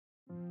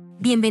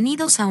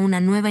Bienvenidos a una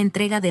nueva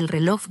entrega del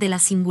reloj de la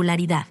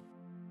singularidad.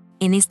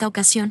 En esta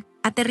ocasión,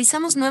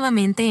 aterrizamos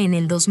nuevamente en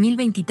el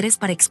 2023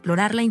 para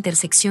explorar la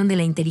intersección de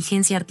la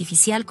inteligencia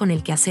artificial con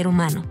el quehacer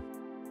humano.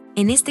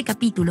 En este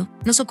capítulo,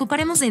 nos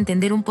ocuparemos de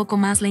entender un poco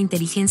más la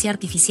inteligencia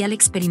artificial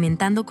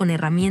experimentando con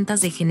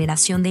herramientas de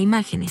generación de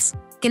imágenes,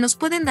 que nos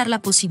pueden dar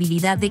la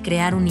posibilidad de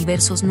crear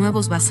universos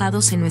nuevos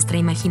basados en nuestra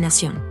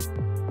imaginación.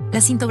 La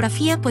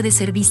sintografía puede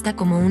ser vista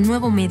como un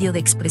nuevo medio de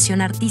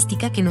expresión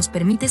artística que nos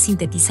permite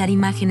sintetizar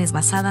imágenes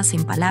basadas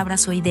en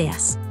palabras o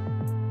ideas.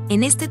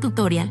 En este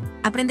tutorial,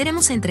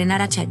 aprenderemos a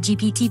entrenar a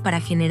ChatGPT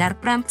para generar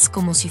prompts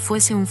como si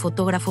fuese un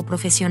fotógrafo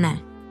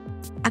profesional.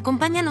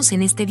 Acompáñanos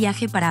en este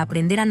viaje para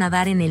aprender a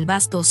nadar en el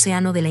vasto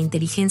océano de la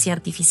inteligencia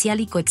artificial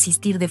y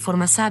coexistir de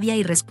forma sabia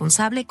y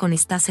responsable con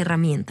estas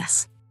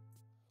herramientas.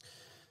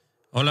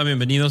 Hola,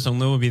 bienvenidos a un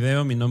nuevo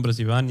video. Mi nombre es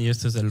Iván y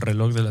este es el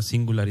reloj de la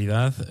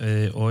singularidad.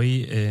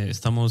 Hoy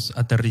estamos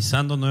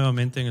aterrizando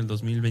nuevamente en el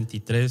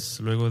 2023,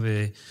 luego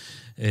de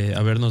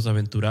habernos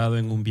aventurado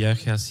en un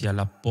viaje hacia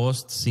la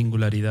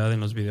post-singularidad.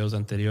 En los videos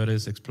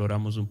anteriores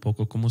exploramos un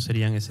poco cómo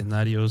serían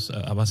escenarios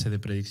a base de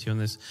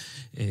predicciones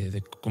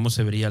de cómo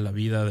se vería la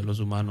vida de los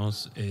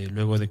humanos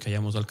luego de que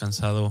hayamos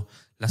alcanzado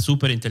la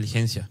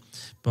superinteligencia.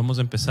 Vamos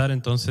a empezar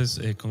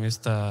entonces con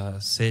esta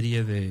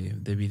serie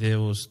de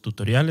videos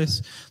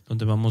tutoriales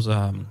donde vamos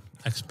a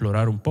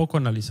explorar un poco,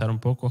 analizar un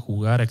poco, a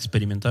jugar, a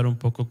experimentar un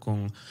poco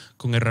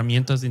con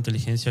herramientas de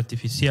inteligencia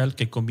artificial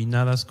que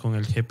combinadas con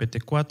el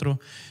GPT-4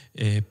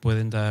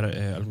 pueden dar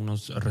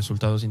algunos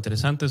resultados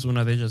interesantes.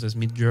 Una de ellas es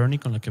Midjourney,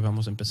 con la que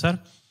vamos a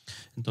empezar.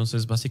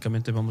 Entonces,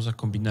 básicamente vamos a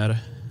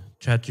combinar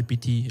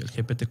ChatGPT, el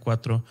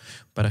GPT-4,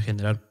 para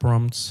generar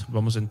prompts.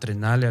 Vamos a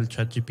entrenarle al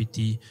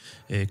ChatGPT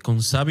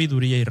con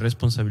sabiduría y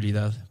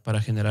responsabilidad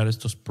para generar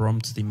estos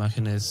prompts de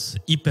imágenes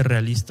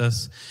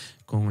hiperrealistas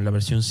con la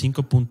versión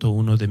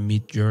 5.1 de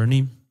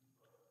Midjourney,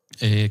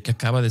 que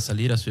acaba de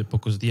salir hace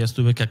pocos días.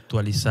 Tuve que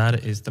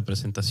actualizar esta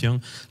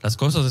presentación. Las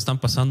cosas están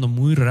pasando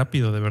muy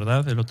rápido, de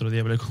verdad. El otro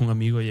día hablé con un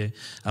amigo y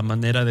a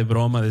manera de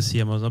broma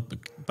decíamos, ¿no?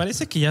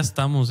 Parece que ya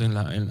estamos en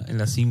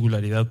la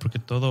singularidad, porque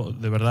todo,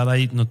 de verdad,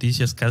 hay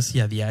noticias casi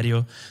a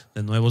diario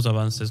de nuevos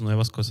avances,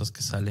 nuevas cosas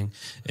que salen.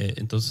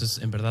 Entonces,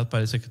 en verdad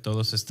parece que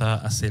todo se está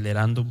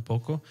acelerando un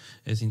poco.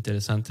 Es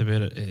interesante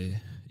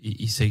ver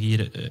y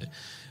seguir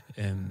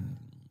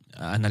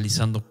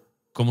analizando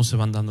cómo se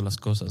van dando las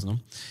cosas, ¿no?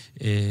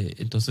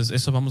 Entonces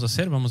eso vamos a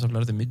hacer. Vamos a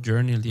hablar de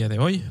Midjourney el día de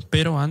hoy,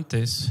 pero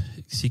antes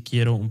sí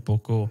quiero un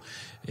poco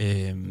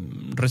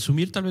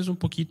resumir tal vez un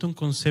poquito un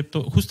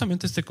concepto,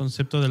 justamente este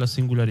concepto de la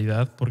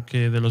singularidad,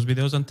 porque de los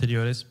videos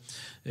anteriores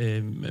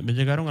me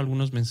llegaron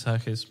algunos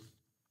mensajes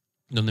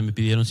donde me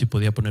pidieron si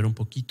podía poner un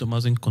poquito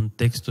más en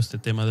contexto este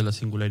tema de la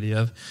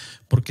singularidad,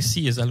 porque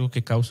sí es algo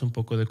que causa un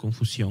poco de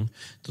confusión.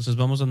 Entonces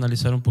vamos a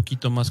analizar un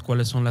poquito más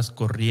cuáles son las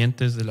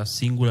corrientes de la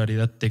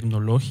singularidad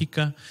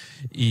tecnológica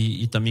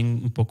y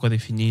también un poco a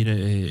definir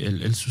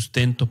el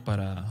sustento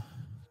para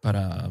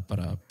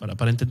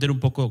entender un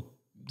poco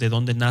de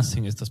dónde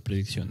nacen estas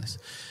predicciones.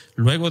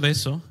 Luego de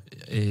eso,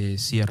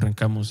 sí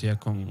arrancamos ya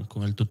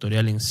con el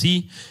tutorial en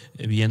sí,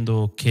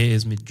 viendo qué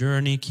es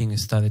Midjourney, quién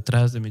está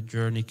detrás de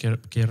Midjourney,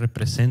 qué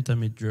representa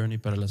Midjourney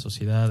para la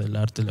sociedad, el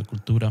arte, la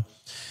cultura.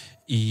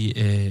 Y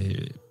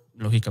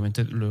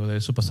lógicamente luego de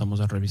eso pasamos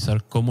a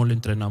revisar cómo le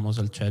entrenamos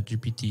al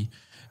ChatGPT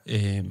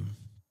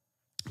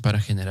para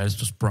generar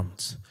estos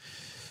prompts.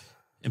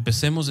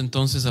 Empecemos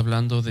entonces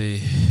hablando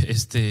de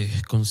este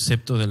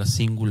concepto de la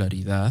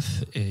singularidad.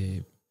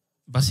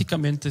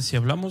 Básicamente, si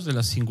hablamos de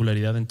la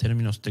singularidad en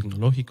términos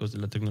tecnológicos, de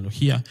la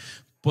tecnología,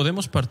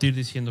 podemos partir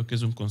diciendo que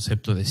es un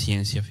concepto de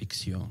ciencia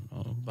ficción,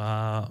 ¿no?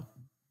 Va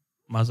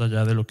más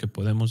allá de lo que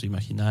podemos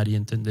imaginar y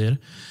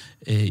entender,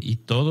 y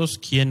todos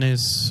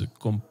quienes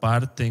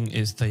comparten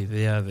esta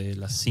idea de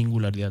la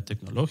singularidad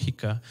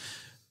tecnológica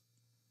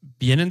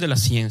vienen de la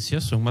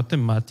ciencia, son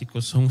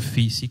matemáticos, son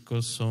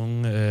físicos,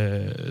 son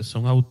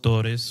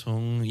autores,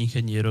 son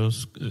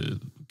ingenieros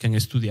que han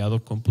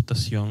estudiado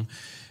computación,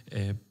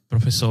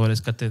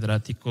 profesores,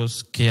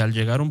 catedráticos, que al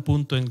llegar a un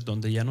punto en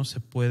donde ya no se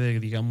puede,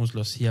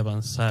 digámoslo así,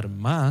 avanzar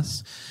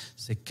más,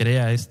 se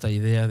crea esta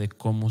idea de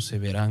cómo se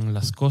verán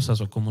las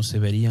cosas o cómo se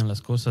verían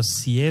las cosas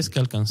si es que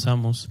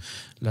alcanzamos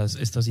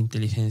estas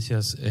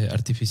inteligencias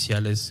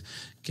artificiales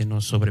que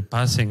nos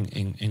sobrepasen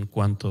en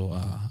cuanto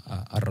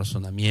a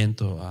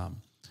razonamiento,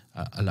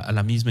 a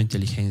la misma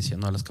inteligencia,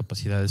 ¿no? A las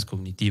capacidades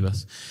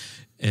cognitivas.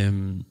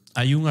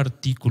 Hay un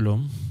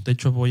artículo, de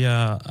hecho voy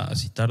a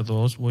citar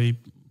dos, voy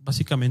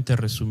básicamente a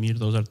resumir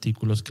dos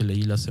artículos que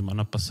leí la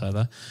semana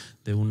pasada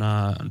de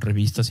una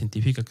revista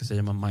científica que se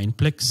llama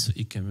Mindplex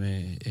y que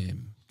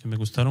me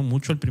gustaron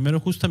mucho. El primero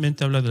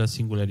justamente habla de la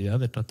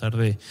singularidad, de tratar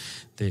de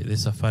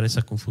zafar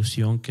esa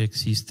confusión que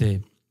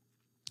existe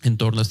en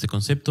torno a este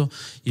concepto.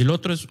 Y el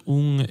otro es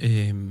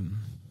un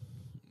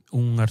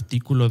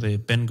artículo de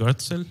Ben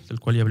Goertzel, del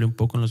cual ya hablé un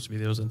poco en los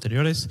videos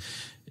anteriores,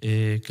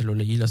 que lo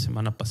leí la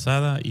semana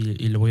pasada y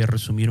le voy a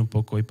resumir un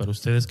poco hoy para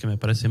ustedes, que me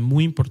parece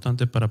muy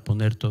importante para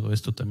poner todo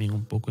esto también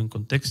un poco en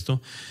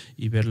contexto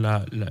y ver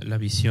la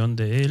visión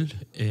de él,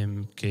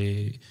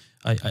 que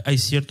hay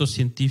ciertos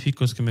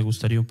científicos que me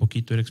gustaría un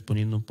poquito ir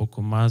exponiendo un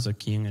poco más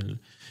aquí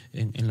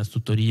en las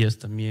tutorías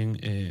también.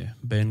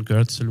 Ben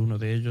Goertzel, uno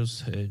de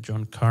ellos,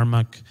 John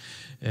Carmack,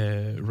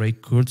 Ray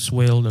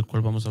Kurzweil, del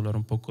cual vamos a hablar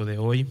un poco de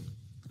hoy,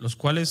 los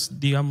cuales,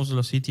 digámoslo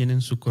así, tienen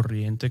su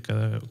corriente.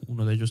 Cada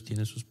uno de ellos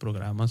tiene sus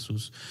programas,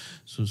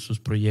 sus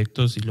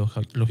proyectos, y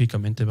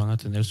lógicamente van a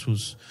tener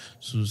sus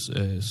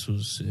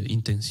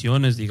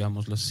intenciones,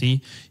 digámoslo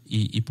así,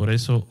 y por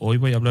eso hoy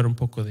voy a hablar un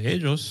poco de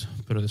ellos,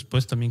 pero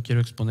después también quiero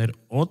exponer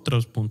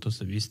otros puntos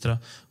de vista,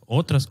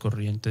 otras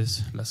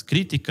corrientes, las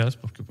críticas,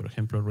 porque por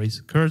ejemplo Ray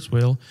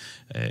Kurzweil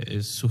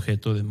es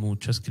sujeto de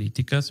muchas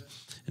críticas.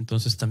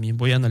 Entonces también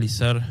voy a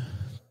analizar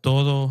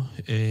todo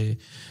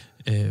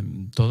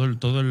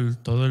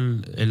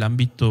el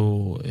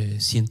ámbito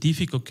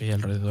científico que hay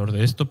alrededor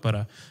de esto,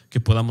 para que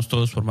podamos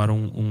todos formar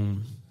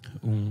un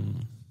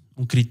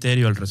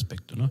criterio al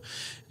respecto, ¿no?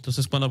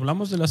 Entonces, cuando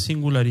hablamos de la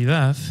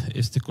singularidad,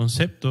 este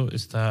concepto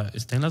está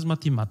en las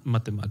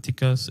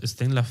matemáticas,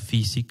 está en la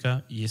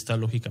física y está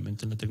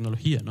lógicamente en la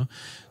tecnología, ¿no?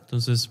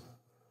 Entonces,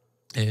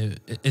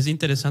 es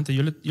interesante.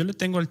 Yo le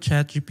tengo al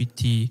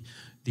ChatGPT,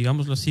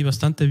 digámoslo así,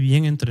 bastante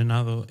bien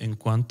entrenado en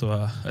cuanto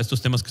a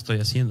estos temas que estoy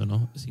haciendo,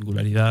 ¿no?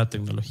 Singularidad,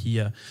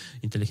 tecnología,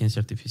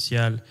 inteligencia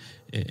artificial,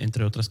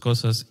 entre otras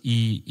cosas.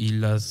 Y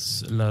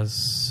los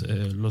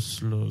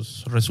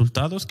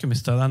resultados que me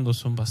está dando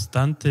son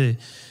bastante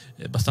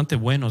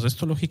buenos.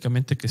 Esto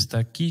lógicamente que está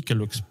aquí, que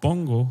lo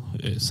expongo,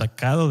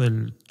 sacado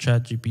del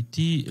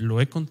ChatGPT, lo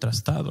he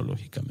contrastado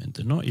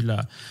lógicamente, ¿no? Y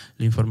la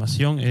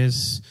información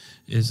es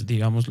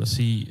digámoslo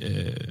así,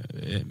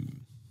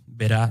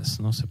 veraz,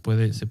 ¿no? Se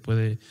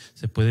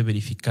puede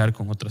verificar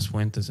con otras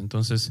fuentes.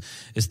 Entonces,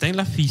 está en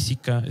la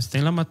física, está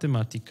en la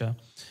matemática.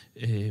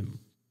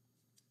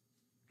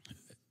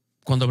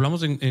 Cuando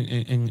hablamos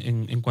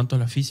en cuanto a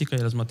la física y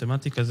a las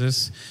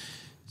matemáticas,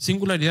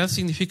 singularidad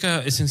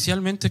significa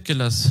esencialmente que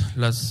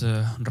las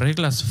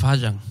reglas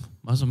fallan.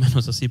 Más o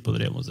menos así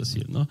podríamos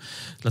decir, ¿no?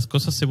 Las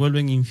cosas se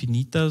vuelven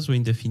infinitas o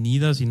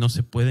indefinidas y no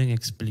se pueden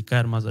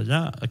explicar más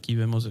allá. Aquí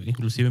vemos,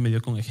 inclusive me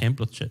dio con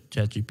ejemplos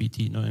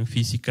ChatGPT, ¿no? En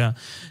física,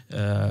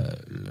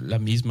 la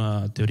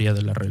misma teoría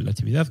de la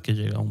relatividad, que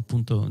llega a un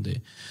punto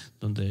donde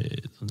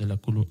la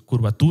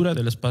curvatura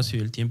del espacio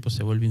y el tiempo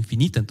se vuelve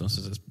infinita.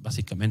 Entonces es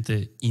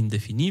básicamente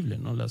indefinible,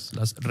 ¿no? Las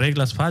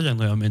reglas fallan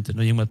nuevamente,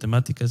 ¿no? Y en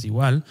matemáticas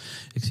igual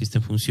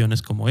existen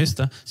funciones como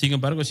esta. Sin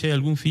embargo, si hay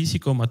algún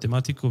físico o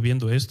matemático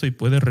viendo esto y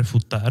puede refutar,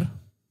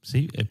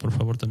 ¿sí? Por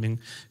favor también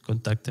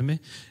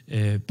contácteme,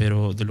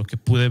 pero de lo que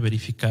pude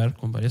verificar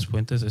con varias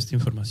fuentes, esta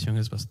información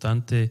es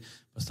bastante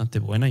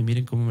buena, y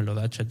miren cómo me lo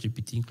da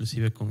ChatGPT,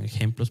 inclusive con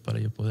ejemplos para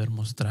yo poder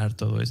mostrar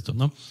todo esto,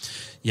 ¿no?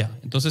 Ya,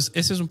 entonces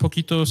ese es un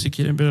poquito, si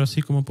quieren ver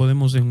así, cómo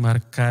podemos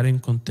enmarcar en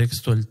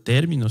contexto el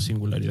término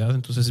singularidad.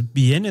 Entonces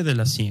viene de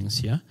la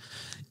ciencia,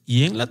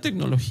 y en la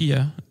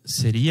tecnología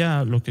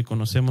sería lo que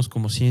conocemos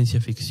como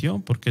ciencia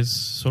ficción, porque es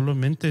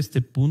solamente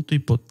este punto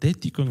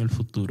hipotético en el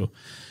futuro,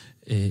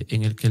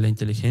 en el que la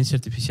inteligencia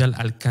artificial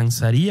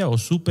alcanzaría o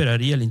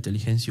superaría la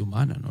inteligencia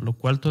humana, ¿no? Lo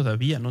cual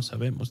todavía no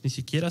sabemos. Ni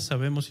siquiera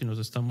sabemos si nos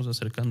estamos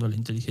acercando a la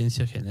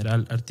inteligencia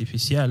general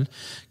artificial,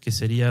 que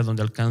sería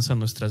donde alcanzan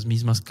nuestras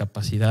mismas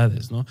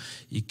capacidades, ¿no?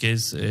 Y que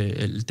es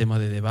el tema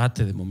de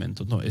debate de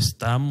momento, ¿no?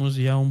 Estamos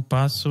ya a un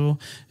paso,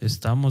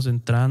 estamos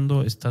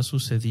entrando, está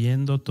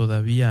sucediendo,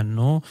 todavía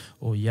no,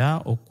 o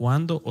ya, o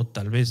cuándo, o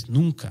tal vez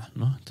nunca,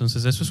 ¿no?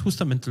 Entonces eso es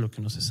justamente lo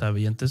que no se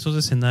sabe. Y ante esos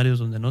escenarios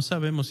donde no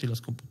sabemos si las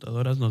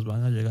computadoras nos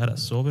van a llegar a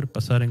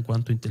sobrepasar en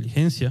cuanto a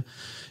inteligencia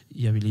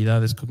y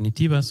habilidades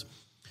cognitivas,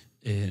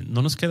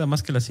 no nos queda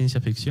más que la ciencia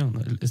ficción,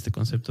 ¿no? Este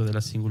concepto de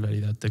la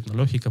singularidad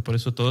tecnológica. Por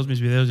eso todos mis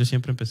videos yo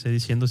siempre empecé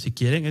diciendo, si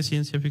quieren es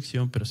ciencia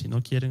ficción, pero si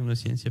no quieren no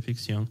es ciencia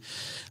ficción.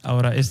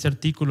 Ahora, este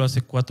artículo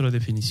hace 4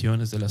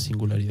 definiciones de la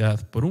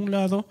singularidad. Por un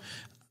lado,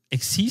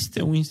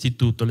 existe un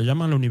instituto, le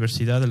llaman la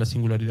Universidad de la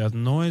Singularidad.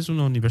 No es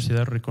una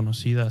universidad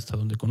reconocida hasta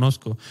donde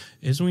conozco.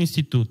 Es un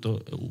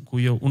instituto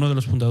cuyo uno de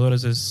los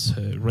fundadores es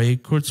Ray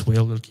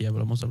Kurzweil, del que ya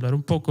vamos a hablar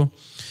un poco,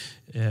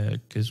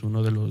 que es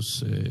uno de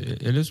los...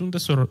 él es un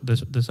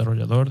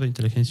desarrollador de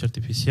inteligencia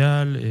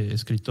artificial,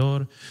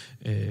 escritor,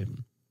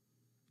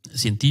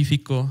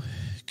 científico,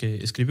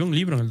 que escribió un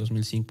libro en el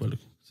 2005,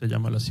 se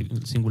llama La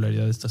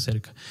singularidad está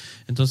cerca.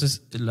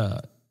 Entonces,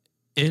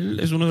 él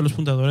es uno de los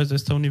fundadores de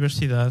esta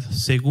universidad.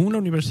 Según la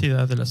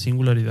Universidad de la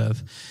Singularidad,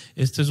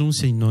 este es un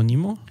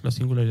sinónimo, la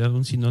singularidad,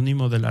 un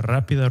sinónimo de la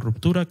rápida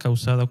ruptura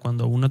causada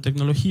cuando una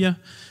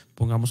tecnología,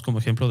 pongamos como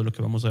ejemplo de lo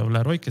que vamos a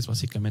hablar hoy, que es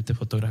básicamente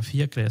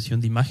fotografía,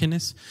 creación de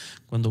imágenes,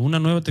 cuando una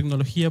nueva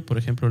tecnología, por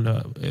ejemplo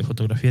la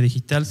fotografía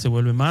digital, se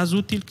vuelve más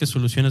útil que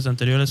soluciones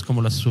anteriores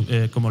como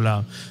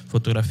la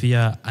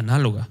fotografía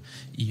análoga.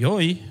 Y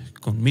hoy,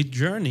 con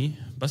Midjourney,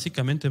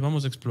 básicamente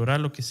vamos a explorar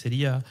lo que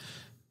sería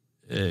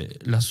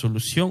la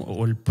solución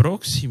o el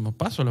próximo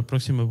paso, la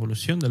próxima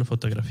evolución de la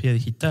fotografía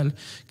digital,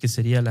 que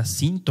sería la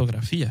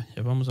sintografía.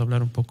 Ya vamos a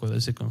hablar un poco de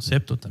ese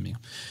concepto también.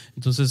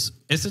 Entonces,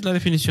 esta es la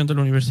definición de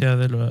la Universidad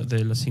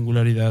de la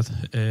Singularidad.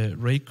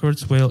 Ray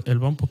Kurzweil,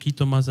 él va un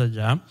poquito más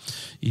allá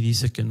y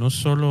dice que no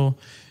solo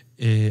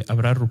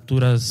habrá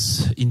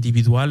rupturas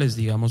individuales,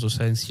 digamos, o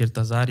sea, en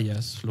ciertas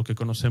áreas, lo que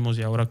conocemos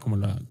ya ahora como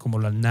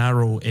la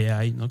narrow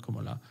AI, ¿no?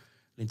 Como la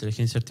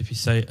inteligencia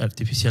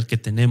artificial que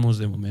tenemos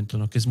de momento,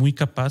 ¿no? Que es muy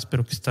capaz,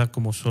 pero que está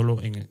como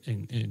solo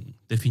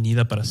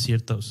definida para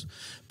ciertos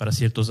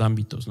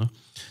ámbitos, ¿no?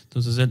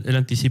 Entonces, él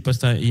anticipa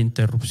esta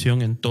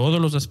interrupción en todos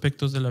los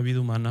aspectos de la vida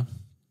humana,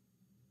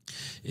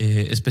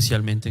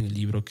 especialmente en el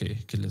libro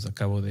del que les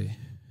acabo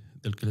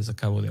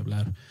de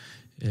hablar.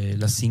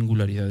 La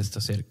singularidad está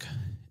cerca.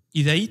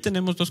 Y de ahí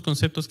tenemos dos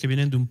conceptos que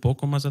vienen de un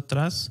poco más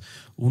atrás,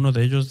 uno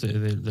de ellos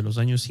de los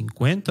años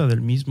 50,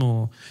 del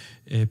mismo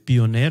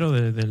pionero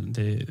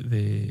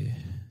de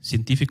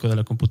científico de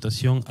la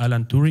computación,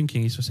 Alan Turing,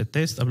 quien hizo ese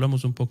test.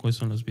 Hablamos un poco de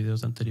eso en los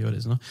videos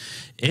anteriores, ¿no?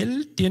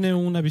 Él tiene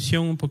una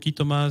visión un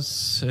poquito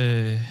más,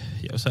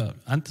 o sea,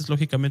 antes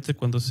lógicamente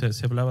cuando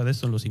se hablaba de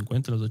esto en los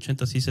 50, los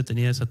 80, sí se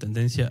tenía esa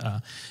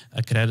tendencia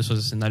a crear esos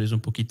escenarios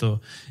un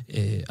poquito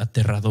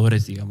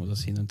aterradores, digamos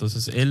así, ¿no?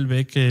 Entonces él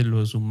ve que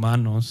los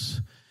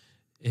humanos...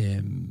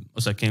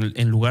 o sea, que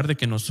en lugar de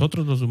que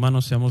nosotros los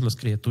humanos seamos las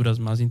criaturas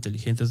más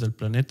inteligentes del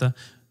planeta,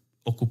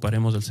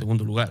 ocuparemos el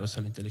segundo lugar. O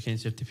sea, la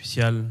inteligencia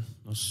artificial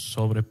nos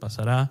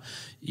sobrepasará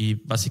y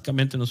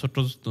básicamente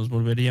nosotros nos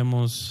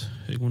volveríamos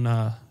en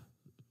una,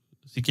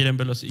 si quieren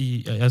verlo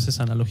así, hace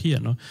esa analogía,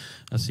 ¿no?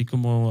 Así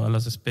como a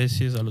las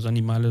especies, a los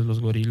animales, los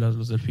gorilas,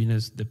 los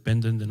delfines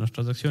dependen de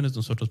nuestras acciones,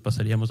 nosotros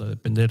pasaríamos a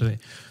depender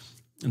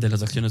de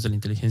las acciones de la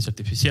inteligencia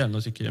artificial, ¿no?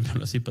 Si quieren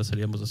verlo así,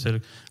 pasaríamos a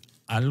ser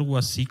algo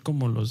así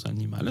como los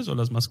animales o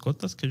las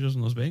mascotas que ellos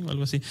nos ven o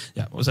algo así.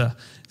 Ya, o sea,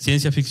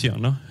 ciencia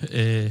ficción, ¿no?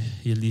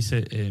 Y él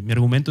dice, mi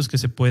argumento es que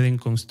se pueden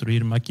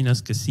construir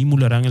máquinas que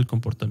simularán el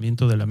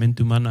comportamiento de la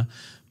mente humana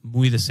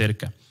muy de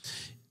cerca.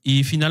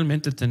 Y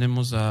finalmente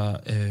tenemos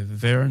a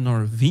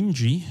Vernor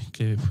Vinge,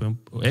 que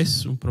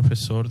es un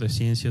profesor de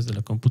ciencias de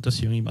la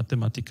computación y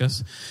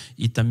matemáticas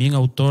y también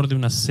autor de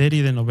una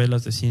serie de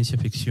novelas de ciencia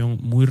ficción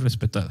muy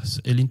respetadas.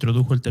 Él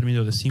introdujo el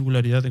término de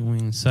singularidad en un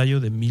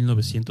ensayo de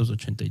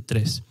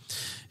 1983.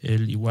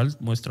 Él igual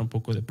muestra un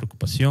poco de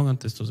preocupación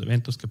ante estos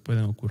eventos que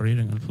pueden ocurrir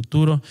en el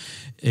futuro,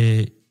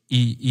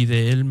 y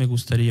de él me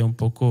gustaría un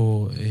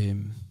poco...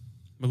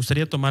 me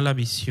gustaría tomar la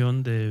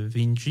visión de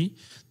Vinge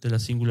de la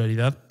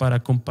singularidad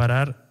para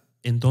comparar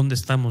en dónde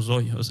estamos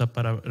hoy, o sea,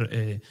 para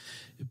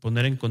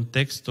poner en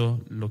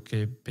contexto lo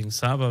que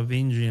pensaba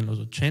Vinge en los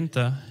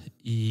 80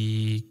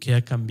 y qué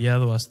ha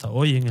cambiado hasta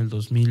hoy en el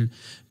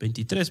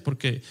 2023,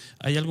 porque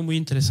hay algo muy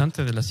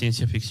interesante de la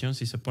ciencia ficción.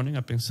 Si se ponen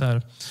a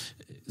pensar,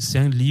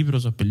 sean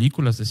libros o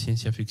películas de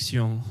ciencia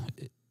ficción,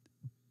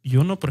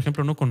 yo no, por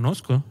ejemplo, no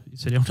conozco,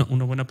 sería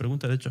una buena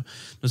pregunta, de hecho,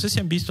 no sé si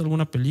han visto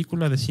alguna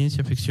película de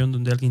ciencia ficción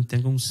donde alguien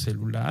tenga un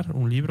celular,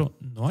 un libro.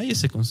 No hay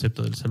ese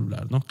concepto del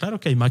celular, ¿no? Claro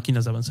que hay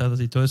máquinas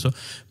avanzadas y todo eso,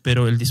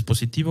 pero el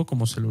dispositivo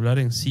como celular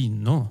en sí,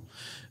 no.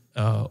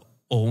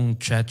 O un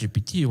chat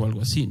GPT o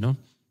algo así, ¿no?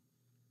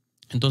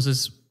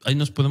 Entonces, ahí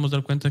nos podemos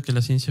dar cuenta que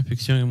la ciencia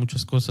ficción en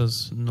muchas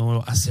cosas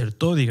no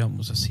acertó,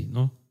 digamos así,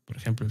 ¿no? Por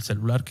ejemplo, el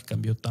celular que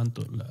cambió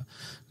tanto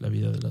la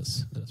vida de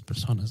las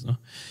personas, ¿no?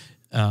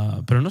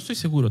 Pero no estoy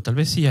seguro, tal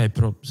vez sí hay,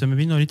 pero se me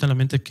vino ahorita a la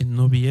mente que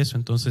no vi eso.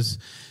 Entonces,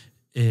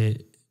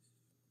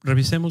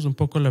 revisemos un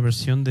poco la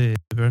versión de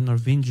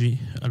Vernor Vinge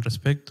al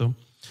respecto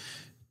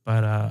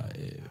para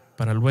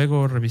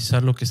luego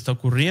revisar lo que está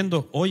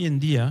ocurriendo hoy en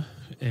día,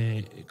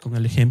 con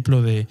el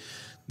ejemplo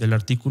del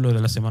artículo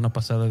de la semana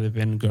pasada de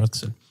Ben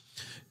Goertzel.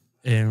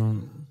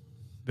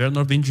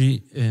 Vernor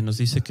Vinge nos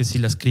dice que si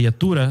las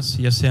criaturas,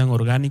 ya sean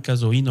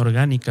orgánicas o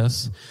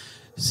inorgánicas,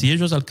 si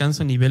ellos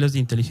alcanzan niveles de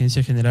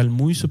inteligencia general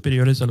muy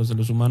superiores a los de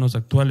los humanos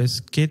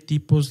actuales, ¿qué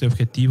tipos de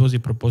objetivos y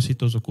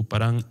propósitos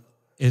ocuparán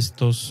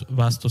estos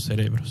vastos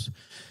cerebros?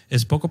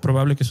 Es poco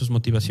probable que sus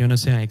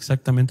motivaciones sean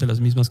exactamente las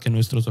mismas que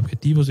nuestros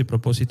objetivos y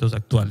propósitos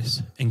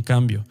actuales. En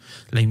cambio,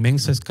 la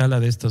inmensa escala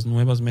de estas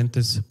nuevas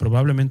mentes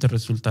probablemente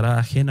resultará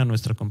ajena a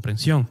nuestra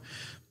comprensión.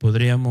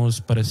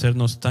 Podríamos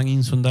parecernos tan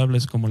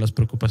insondables como las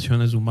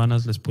preocupaciones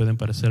humanas les pueden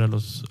parecer a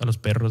los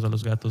perros, a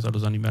los gatos, a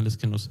los animales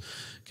que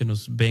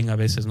nos ven a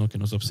veces, ¿no? Que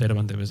nos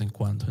observan de vez en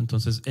cuando.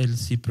 Entonces, él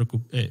sí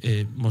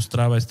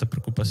mostraba esta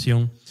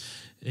preocupación,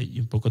 y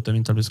un poco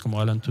también tal vez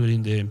como Alan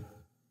Turing, de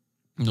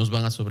nos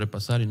van a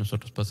sobrepasar y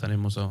nosotros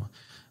pasaremos a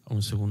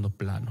un segundo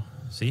plano,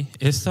 ¿sí?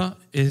 Esta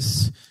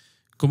es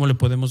cómo le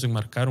podemos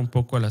enmarcar un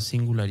poco a la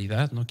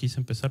singularidad, ¿no? Quise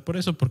empezar por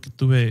eso porque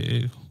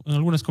tuve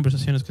algunas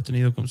conversaciones que he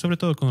tenido, sobre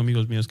todo con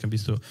amigos míos que han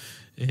visto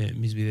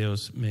mis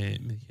videos, me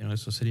dijeron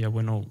eso sería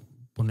bueno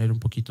poner un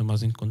poquito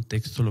más en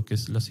contexto lo que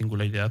es la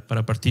singularidad,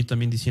 para partir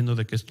también diciendo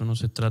de que esto no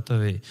se trata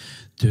de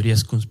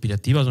teorías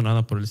conspirativas o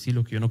nada por el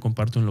estilo, que yo no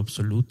comparto en lo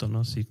absoluto,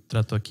 ¿no? Sí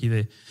trato aquí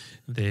de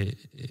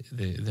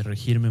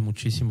regirme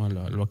muchísimo a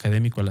lo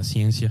académico, a la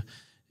ciencia.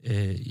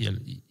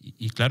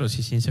 Y claro,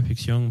 si ciencia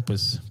ficción,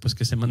 pues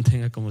que se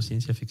mantenga como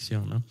ciencia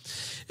ficción, ¿no?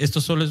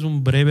 Esto solo es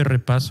un breve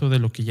repaso de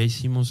lo que ya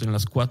hicimos en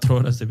las 4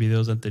 horas de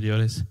videos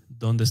anteriores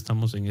dónde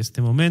estamos en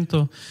este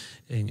momento,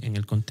 en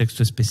el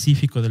contexto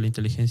específico de la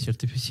inteligencia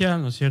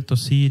artificial, ¿no es cierto?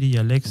 Siri,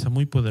 Alexa,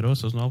 muy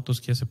poderosos, ¿no?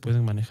 Autos que ya se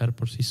pueden manejar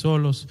por sí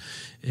solos.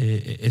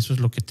 Eso es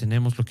lo que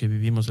tenemos, lo que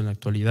vivimos en la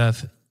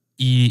actualidad.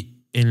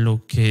 Y en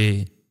lo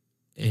que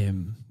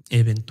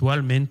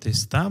eventualmente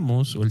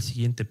estamos, o el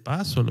siguiente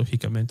paso,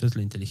 lógicamente, es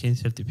la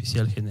inteligencia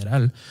artificial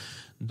general,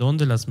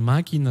 donde las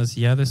máquinas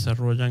ya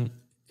desarrollan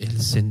el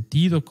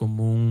sentido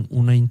común,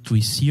 una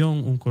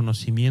intuición, un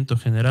conocimiento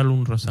general,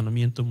 un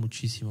razonamiento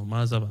muchísimo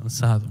más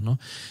avanzado, ¿no?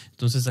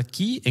 Entonces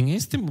aquí, en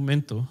este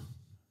momento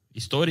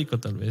histórico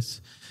tal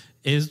vez,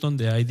 es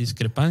donde hay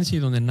discrepancia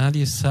y donde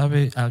nadie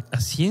sabe a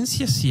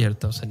ciencia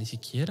cierta, o sea, ni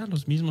siquiera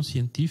los mismos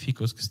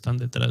científicos que están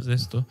detrás de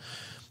esto,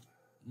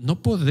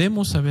 no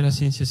podemos saber a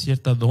ciencia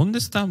cierta dónde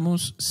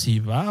estamos, si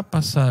va a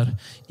pasar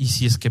y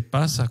si es que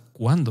pasa,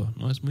 cuándo,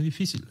 ¿no? Es muy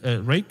difícil.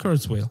 Ray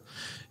Kurzweil,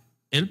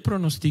 él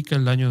pronostica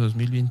el año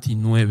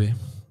 2029,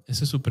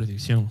 esa es su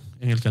predicción,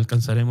 en el que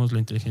alcanzaremos la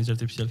inteligencia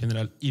artificial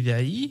general. Y de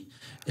ahí,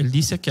 él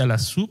dice que a la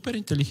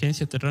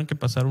superinteligencia tendrán que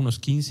pasar unos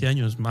 15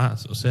 años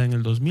más. O sea, en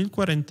el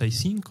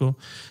 2045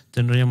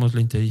 tendríamos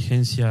la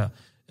inteligencia,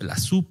 la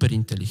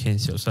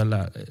superinteligencia, o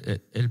sea,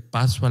 el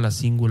paso a la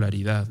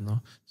singularidad,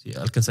 ¿no? Sí,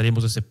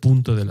 alcanzaríamos ese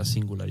punto de la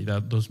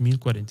singularidad,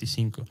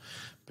 2045.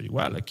 Pero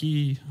igual,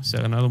 aquí se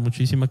ha ganado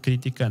muchísima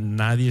crítica,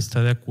 nadie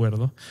está de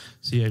acuerdo.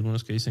 Sí, hay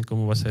algunos que dicen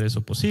cómo va a ser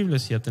eso posible,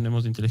 si ya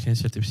tenemos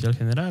inteligencia artificial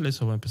general,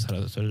 eso va a empezar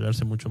a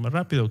desarrollarse mucho más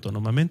rápido,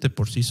 autónomamente,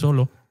 por sí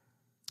solo.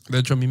 De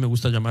hecho, a mí me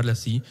gusta llamarle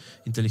así,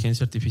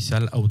 inteligencia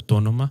artificial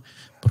autónoma,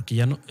 porque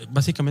ya no,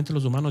 básicamente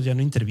los humanos ya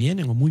no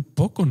intervienen, o muy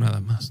poco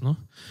nada más, ¿no?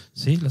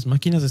 Sí, las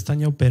máquinas están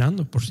ya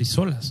operando por sí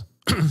solas.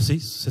 Sí,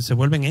 se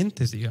vuelven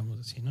entes,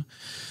 digamos así, ¿no?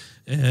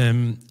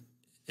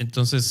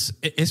 Entonces,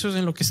 eso es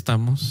en lo que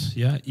estamos,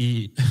 ¿ya?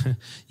 Y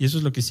eso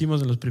es lo que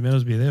hicimos en los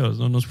primeros videos,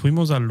 ¿no? Nos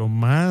fuimos a lo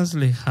más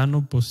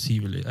lejano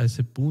posible, a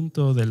ese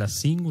punto de la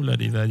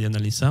singularidad, y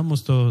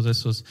analizamos todos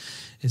esos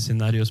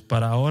escenarios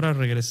para ahora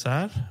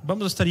regresar.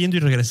 Vamos a estar yendo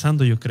y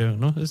regresando, yo creo,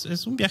 ¿no?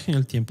 Es un viaje en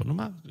el tiempo,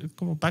 ¿no?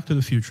 Como Back to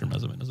the Future,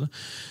 más o menos, ¿no?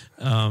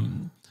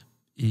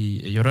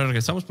 Y ahora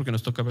regresamos porque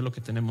nos toca ver lo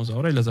que tenemos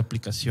ahora y las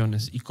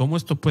aplicaciones y cómo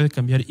esto puede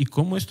cambiar y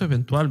cómo esto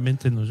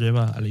eventualmente nos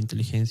lleva a la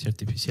inteligencia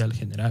artificial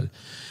general.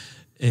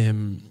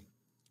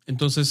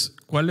 Entonces,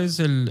 ¿cuál es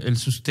el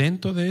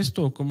sustento de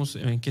esto? ¿O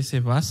en qué se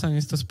basan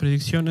estas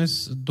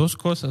predicciones? Dos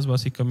cosas,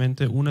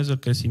 básicamente. Una es el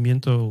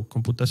crecimiento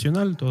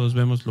computacional. Todos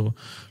vemos lo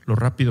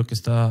rápido que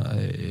está,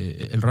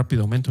 el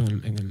rápido aumento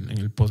en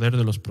el poder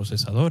de los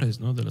procesadores,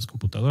 ¿no? De las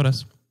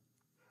computadoras.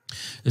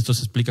 Esto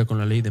se explica con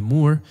la ley de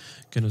Moore,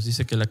 que nos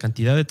dice que la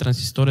cantidad de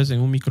transistores en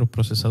un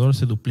microprocesador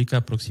se duplica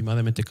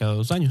aproximadamente cada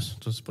 2 años.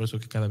 Entonces, por eso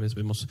que cada vez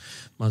vemos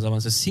más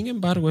avances. Sin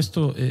embargo,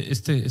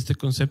 este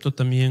concepto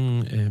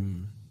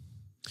también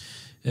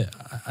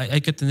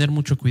hay que tener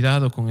mucho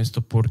cuidado con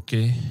esto,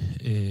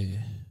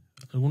 porque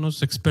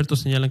algunos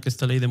expertos señalan que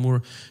esta ley de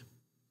Moore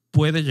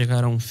puede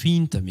llegar a un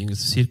fin también, es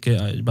decir, que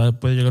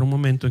puede llegar un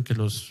momento en que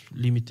los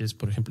límites,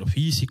 por ejemplo,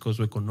 físicos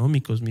o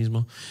económicos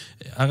mismo,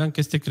 hagan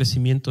que este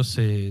crecimiento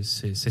se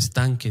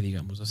estanque,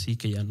 digamos, así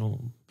que ya no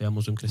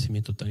veamos un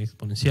crecimiento tan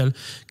exponencial,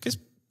 que es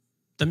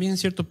también en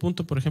cierto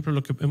punto, por ejemplo,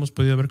 lo que hemos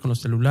podido ver con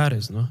los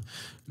celulares, ¿no?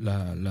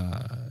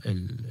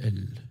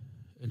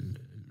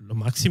 Lo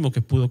máximo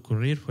que pudo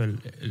ocurrir fue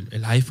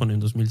el iPhone en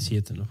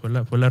 2007, ¿no?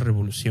 Fue la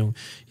revolución,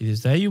 y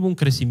desde ahí hubo un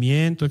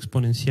crecimiento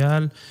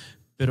exponencial.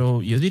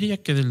 Pero yo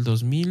diría que del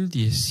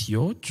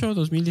 2018,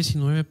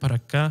 2019 para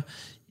acá,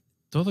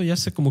 todo ya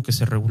como que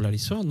se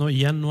regularizó, ¿no? Y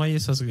ya no hay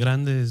esas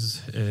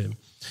grandes,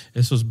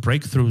 esos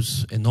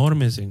breakthroughs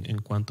enormes en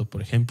cuanto,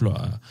 por ejemplo,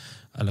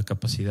 a la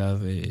capacidad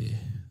de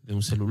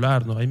un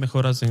celular, ¿no? Hay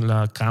mejoras en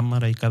la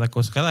cámara y cada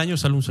cosa. Cada año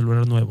sale un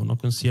celular nuevo, ¿no?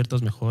 Con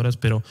ciertas mejoras,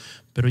 pero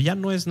ya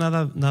no es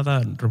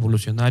nada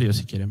revolucionario,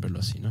 si quieren verlo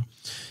así, ¿no?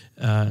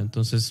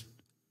 Entonces,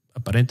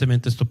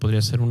 aparentemente esto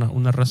podría ser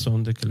una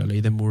razón de que la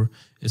ley de Moore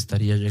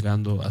estaría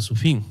llegando a su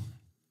fin.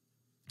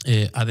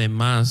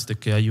 Además de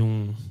que hay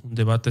un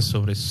debate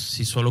sobre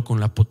si solo con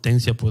la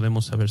potencia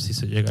podemos saber si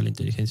se llega a la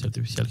inteligencia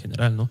artificial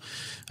general, ¿no?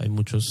 Hay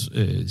muchos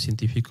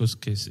científicos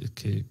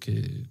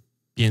que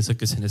piensan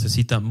que se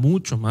necesita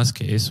mucho más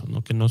que eso,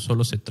 ¿no? Que no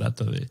solo se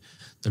trata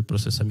del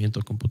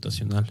procesamiento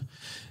computacional.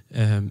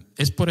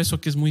 Es por eso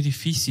que es muy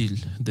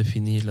difícil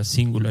definir la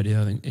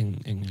singularidad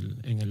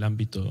en el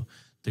ámbito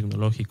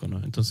tecnológico,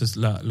 ¿no? Entonces,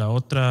 la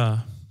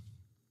otra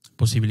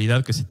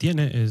posibilidad que se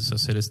tiene es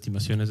hacer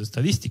estimaciones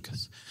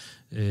estadísticas.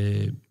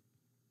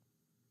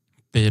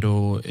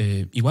 Pero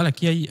igual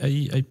aquí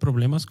hay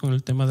problemas con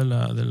el tema de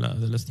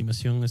la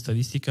estimación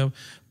estadística,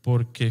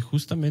 porque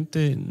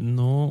justamente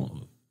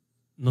no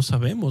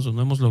sabemos o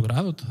no hemos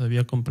logrado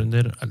todavía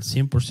comprender al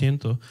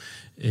 100%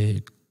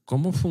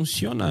 cómo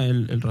funciona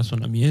el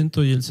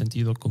razonamiento y el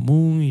sentido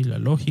común y la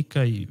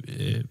lógica y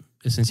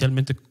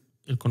esencialmente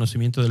el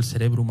conocimiento del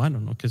cerebro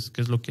humano, ¿no? que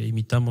es lo que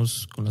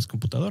imitamos con las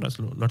computadoras,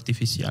 lo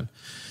artificial.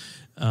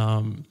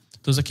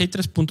 Entonces aquí hay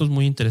 3 puntos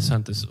muy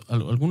interesantes.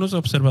 Algunos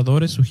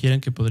observadores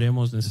sugieren que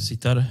podríamos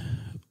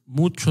necesitar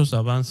muchos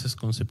avances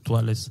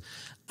conceptuales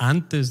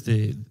antes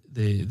de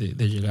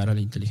llegar a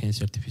la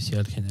inteligencia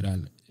artificial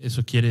general.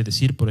 Eso quiere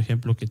decir, por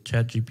ejemplo, que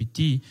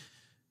ChatGPT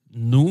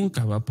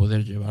nunca va a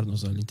poder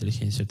llevarnos a la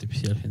inteligencia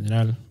artificial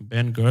general.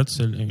 Ben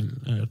Goertzel, en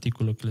el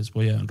artículo que les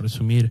voy a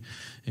resumir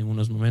en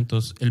unos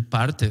momentos, él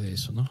parte de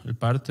eso, ¿no? Él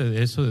parte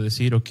de eso, de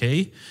decir, ok,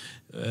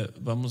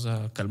 vamos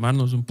a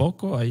calmarnos un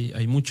poco,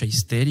 hay mucha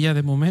histeria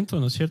de momento,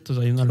 ¿no es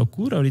cierto? Hay una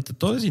locura ahorita,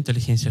 todo es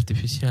inteligencia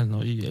artificial,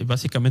 ¿no? Y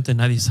básicamente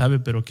nadie sabe,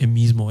 pero qué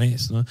mismo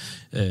es, ¿no?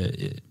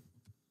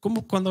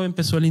 Como cuando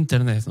empezó el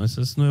Internet, ¿no?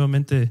 Eso es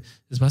nuevamente,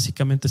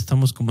 básicamente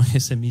estamos como en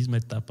esa misma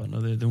etapa,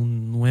 ¿no? De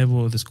un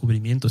nuevo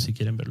descubrimiento, si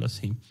quieren verlo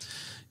así,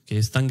 que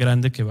es tan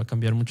grande que va a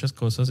cambiar muchas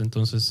cosas.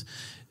 Entonces,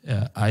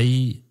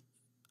 hay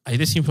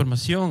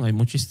desinformación, hay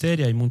mucha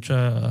histeria, hay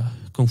mucha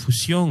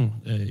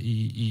confusión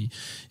y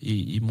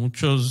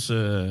muchos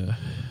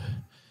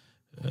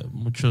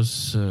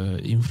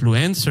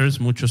influencers,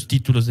 muchos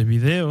títulos de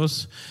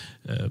videos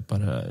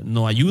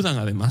no ayudan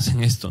además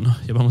en esto, ¿no?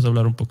 Ya vamos a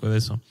hablar un poco de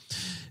eso.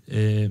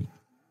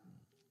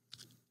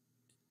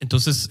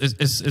 Entonces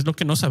es lo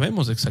que no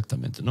sabemos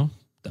exactamente, ¿no?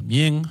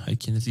 También hay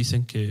quienes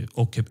dicen que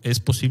es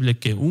posible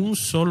que un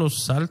solo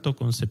salto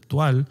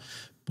conceptual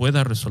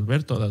pueda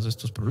resolver todos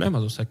estos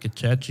problemas, o sea que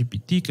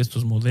ChatGPT, que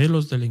estos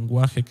modelos de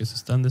lenguaje que se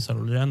están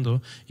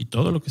desarrollando y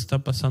todo lo que está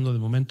pasando de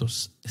momento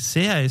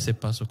sea ese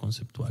paso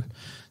conceptual,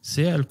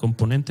 sea el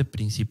componente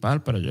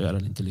principal para llegar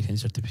a la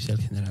inteligencia artificial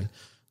general.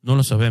 No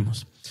lo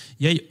sabemos.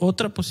 Y hay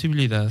otra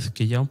posibilidad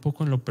que ya un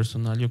poco en lo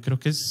personal yo creo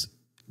que es,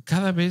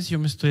 cada vez yo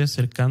me estoy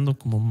acercando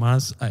como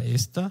más a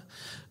esta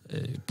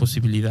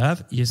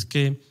posibilidad, y es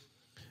que,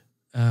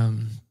 a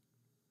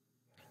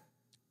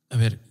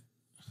ver,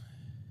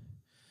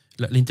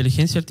 la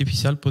inteligencia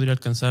artificial podría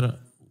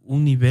alcanzar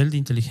un nivel de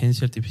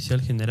inteligencia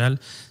artificial general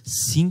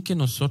sin que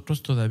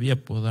nosotros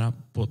todavía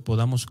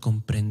podamos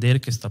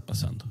comprender qué está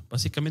pasando.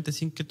 Básicamente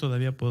sin que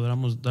todavía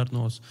podamos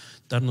darnos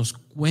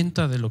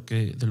cuenta de lo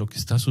que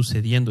está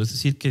sucediendo. Es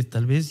decir, que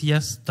tal vez ya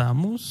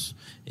estamos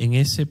en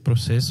ese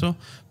proceso,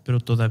 pero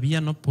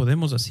todavía no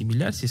podemos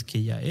asimilar si es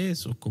que ya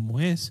es o cómo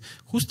es,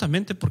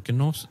 justamente porque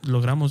no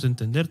logramos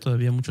entender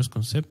todavía muchos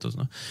conceptos,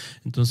 ¿no?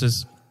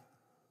 Entonces,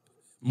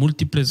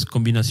 múltiples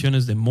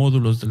combinaciones de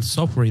módulos del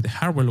software y de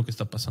hardware, lo que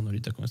está pasando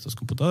ahorita con estas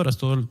computadoras,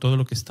 todo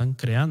lo que están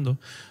creando,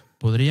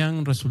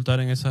 podrían resultar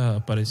en esa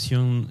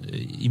aparición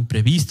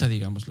imprevista,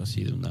 digámoslo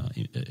así, de una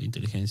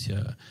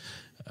inteligencia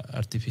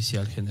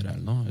artificial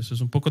general, ¿no? Eso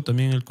es un poco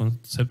también el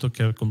concepto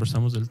que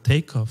conversamos del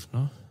take-off,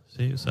 ¿no?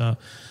 Sí, o sea,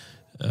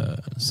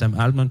 Sam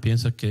Altman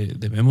piensa que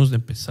debemos de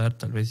empezar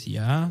tal vez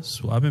ya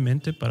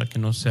suavemente para que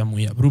no sea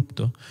muy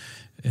abrupto.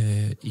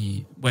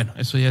 Y bueno,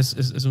 eso ya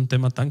es un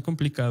tema tan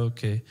complicado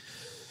que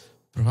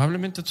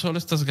probablemente solo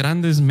estas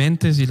grandes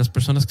mentes y las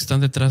personas que están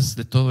detrás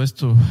de todo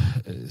esto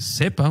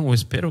sepan, o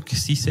espero que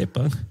sí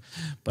sepan,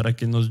 para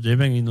que nos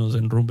lleven y nos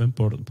enrumben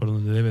por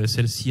donde debe de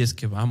ser, si es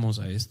que vamos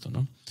a esto,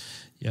 ¿no?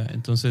 Ya,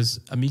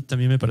 entonces a mí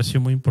también me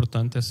pareció muy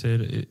importante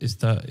hacer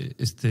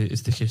este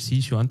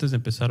ejercicio antes de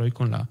empezar hoy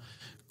con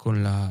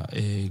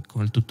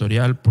el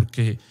tutorial,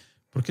 porque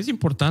es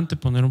importante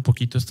poner un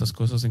poquito estas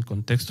cosas en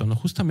contexto, ¿no?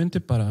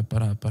 Justamente para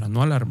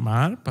no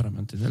alarmar, para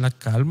mantener la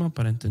calma,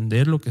 para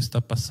entender lo que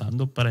está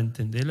pasando, para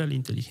entender la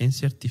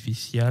inteligencia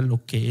artificial,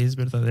 lo que es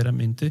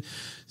verdaderamente,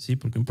 ¿sí?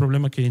 Porque un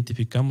problema que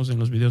identificamos en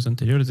los videos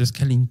anteriores es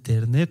que al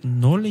Internet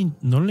no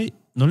le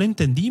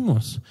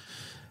entendimos.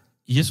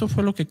 Y eso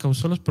fue lo que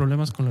causó los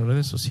problemas con las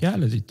redes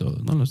sociales y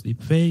todo, ¿no? Los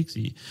deepfakes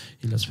y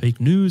las fake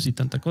news y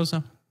tanta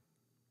cosa.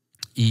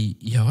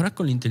 Y ahora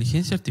con la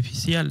inteligencia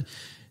artificial,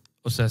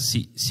 o sea,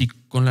 si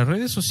con las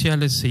redes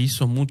sociales se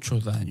hizo mucho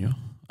daño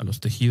a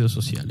los tejidos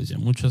sociales y a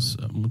muchos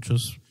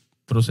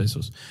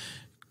procesos,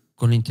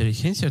 con la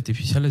inteligencia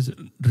artificial es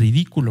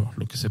ridículo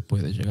lo que se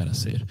puede llegar a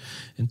hacer.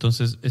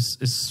 Entonces es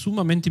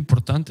sumamente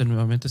importante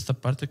nuevamente esta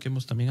parte que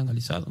hemos también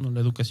analizado, ¿no? La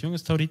educación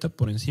está ahorita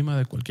por encima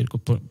de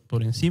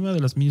por encima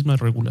de las mismas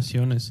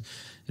regulaciones.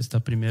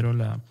 Está primero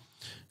la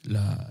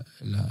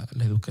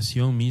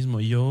educación mismo.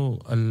 Y yo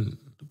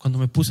cuando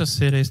me puse a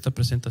hacer esta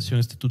presentación,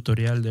 este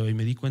tutorial de hoy,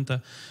 me di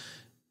cuenta,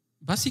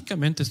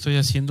 básicamente estoy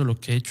haciendo lo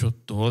que he hecho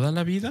toda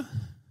la vida,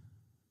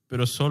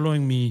 pero solo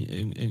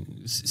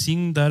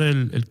sin dar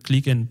el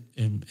clic en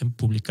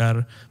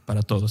publicar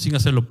para todos, sin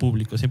hacerlo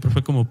público. Siempre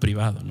fue como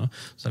privado, ¿no? O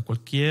sea,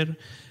 cualquier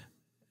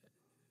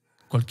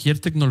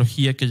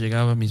tecnología que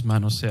llegaba a mis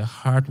manos, sea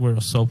hardware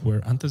o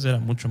software, antes era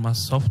mucho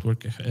más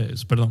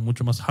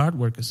mucho más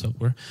hardware que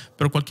software,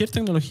 pero cualquier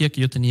tecnología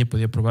que yo tenía y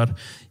podía probar,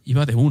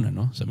 iba de una,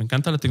 ¿no? O sea, me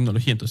encanta la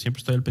tecnología, entonces siempre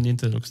estoy al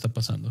pendiente de lo que está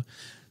pasando.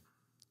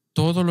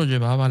 Todo lo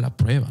llevaba a la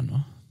prueba,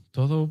 ¿no?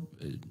 Todo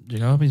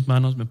llegaba a mis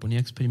manos, me ponía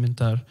a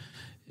experimentar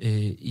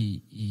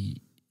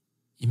y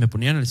me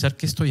ponía a analizar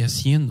qué estoy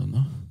haciendo,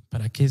 ¿no?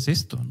 ¿Para qué es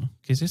esto, no?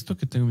 ¿Qué es esto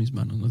que tengo en mis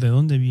manos, ¿no? ¿De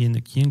dónde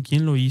viene?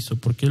 ¿Quién lo hizo?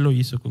 ¿Por qué lo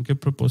hizo? ¿Con qué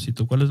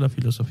propósito? ¿Cuál es la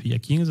filosofía?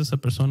 ¿Quién es esa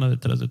persona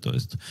detrás de todo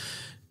esto?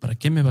 ¿Para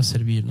qué me va a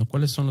servir, no?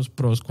 ¿Cuáles son los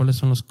pros? ¿Cuáles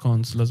son los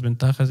cons? Las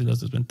ventajas y las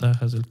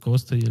desventajas, el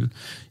coste y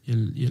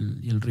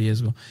el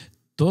riesgo.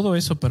 todo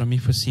eso para mí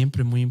fue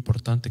siempre muy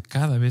importante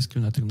cada vez que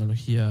una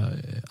tecnología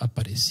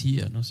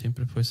aparecía, ¿no?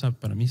 Siempre fue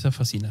para mí esa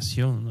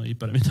fascinación, ¿no? Y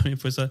para mí también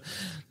fue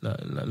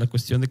la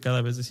cuestión de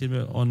cada vez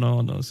decirme, oh no,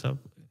 o sea,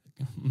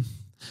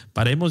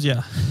 paremos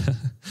ya,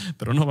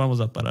 pero no vamos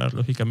a parar,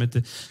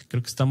 lógicamente.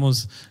 Creo que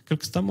somos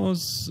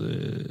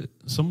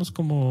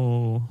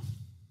como,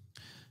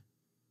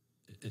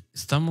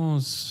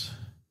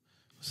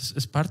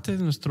 es parte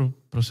de nuestro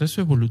proceso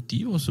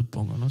evolutivo,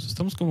 supongo, ¿no?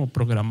 Estamos como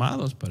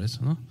programados para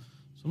eso, ¿no?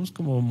 Somos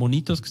como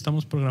monitos que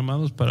estamos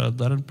programados para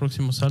dar el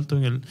próximo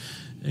salto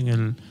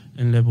en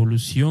la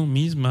evolución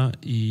misma,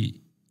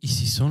 y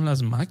si son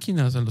las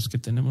máquinas a los que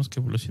tenemos que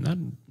evolucionar,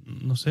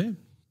 no sé,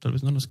 tal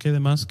vez no nos quede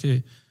más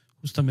que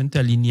justamente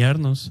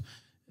alinearnos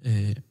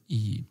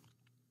y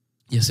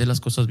hacer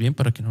las cosas bien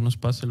para que no nos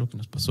pase lo que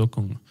nos pasó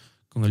con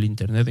el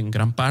Internet en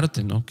gran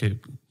parte, ¿no? Que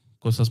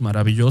cosas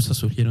maravillosas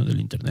surgieron del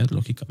Internet,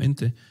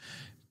 lógicamente,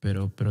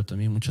 pero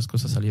también muchas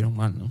cosas salieron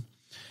mal, ¿no?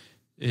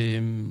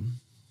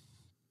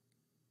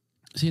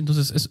 Sí,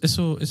 entonces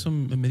eso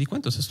me di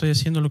cuenta. O sea, estoy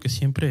haciendo lo que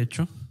siempre he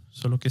hecho,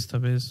 solo que esta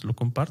vez lo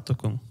comparto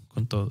con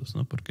todos,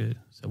 ¿no? Porque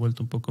se ha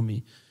vuelto un poco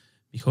mi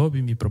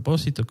hobby, mi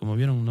propósito. Como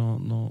vieron,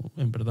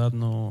 en verdad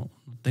no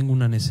tengo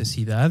una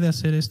necesidad de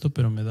hacer esto,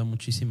 pero me da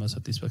muchísima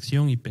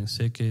satisfacción y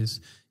pensé que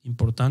es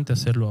importante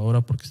hacerlo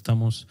ahora porque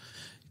estamos,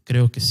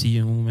 creo que sí,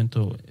 en un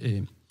momento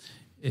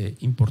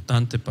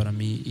importante para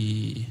mí,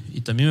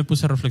 y también me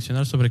puse a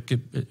reflexionar sobre que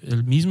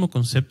el mismo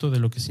concepto de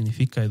lo que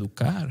significa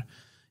educar.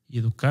 Y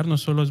educar no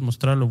solo es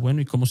mostrar lo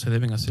bueno y cómo se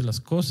deben hacer las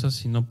cosas,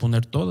 sino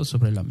poner todo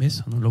sobre la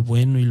mesa, ¿no? Lo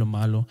bueno y lo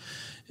malo,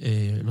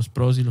 los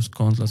pros y los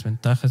cons, las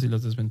ventajas y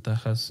las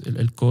desventajas,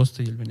 el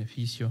coste y el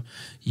beneficio.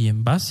 Y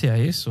en base a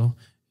eso,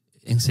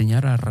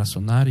 enseñar a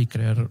razonar y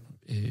crear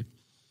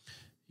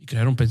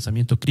un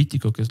pensamiento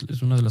crítico, que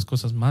es una de las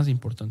cosas más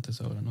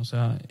importantes ahora, ¿no? O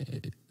sea,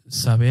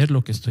 saber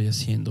lo que estoy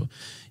haciendo.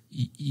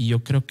 Y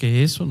yo creo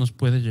que eso nos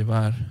puede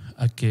llevar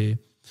a que,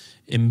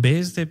 en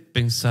vez de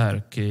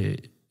pensar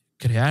que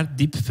crear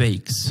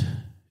deepfakes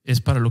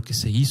es para lo que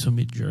se hizo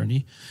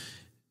Midjourney,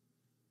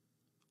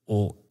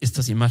 o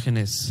estas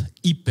imágenes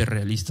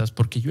hiperrealistas,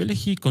 porque yo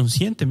elegí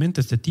conscientemente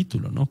este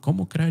título, ¿no?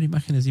 ¿Cómo crear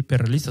imágenes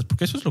hiperrealistas?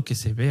 Porque eso es lo que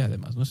se ve,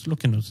 además, ¿no? Eso es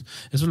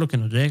lo que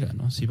nos llega,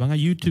 ¿no? Si van a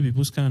YouTube y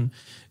buscan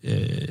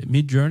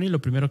Midjourney, lo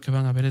primero que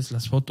van a ver es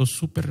las fotos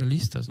súper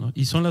realistas, ¿no?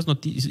 Y son las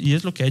noticias, y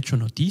es lo que ha hecho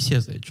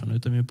noticias, de hecho, ¿no? Yo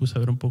también me puse a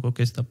ver un poco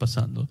qué está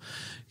pasando,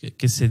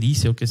 qué se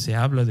dice o qué se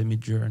habla de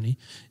Midjourney,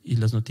 y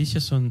las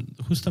noticias son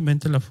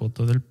justamente la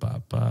foto del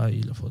Papa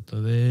y la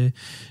foto de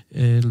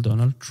el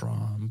Donald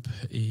Trump,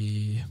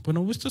 y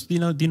bueno, estos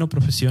dino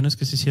profesiones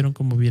que se hicieron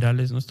como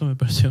virales, ¿no? Esto me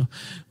pareció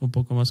un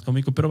poco más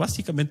cómico, pero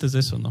básicamente es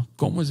eso, ¿no?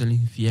 ¿Cómo es el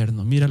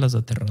infierno? Mira las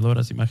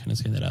aterradoras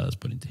imágenes generadas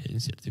por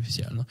inteligencia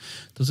artificial, ¿no?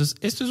 Entonces,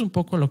 esto es un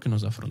poco a lo que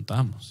nos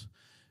afrontamos.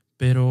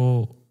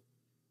 Pero,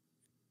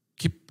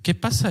 ¿qué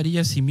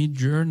pasaría si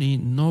Midjourney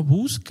no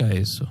busca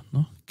eso,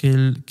 ¿no? Que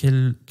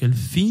el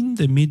fin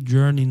de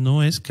Midjourney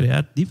no es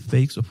crear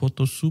deepfakes o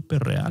fotos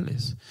súper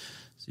reales,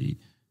 ¿sí?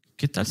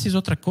 ¿Qué tal si es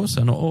otra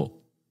cosa,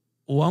 ¿no?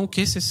 O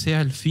aunque ese sea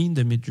el fin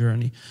de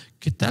Midjourney,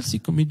 ¿qué tal si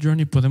con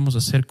Midjourney podemos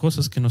hacer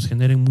cosas que nos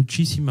generen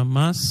muchísima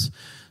más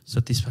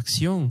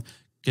satisfacción,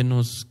 que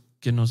nos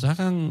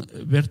hagan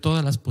ver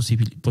todas las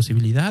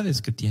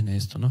posibilidades que tiene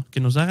esto, ¿no? Que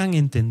nos hagan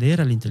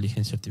entender a la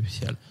inteligencia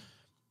artificial,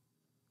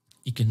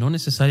 y que no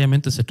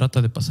necesariamente se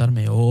trata de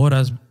pasarme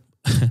horas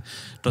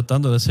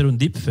tratando de hacer un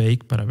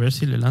deepfake para ver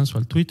si le lanzo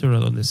al Twitter o a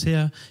donde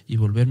sea y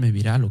volverme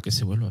viral, o que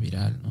se vuelva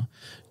viral, ¿no?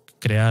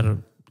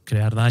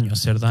 Crear daño,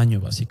 hacer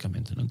daño,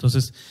 básicamente, ¿no?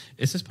 Entonces,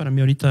 esa es para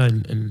mí ahorita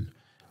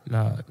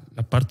la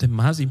parte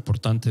más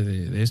importante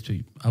de esto,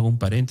 y hago un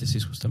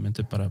paréntesis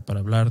justamente para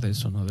hablar de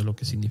eso, ¿no? De lo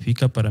que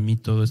significa para mí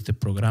todo este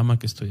programa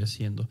que estoy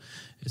haciendo,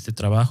 este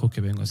trabajo que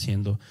vengo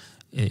haciendo,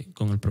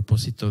 con el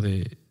propósito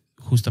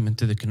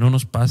justamente de que no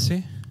nos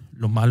pase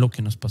lo malo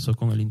que nos pasó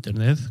con el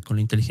Internet, con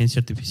la inteligencia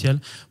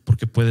artificial,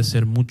 porque puede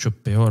ser mucho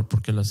peor,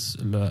 porque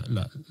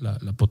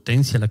la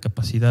potencia, la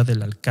capacidad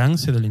del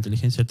alcance de la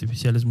inteligencia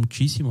artificial es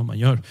muchísimo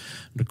mayor.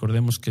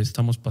 Recordemos que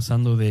estamos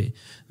pasando de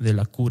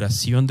la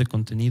curación de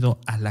contenido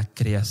a la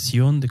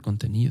creación de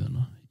contenido,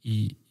 ¿no?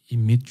 Y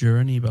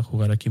Midjourney va a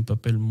jugar aquí un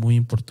papel muy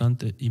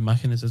importante.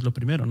 Imágenes es lo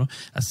primero, ¿no?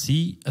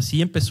 Así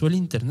empezó el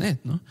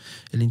Internet, ¿no?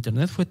 El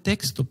Internet fue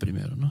texto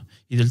primero, ¿no?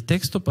 Y del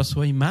texto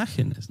pasó a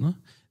imágenes, ¿no?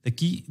 De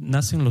aquí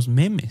nacen los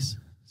memes,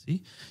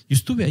 ¿sí? Yo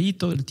estuve ahí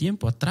todo el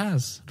tiempo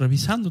atrás,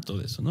 revisando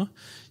todo eso, ¿no?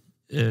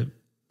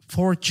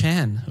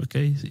 4chan, ¿ok?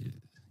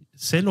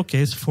 Sé lo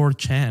que es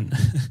 4chan.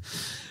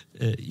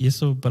 Y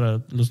eso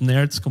para los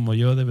nerds como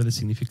yo debe de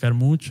significar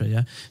mucho,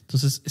 ¿ya?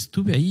 Entonces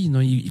estuve ahí,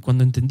 ¿no? Y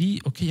cuando entendí,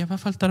 ok, ya va a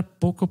faltar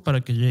poco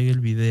para que llegue el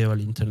video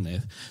al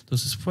Internet.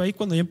 Entonces fue ahí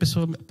cuando ya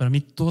empezó para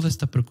mí toda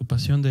esta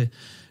preocupación de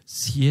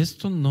si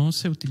esto no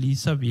se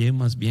utiliza bien,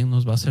 más bien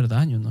nos va a hacer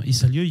daño, ¿no? Y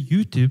salió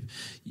YouTube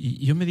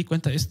y yo me di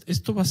cuenta,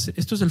 esto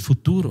es el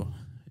futuro.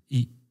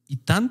 Y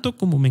tanto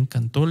como me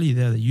encantó la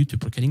idea de YouTube,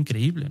 porque era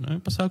increíble, ¿no? Me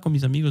pasaba con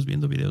mis amigos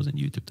viendo videos en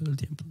YouTube todo el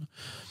tiempo, ¿no?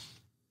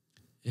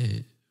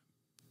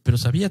 Pero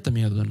sabía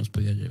también a dónde nos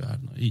podía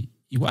llevar, ¿no? Y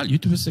igual,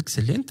 YouTube es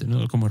excelente,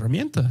 ¿no? Como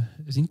herramienta,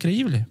 es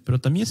increíble, pero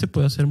también se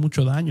puede hacer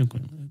mucho daño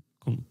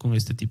con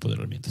este tipo de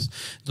herramientas.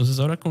 Entonces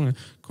ahora con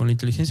la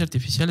inteligencia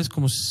artificial es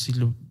como si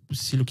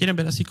lo quieren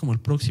ver así como el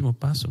próximo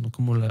paso, ¿no?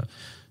 Como la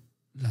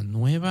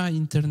nueva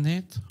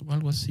Internet o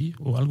algo así,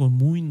 o algo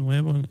muy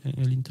nuevo en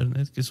el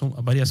Internet, que son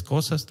varias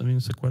cosas. También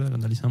se acuerdan,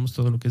 analizamos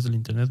todo lo que es el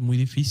Internet, muy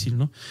difícil,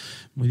 ¿no?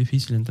 Muy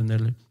difícil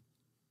entenderle.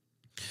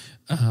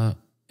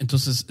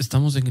 Entonces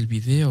estamos en el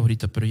video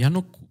ahorita, pero ya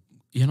no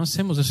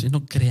hacemos eso,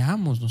 no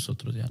creamos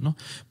nosotros ya, ¿no?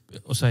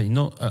 O sea, y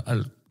no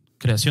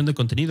creación de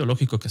contenido,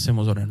 lógico que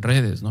hacemos ahora en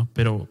redes, ¿no?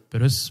 Pero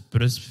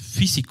es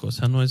físico, o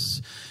sea, no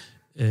es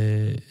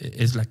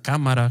la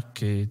cámara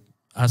que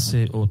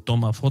hace o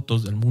toma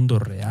fotos del mundo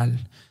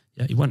real,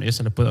 ¿ya? Y bueno, ya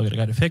se le puede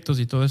agregar efectos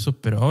y todo eso,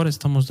 pero ahora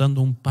estamos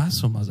dando un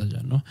paso más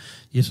allá, ¿no?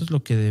 Y eso es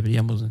lo que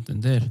deberíamos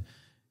entender.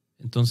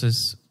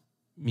 Entonces,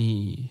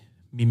 mi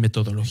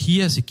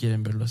metodología, si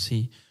quieren verlo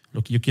así,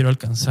 lo que yo quiero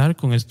alcanzar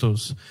con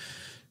estos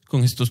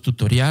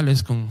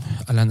tutoriales,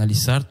 al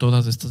analizar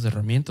todas estas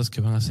herramientas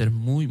que van a ser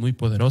muy, muy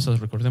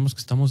poderosas. Recordemos que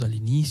estamos al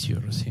inicio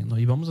recién, ¿no?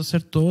 Y vamos a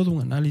hacer todo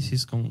un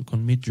análisis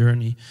con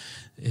Midjourney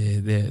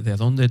de a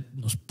dónde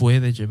nos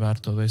puede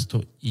llevar todo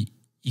esto y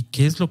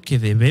qué es lo que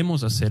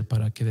debemos hacer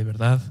para que de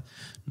verdad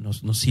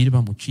nos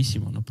sirva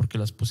muchísimo, ¿no? Porque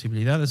las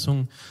posibilidades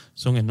son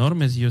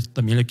enormes, y yo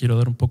también le quiero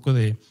dar un poco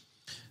de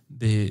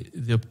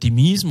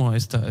optimismo a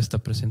esta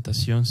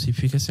presentación. Si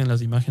fíjese en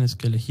las imágenes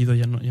que he elegido,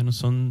 ya no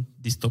son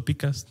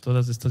distópicas.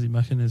 Todas estas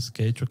imágenes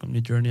que he hecho con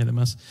Midjourney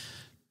además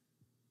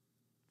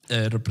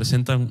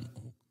representan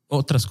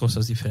otras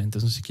cosas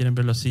diferentes, ¿no? Si quieren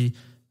verlo así,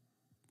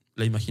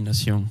 la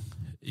imaginación.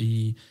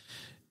 Y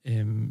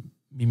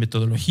mi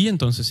metodología,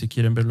 entonces, si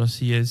quieren verlo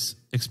así, es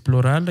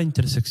explorar la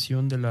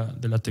intersección de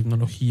la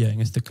tecnología,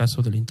 en este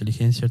caso de la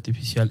inteligencia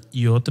artificial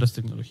y otras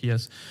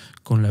tecnologías,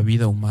 con la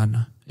vida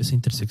humana. Esa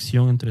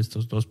intersección entre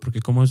estos dos,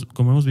 porque como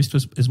hemos visto,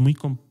 es muy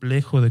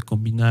complejo de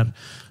combinar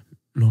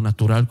lo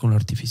natural con lo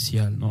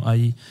artificial, ¿no?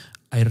 Hay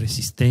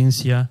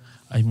resistencia,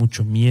 hay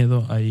mucho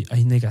miedo,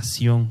 hay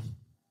negación.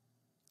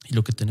 Y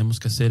lo que tenemos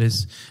que hacer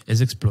es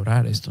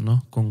explorar esto,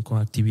 ¿no? Con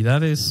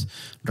actividades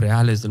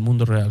reales, del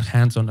mundo real,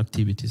 hands-on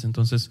activities.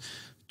 Entonces,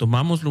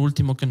 tomamos lo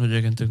último que nos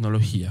llega en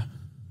tecnología,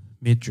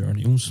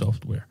 Midjourney, un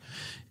software,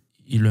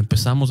 y lo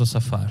empezamos a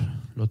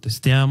zafar. Lo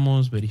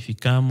testeamos,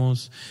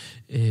 verificamos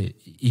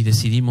y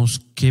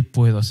decidimos qué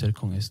puedo hacer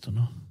con esto,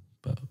 ¿no?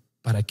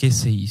 ¿Para qué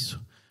se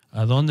hizo?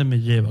 ¿A dónde me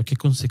lleva? ¿Qué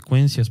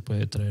consecuencias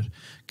puede traer?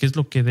 ¿Qué es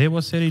lo que debo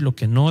hacer y lo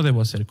que no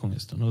debo hacer con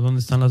esto, ¿no? ¿Dónde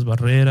están las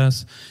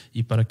barreras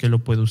y para qué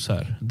lo puedo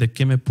usar? ¿De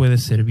qué me puede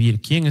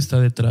servir? ¿Quién está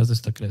detrás de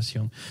esta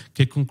creación?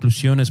 ¿Qué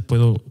conclusiones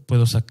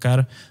puedo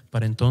sacar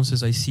para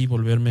entonces ahí sí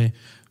volverme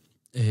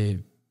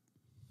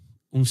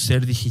un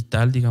ser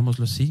digital,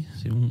 digámoslo así?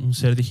 Un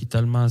ser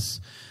digital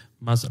más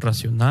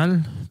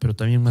racional, pero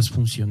también más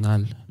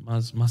funcional,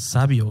 más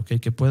sabio, ¿okay?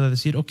 Que pueda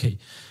decir,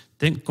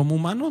 como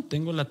humano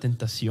tengo la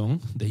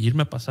tentación de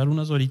irme a pasar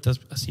unas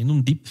horitas haciendo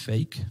un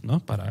deepfake, ¿no?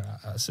 Para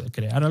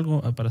crear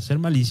algo, para hacer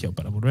malicia o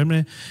para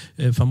volverme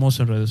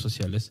famoso en redes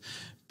sociales.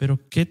 Pero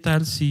 ¿qué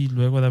tal si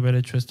luego de haber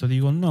hecho esto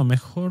digo, no,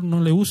 mejor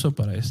no le uso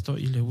para esto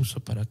y le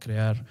uso para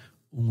crear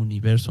un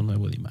universo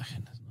nuevo de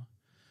imágenes, ¿no?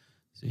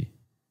 Sí.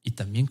 Y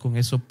también con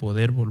eso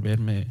poder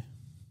volverme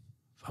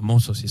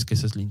famoso, si es que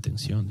esa es la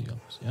intención,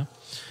 digamos, ¿ya?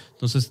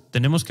 Entonces,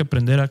 tenemos que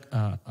aprender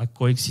a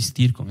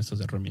coexistir con estas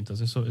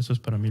herramientas. Eso es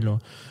para mí lo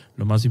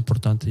más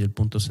importante y el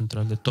punto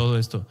central de todo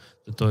esto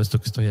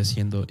que estoy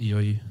haciendo. Y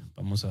hoy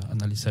vamos a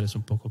analizar eso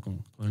un poco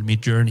con el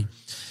Midjourney.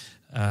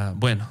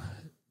 Bueno,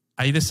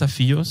 hay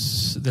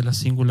desafíos de la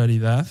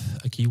singularidad.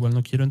 Aquí igual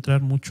no quiero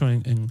entrar mucho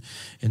en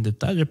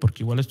detalle,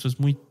 porque igual esto es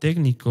muy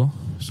técnico.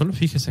 Solo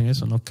fíjese en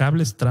eso, ¿no?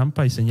 Cables,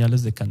 trampa y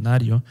señales de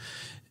canario.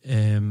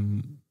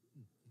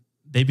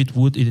 David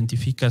Wood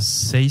identifica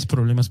 6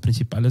 problemas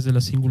principales de la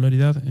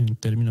singularidad en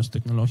términos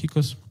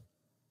tecnológicos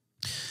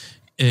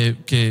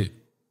que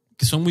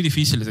son muy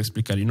difíciles de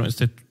explicar, y no,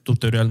 este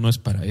tutorial no es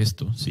para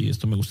esto. Sí,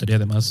 esto me gustaría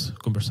además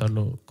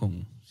conversarlo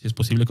si es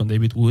posible, con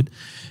David Wood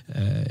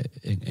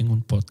en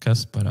un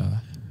podcast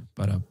para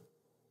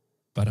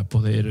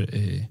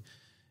poder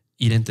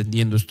ir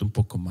entendiendo esto un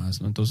poco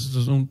más, ¿no? Entonces, esto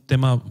es un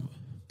tema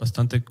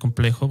bastante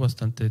complejo,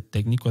 bastante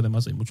técnico.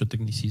 Además, hay mucho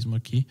tecnicismo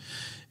aquí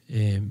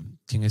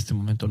que en este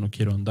momento no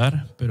quiero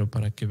ahondar, pero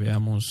para que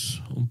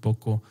veamos un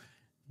poco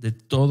de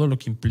todo lo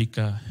que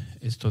implica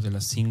esto de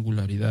la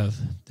singularidad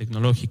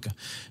tecnológica.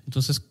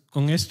 Entonces,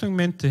 con esto en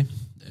mente,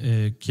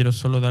 quiero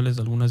solo darles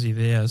algunas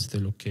ideas de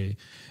lo que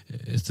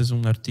este es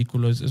un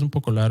artículo, es un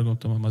poco largo,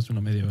 toma más de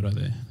una media hora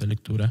de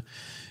lectura,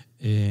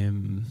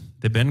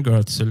 de Ben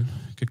Goertzel,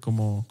 que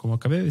como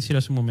acabé de decir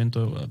hace un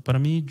momento, para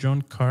mí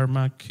John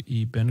Carmack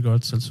y Ben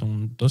Goertzel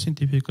son 2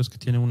 científicos que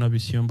tienen una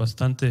visión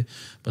bastante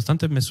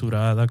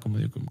mesurada, como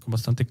digo, con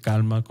bastante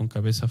calma, con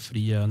cabeza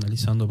fría,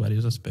 analizando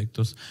varios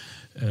aspectos.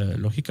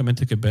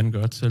 Lógicamente que Ben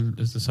Goertzel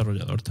es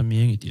desarrollador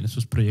también y tiene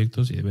sus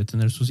proyectos y debe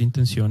tener sus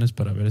intenciones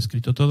para haber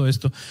escrito todo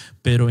esto,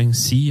 pero en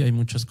sí hay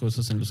muchas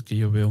cosas en las que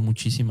yo veo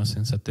muchísima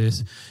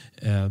sensatez,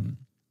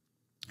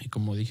 y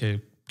como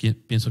dije,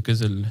 pienso que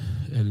es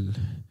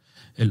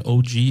el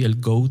OG, el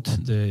GOAT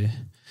de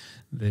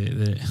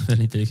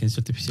la inteligencia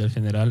artificial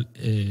general.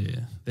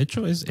 De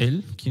hecho, es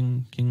él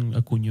quien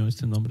acuñó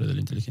este nombre de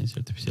la inteligencia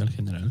artificial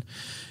general.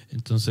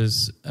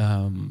 Entonces,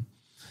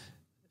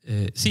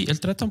 sí, él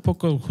trata un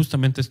poco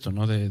justamente esto,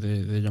 ¿no?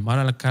 De llamar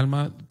a la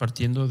calma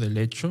partiendo del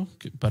hecho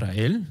que para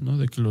él, ¿no?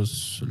 De que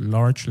los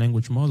large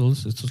language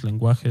models, estos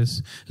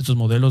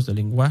modelos de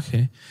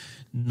lenguaje,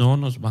 no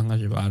nos van a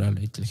llevar a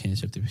la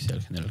inteligencia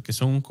artificial general, que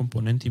son un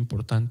componente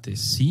importante,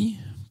 sí,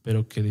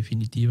 pero que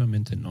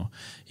definitivamente no.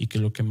 Y que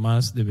lo que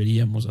más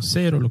deberíamos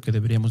hacer o lo que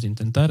deberíamos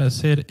intentar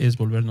hacer es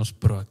volvernos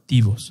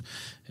proactivos.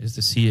 Es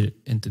decir,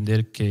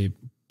 entender que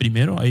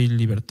primero hay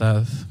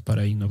libertad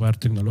para innovar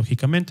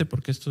tecnológicamente,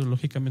 porque esto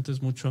lógicamente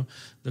es mucho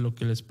de lo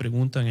que les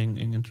preguntan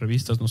en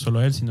entrevistas, no solo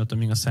a él, sino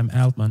también a Sam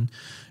Altman.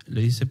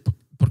 Le dice,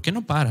 ¿por qué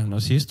no paran?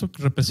 ¿No? Si esto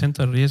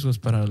representa riesgos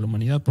para la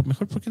humanidad,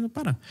 ¿por qué no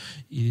paran?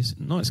 Y dice,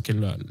 no, es que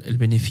el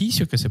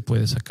beneficio que se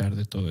puede sacar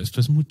de todo esto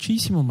es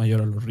muchísimo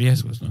mayor a los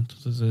riesgos, ¿no?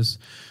 Entonces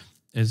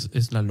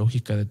es la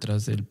lógica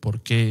detrás del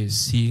por qué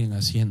siguen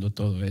haciendo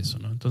todo eso,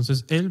 ¿no?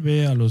 Entonces él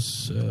ve a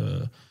los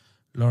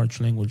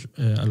large language,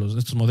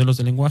 estos modelos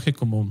de lenguaje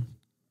como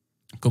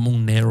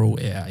un narrow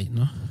AI,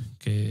 ¿no?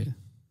 Que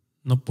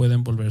no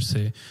pueden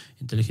volverse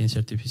inteligencia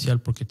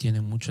artificial porque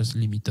tienen muchas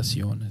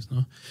limitaciones,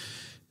 ¿no?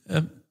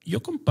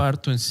 Yo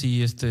comparto en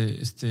sí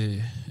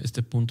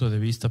este punto de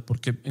vista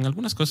porque en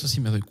algunas cosas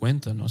sí me doy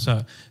cuenta, ¿no? O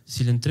sea,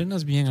 si le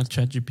entrenas bien al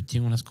ChatGPT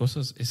en unas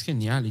cosas, es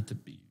genial.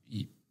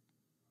 Y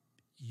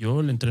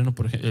yo le entreno,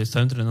 por ejemplo, he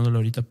estado entrenándolo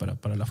ahorita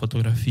para la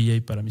fotografía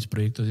y para mis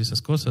proyectos y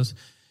esas cosas.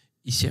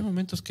 Y sí hay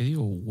momentos que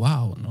digo,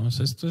 wow, ¿no? O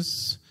sea, esto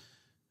es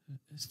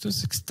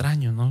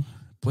extraño, ¿no?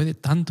 Puede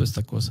tanto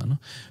esta cosa,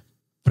 ¿no?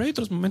 Pero hay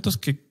otros momentos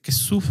que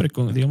sufre,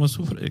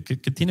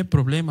 que tiene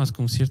problemas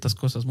con ciertas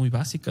cosas muy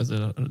básicas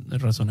del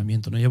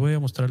razonamiento, ¿no? Ya voy a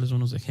mostrarles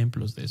unos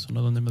ejemplos de eso,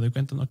 ¿no? Donde me doy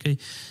cuenta, ¿no? Ok,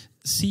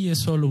 sí es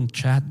solo un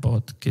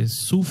chatbot que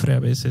sufre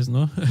a veces,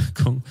 ¿no?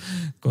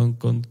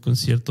 con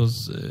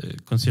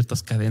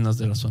ciertas cadenas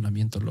de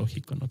razonamiento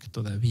lógico, ¿no? Que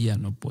todavía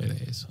no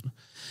puede eso, ¿no?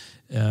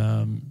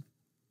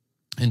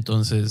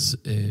 Entonces,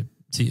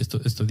 sí,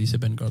 esto dice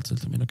Ben Goldstein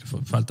también, ¿no? Que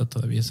falta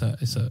todavía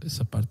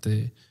esa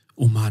parte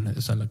humana,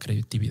 o sea, la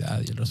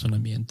creatividad y el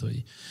razonamiento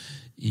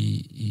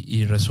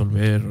y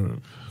resolver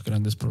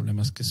grandes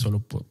problemas que solo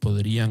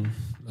podrían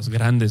las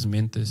grandes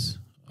mentes,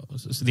 o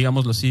sea,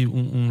 digámoslo así,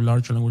 un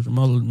large language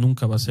model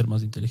nunca va a ser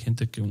más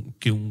inteligente que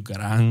un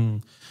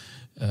gran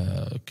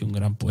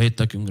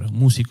poeta, que un gran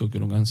músico, que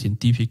un gran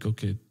científico,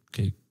 que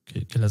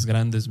las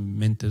grandes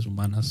mentes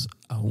humanas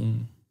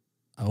aún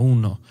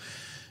no,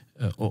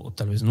 o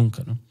tal vez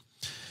nunca, ¿no?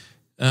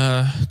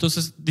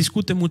 Entonces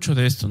discute mucho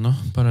de esto, ¿no?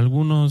 Para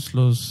algunos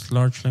los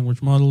large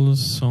language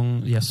models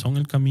ya son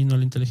el camino a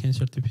la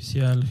inteligencia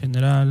artificial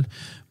general.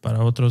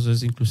 Para otros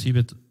es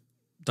inclusive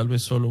tal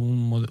vez solo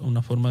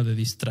una forma de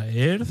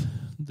distraer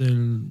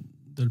del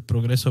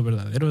progreso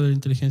verdadero de la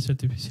inteligencia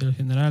artificial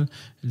general.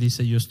 Él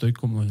dice, yo estoy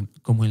como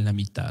en la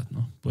mitad,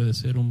 ¿no? Puede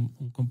ser un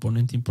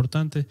componente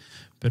importante,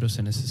 pero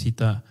se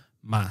necesita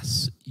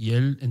más. Y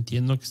él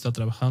entiendo que está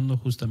trabajando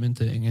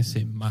justamente en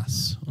ese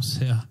más, o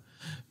sea,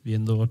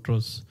 viendo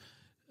otras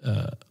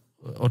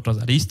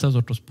aristas,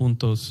 otros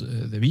puntos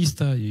de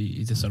vista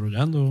y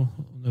desarrollando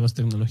nuevas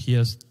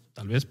tecnologías,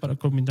 tal vez para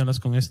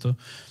combinarlas con esto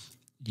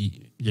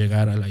y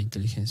llegar a la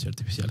inteligencia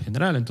artificial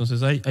general.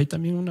 Entonces hay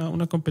también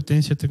una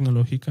competencia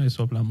tecnológica,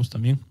 eso hablamos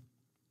también.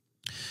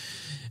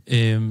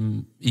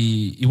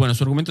 Y bueno,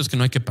 su argumento es que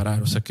no hay que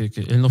parar, o sea, que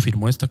él no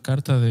firmó esta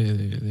carta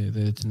de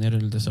detener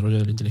el desarrollo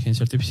de la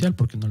inteligencia artificial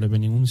porque no le ve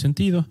ningún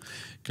sentido,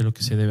 que lo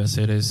que se debe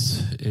hacer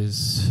es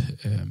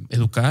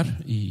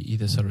educar y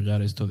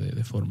desarrollar esto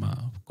de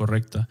forma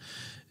correcta.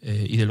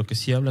 Y de lo que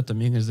sí habla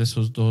también es de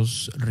esos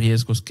dos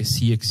riesgos que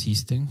sí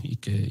existen y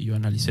que yo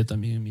analicé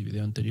también en mi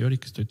video anterior y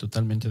que estoy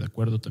totalmente de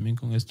acuerdo también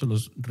con esto.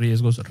 Los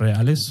riesgos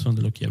reales son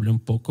de lo que hablé un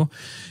poco.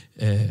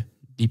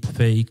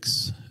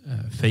 Deepfakes,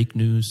 fake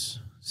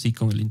news. Sí,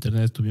 con el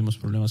internet tuvimos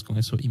problemas con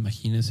eso.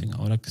 Imagínense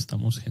ahora que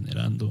estamos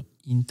generando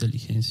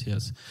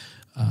inteligencias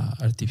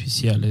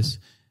artificiales.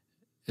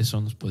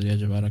 Eso nos podría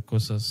llevar a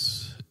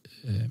cosas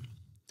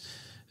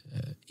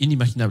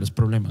inimaginables,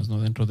 problemas,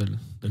 ¿no? Dentro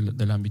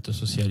del ámbito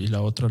social. Y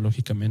la otra,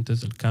 lógicamente,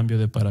 es el cambio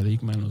de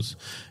paradigma en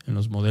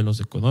los modelos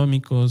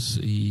económicos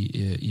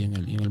y en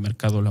el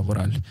mercado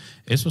laboral.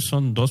 Esos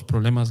son dos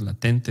problemas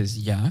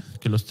latentes ya,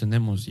 que los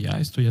tenemos ya.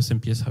 Esto ya se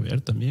empieza a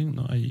ver también,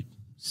 ¿no?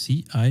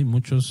 Hay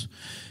muchos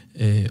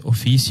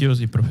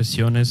oficios y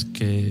profesiones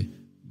que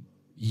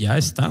ya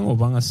están o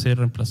van a ser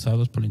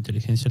reemplazados por la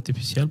inteligencia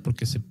artificial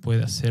porque se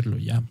puede hacerlo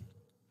ya.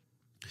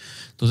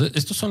 Entonces,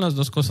 estas son las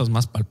dos cosas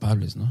más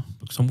palpables, ¿no?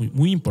 Porque son muy,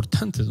 muy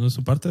importantes, ¿no?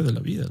 Son parte de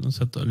la vida, ¿no? O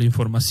sea, toda la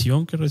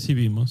información que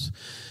recibimos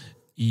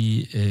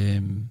y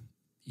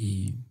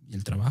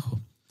el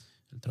trabajo,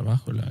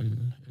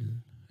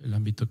 el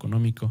ámbito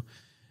económico.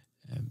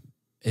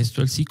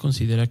 Esto él sí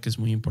considera que es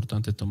muy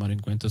importante tomar en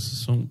cuenta. Esos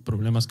son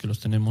problemas que los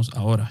tenemos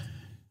ahora.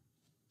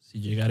 Si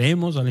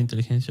llegaremos a la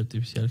inteligencia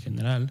artificial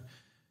general,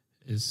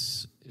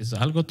 es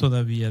algo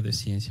todavía de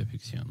ciencia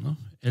ficción, ¿no?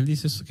 Él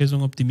dice que es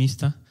un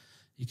optimista.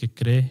 y que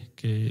cree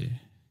que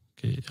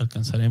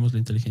alcanzaremos la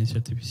inteligencia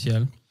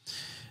artificial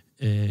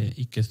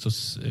y que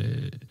estos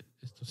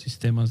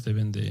sistemas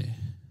deben de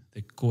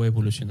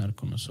coevolucionar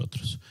con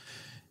nosotros,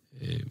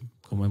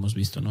 como hemos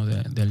visto, ¿no?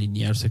 de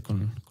alinearse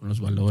con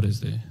los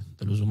valores de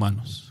los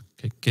humanos.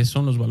 ¿Qué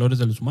son los valores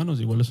de los humanos?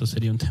 Igual eso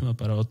sería un tema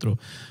para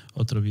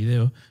otro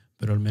video,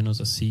 pero al menos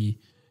así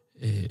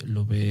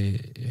lo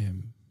ve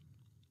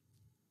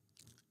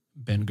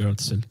Ben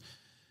Goertzel.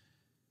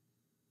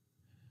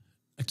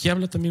 Aquí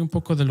habla también un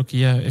poco de lo que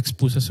ya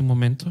expuse hace un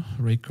momento.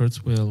 Ray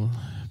Kurzweil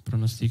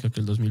pronostica que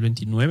el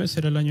 2029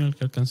 será el año en el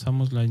que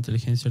alcanzamos la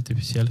inteligencia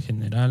artificial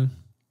general,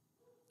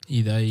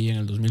 y de ahí en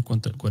el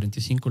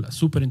 2045 la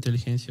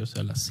superinteligencia, o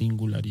sea, la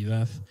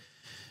singularidad.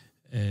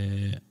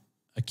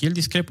 Aquí él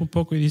discrepa un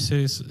poco y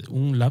dice es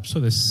un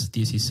lapso de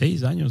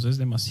 16 años es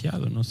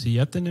demasiado, ¿no? Si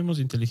ya tenemos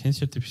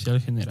inteligencia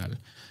artificial general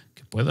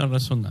que pueda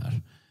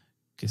razonar,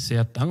 que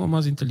sea tan o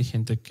más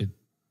inteligente que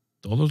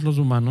todos los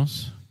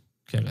humanos,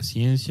 que haga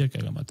ciencia, que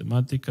haga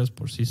matemáticas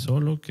por sí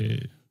solo,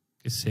 que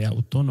sea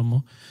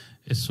autónomo,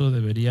 eso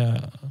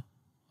debería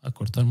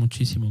acortar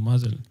muchísimo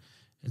más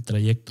el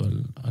trayecto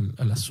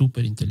a la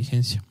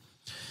superinteligencia.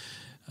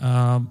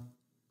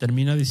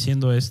 Termina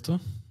diciendo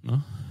esto,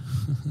 ¿no?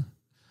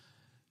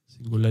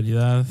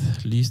 Singularidad,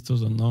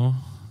 listos o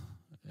no.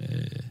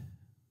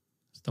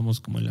 Estamos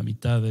como en la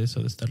mitad de eso,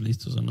 de estar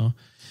listos o no.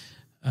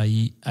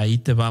 Ahí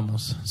te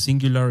vamos.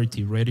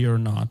 Singularity, ready or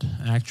not.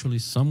 Actually,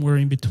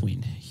 somewhere in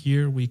between.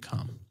 Here we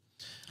come.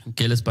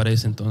 ¿Qué les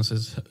parece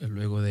entonces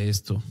luego de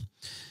esto?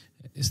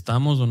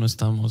 ¿Estamos o no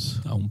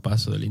estamos a un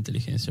paso de la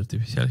inteligencia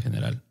artificial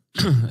general?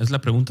 Es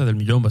la pregunta del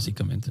millón,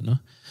 básicamente,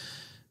 ¿no?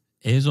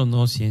 ¿Es o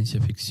no ciencia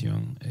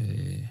ficción?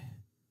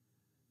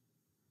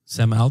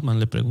 Sam Altman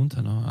le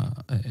pregunta, ¿no?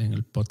 En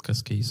el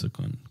podcast que hizo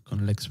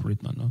con Lex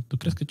Fridman, ¿no? ¿Tú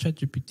crees que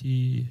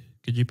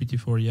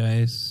GPT-4 ya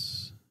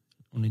es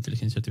una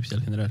inteligencia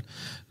artificial general?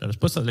 La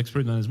respuesta de Lex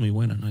Fridman es muy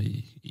buena, ¿no?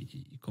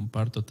 Y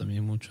comparto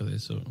también mucho de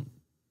eso.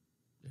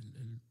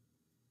 Él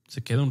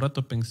se queda un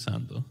rato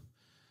pensando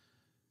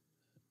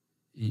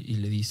y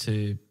le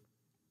dice,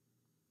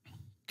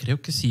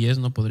 creo que si es,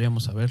 no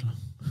podríamos saberlo.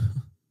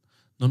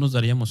 No nos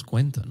daríamos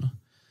cuenta, ¿no?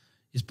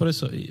 Y es por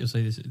eso, o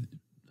sea,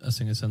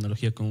 hacen esa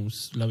analogía con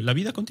la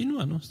vida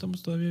continua, ¿no?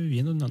 Estamos todavía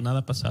viviendo, nada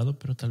ha pasado,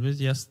 pero tal vez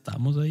ya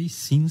estamos ahí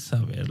sin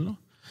saberlo.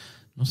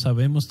 No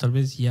sabemos tal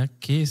vez ya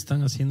qué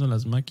están haciendo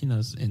las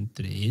máquinas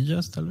entre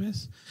ellas, tal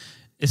vez.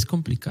 Es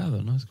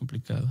complicado, ¿no? Es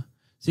complicado.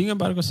 Sin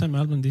embargo, Sam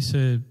Altman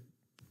dice,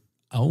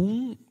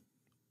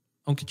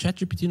 aunque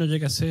ChatGPT no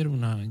llegue a ser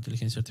una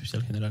inteligencia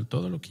artificial general,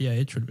 todo lo que ya ha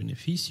hecho, el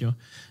beneficio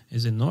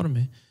es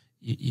enorme.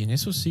 Y en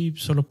eso sí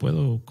solo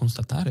puedo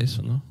constatar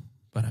eso, ¿no?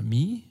 Para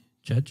mí,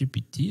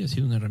 ChatGPT ha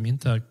sido una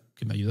herramienta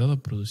que me ha ayudado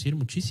a producir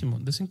muchísimo.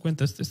 Des en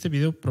cuenta, este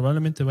video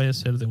probablemente vaya a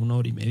ser de 1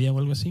 hora y media o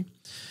algo así.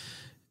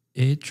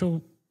 He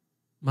hecho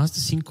más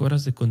de 5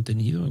 horas de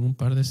contenido en un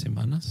par de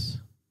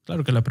semanas.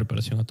 Claro que la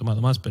preparación ha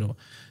tomado más, pero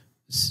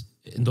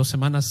en 2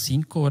 semanas,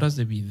 5 horas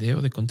de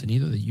video, de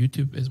contenido de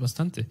YouTube es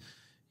bastante.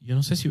 Yo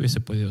no sé si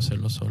hubiese podido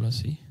hacerlo solo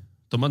así,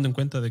 tomando en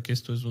cuenta de que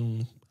esto es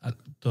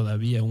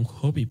todavía un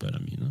hobby para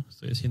mí, ¿no?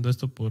 Estoy haciendo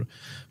esto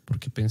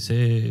porque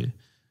pensé,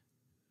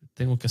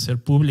 tengo que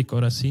hacer público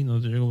ahora sí, ¿no?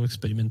 Yo llevo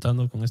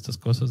experimentando con estas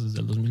cosas desde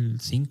el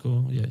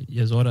 2005,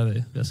 ya es hora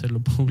de hacerlo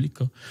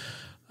público.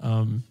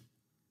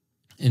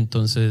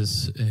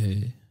 Entonces,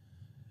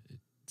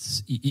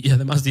 y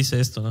además dice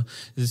esto, ¿no?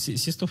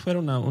 Si esto fuera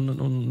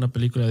una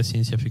película de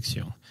ciencia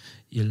ficción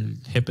y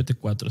el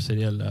GPT-4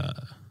 sería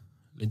la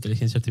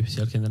inteligencia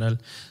artificial general,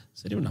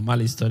 sería una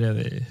mala historia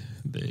de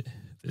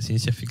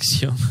ciencia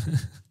ficción.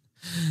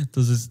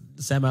 Entonces,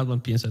 Sam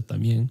Altman piensa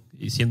también,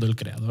 y siendo el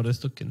creador de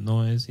esto, que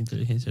no es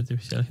inteligencia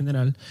artificial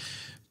general,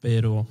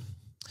 pero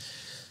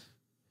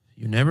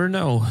you never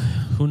know,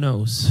 who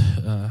knows.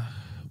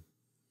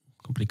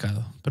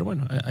 Complicado. Pero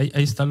bueno, ahí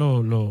está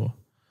lo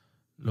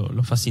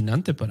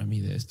fascinante para mí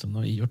de esto,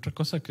 ¿no? Y otra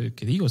cosa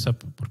que digo, o sea,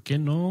 ¿por qué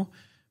no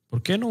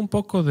un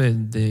poco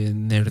de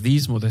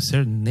nerdismo, de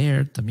ser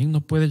nerd, también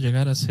no puede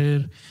llegar a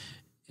ser,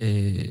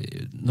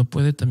 no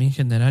puede también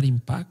generar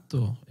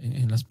impacto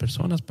en las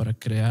personas para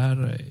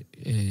crear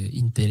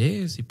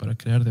interés y para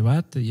crear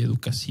debate y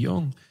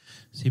educación?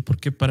 Sí,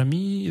 porque para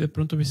mí de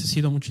pronto hubiese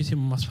sido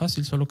muchísimo más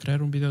fácil solo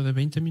crear un video de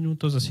 20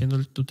 minutos haciendo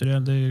el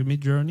tutorial de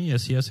Midjourney y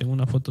así hacen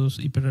una foto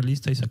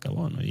hiperrealista y se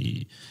acabó, ¿no?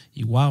 Y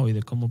wow, y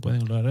de cómo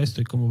pueden lograr esto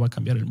y cómo va a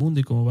cambiar el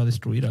mundo y cómo va a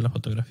destruir a la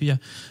fotografía.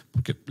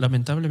 Porque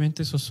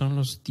lamentablemente esos son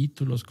los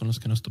títulos con los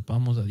que nos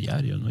topamos a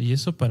diario, ¿no? Y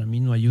eso para mí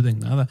no ayuda en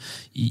nada.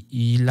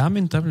 Y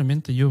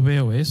lamentablemente yo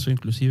veo eso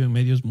inclusive en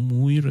medios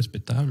muy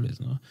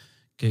respetables, ¿no?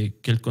 Que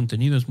el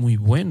contenido es muy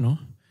bueno,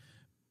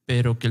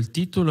 pero que el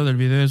título del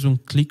video es un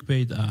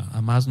clickbait a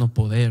más no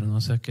poder, ¿no?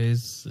 O sea, que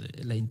es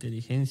la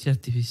inteligencia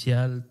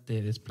artificial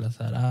te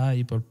desplazará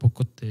y por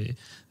poco te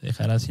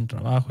dejará sin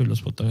trabajo y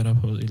los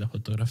fotógrafos y la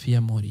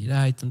fotografía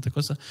morirá y tanta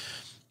cosa.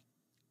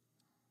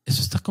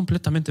 Eso está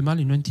completamente mal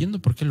y no entiendo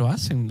por qué lo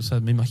hacen. O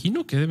sea, me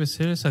imagino que debe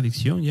ser esa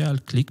adicción ya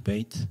al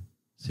clickbait,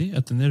 ¿sí?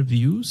 A tener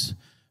views,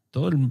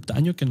 todo el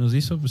daño que nos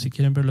hizo, pues si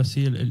quieren verlo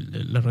así,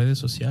 las redes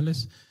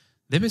sociales,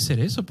 debe ser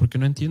eso, porque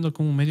no entiendo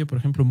cómo un medio, por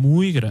ejemplo,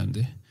 muy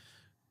grande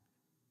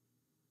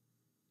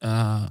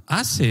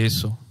hace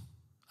eso.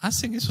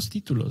 Hacen esos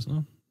títulos,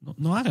 ¿no?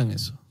 No hagan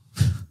eso.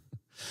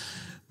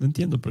 No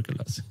entiendo por qué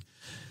lo hacen.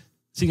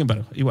 Sin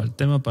embargo, igual,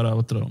 tema para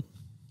otro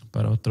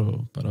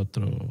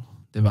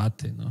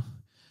debate,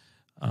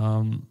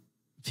 ¿no?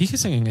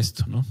 Fíjense en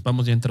esto, ¿no?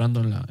 Vamos ya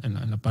entrando en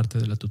la parte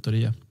de la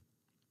tutoría.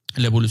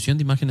 La evolución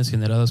de imágenes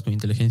generadas con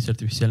inteligencia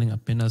artificial en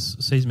apenas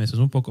 6 meses,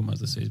 un poco más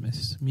de 6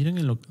 meses. Miren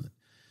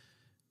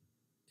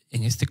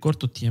en este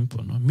corto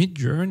tiempo, ¿no?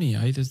 Midjourney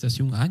hay desde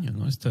hace un año,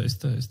 ¿no?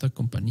 Esta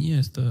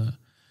compañía,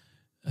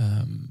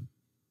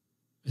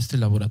 este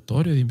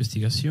laboratorio de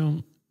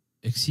investigación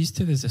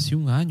existe desde hace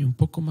un año, un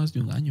poco más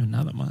de un año,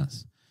 nada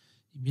más.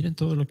 Y miren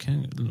todo lo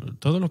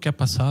que ha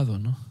pasado,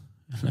 ¿no?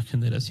 En la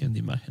generación de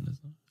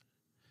imágenes, ¿no?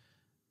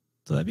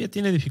 Todavía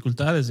tiene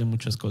dificultades en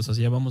muchas cosas.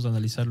 Ya vamos a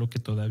analizar lo que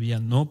todavía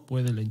no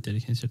puede la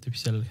inteligencia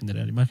artificial al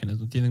generar imágenes.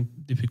 No tienen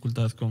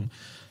dificultad con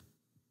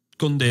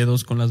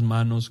dedos, con las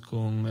manos,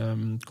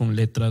 con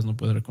letras. No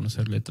puede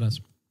reconocer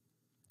letras.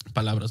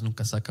 Palabras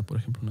nunca saca, por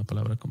ejemplo, una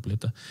palabra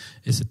completa.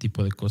 Ese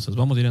tipo de cosas.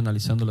 Vamos a ir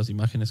analizando las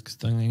imágenes que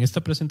están en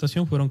esta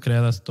presentación. Fueron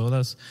creadas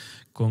todas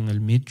con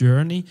el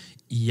Midjourney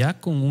y ya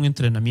con un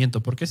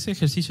entrenamiento, porque ese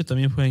ejercicio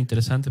también fue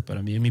interesante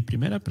para mí. En mi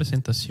primera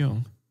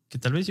presentación, que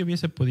tal vez yo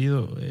hubiese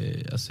podido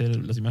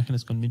hacer las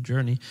imágenes con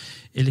Midjourney,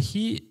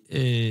 elegí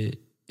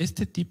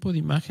este tipo de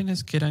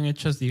imágenes que eran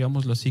hechas,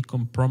 digámoslo así,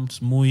 con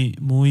prompts muy,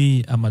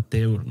 muy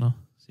amateur, ¿no?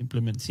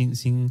 Simplemente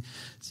sin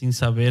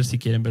saber, si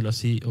quieren verlo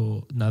así,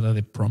 o nada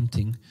de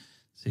prompting,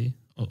 ¿sí?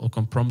 O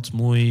con prompts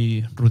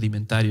muy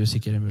rudimentarios, si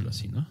quieren verlo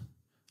así, ¿no?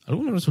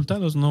 Algunos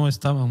resultados no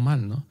estaban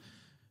mal, ¿no?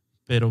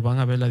 Pero van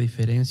a ver la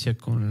diferencia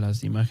con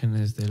las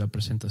imágenes de la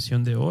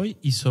presentación de hoy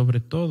y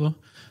sobre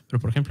todo, pero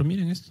por ejemplo,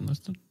 miren esto, ¿no?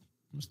 Esto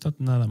no está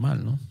nada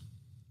mal, ¿no?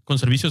 Con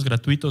servicios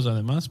gratuitos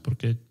además,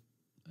 porque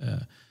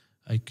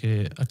hay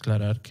que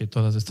aclarar que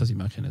todas estas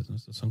imágenes, ¿no?,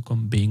 son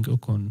con Bing o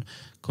con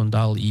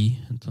DALL-E.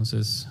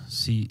 Entonces,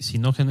 si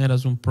no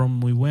generas un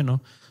prompt muy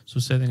bueno,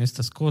 suceden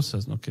estas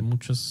cosas, ¿no? Que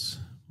muchas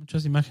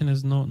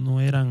imágenes no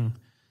eran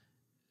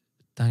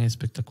tan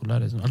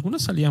espectaculares, ¿no?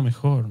 Algunas salían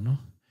mejor, ¿no?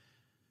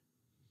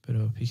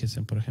 Pero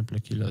fíjense, por ejemplo,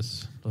 aquí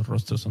los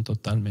rostros son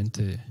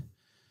totalmente...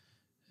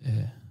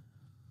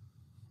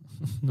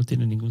 no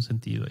tiene ningún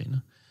sentido ahí,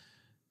 ¿no?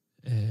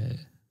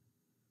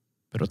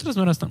 Pero otras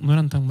no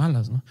eran tan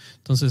malas, ¿no?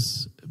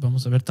 Entonces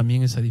vamos a ver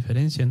también esa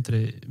diferencia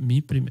entre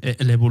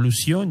la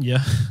evolución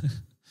ya,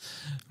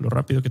 lo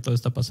rápido que todo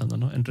está pasando,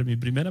 ¿no? Entre mi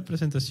primera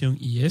presentación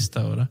y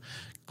esta ahora,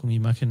 con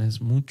imágenes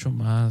mucho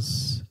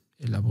más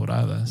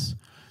elaboradas,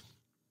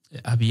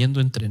 habiendo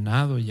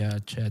entrenado ya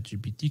a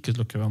ChatGPT, que es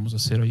lo que vamos a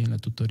hacer hoy en la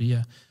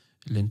tutoría.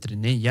 Le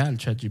entrené ya al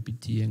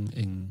ChatGPT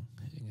en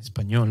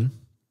español.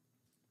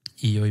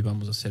 Y hoy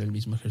vamos a hacer el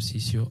mismo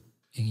ejercicio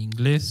en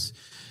inglés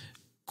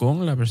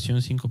con la versión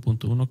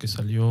 5.1 que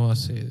salió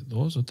hace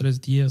 2 o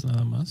 3 días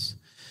nada más.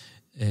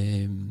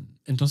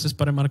 Entonces,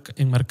 para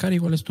enmarcar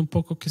igual esto un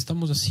poco, ¿qué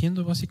estamos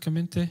haciendo?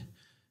 Básicamente,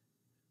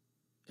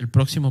 el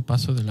próximo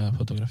paso de la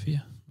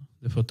fotografía.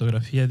 De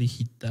fotografía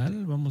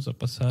digital vamos a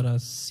pasar a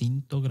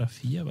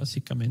cintografía,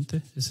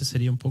 básicamente. Ese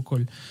sería un poco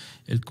el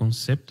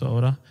concepto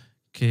ahora,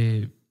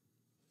 que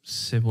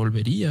se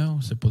volvería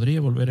o se podría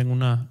volver en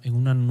una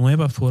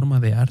nueva forma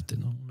de arte,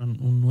 ¿no?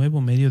 Un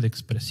nuevo medio de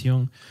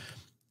expresión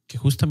que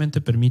justamente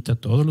permita a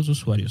todos los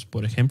usuarios,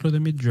 por ejemplo de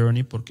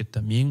Midjourney, porque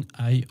también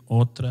hay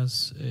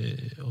otros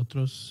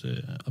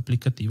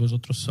aplicativos,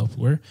 otros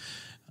software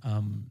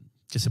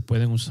que se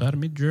pueden usar.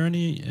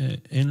 Midjourney,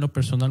 en lo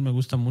personal, me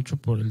gusta mucho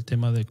por el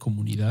tema de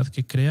comunidad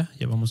que crea.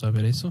 Ya vamos a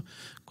ver eso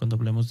cuando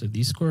hablemos de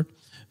Discord.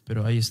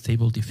 Pero hay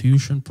Stable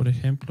Diffusion, por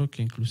ejemplo,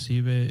 que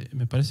inclusive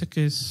me parece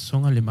que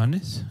son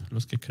alemanes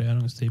los que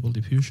crearon Stable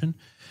Diffusion.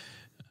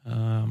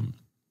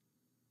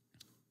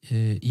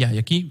 Y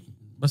aquí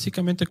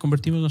básicamente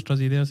convertimos nuestras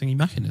ideas en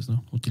imágenes,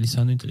 ¿no?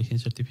 Utilizando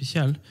inteligencia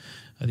artificial,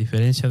 a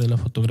diferencia de la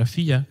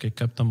fotografía, que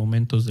capta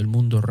momentos del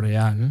mundo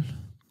real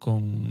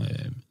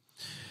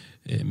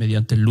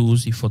mediante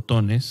luz y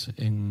fotones.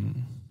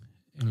 En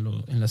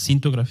la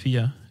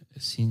cintografía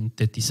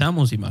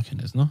sintetizamos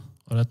imágenes, ¿no?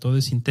 Ahora todo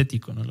es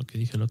sintético, ¿no? Lo que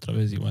dije la otra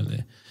vez,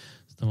 igual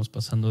estamos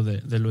pasando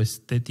de lo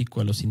estético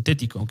a lo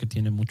sintético, aunque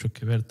tiene mucho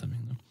que ver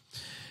también, ¿no?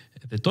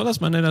 De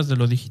todas maneras, de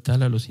lo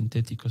digital a lo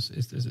sintético es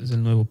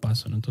el nuevo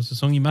paso, ¿no? Entonces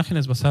son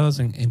imágenes basadas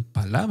en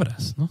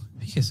palabras, ¿no?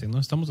 Fíjese, ¿no?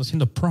 Estamos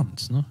haciendo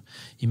prompts, ¿no?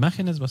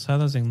 Imágenes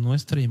basadas en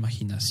nuestra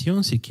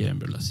imaginación, si quieren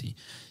verlo así.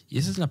 Y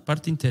esa es la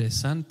parte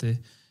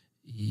interesante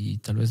y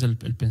tal vez el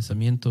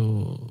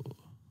pensamiento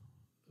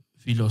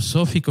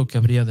filosófico que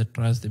habría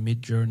detrás de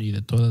Midjourney y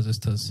de todos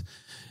estos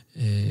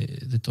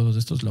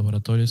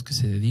laboratorios que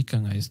se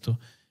dedican a esto.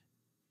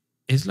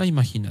 Es la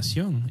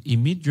imaginación. Y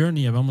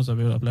Midjourney, ya vamos a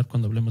hablar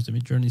cuando hablemos de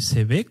Midjourney,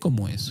 se ve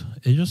como eso.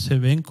 Ellos se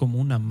ven como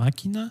una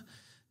máquina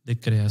de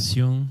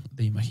creación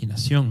de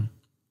imaginación.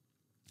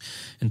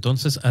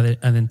 Entonces,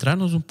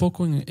 adentrarnos un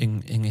poco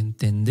en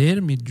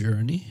entender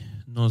Midjourney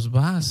nos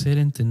va a hacer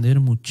entender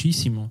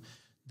muchísimo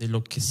de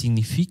lo que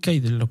significa y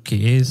de lo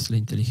que es la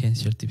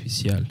inteligencia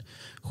artificial.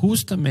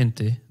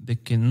 Justamente de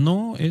que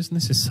no es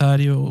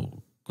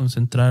necesario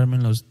concentrarme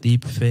en los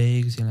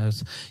deepfakes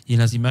y en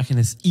las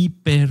imágenes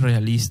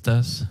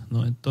hiperrealistas,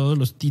 ¿no? En todos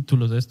los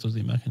títulos de estos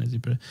de imágenes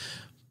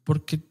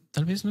porque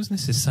tal vez no es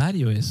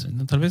necesario eso,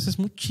 ¿no? Tal vez es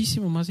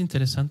muchísimo más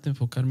interesante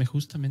enfocarme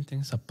justamente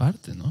en esa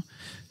parte, ¿no?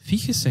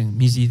 Fíjense,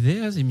 mis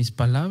ideas y mis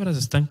palabras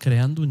están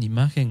creando una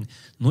imagen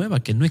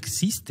nueva que no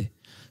existe,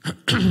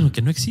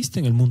 que no existe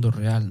en el mundo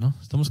real, ¿no?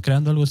 Estamos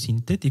creando algo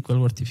sintético,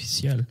 algo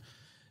artificial.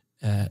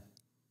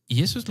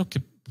 Y eso es lo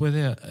que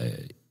puede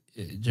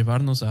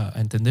llevarnos a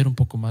entender un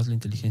poco más la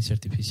inteligencia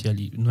artificial.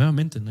 Y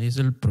nuevamente, ¿no? Y es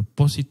el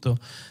propósito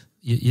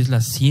y es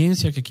la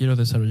ciencia que quiero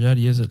desarrollar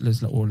y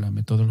o la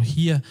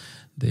metodología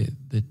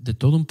de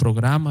todo un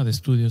programa de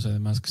estudios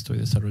además que estoy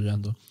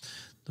desarrollando,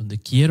 donde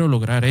quiero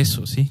lograr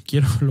eso, ¿sí?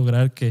 Quiero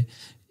lograr que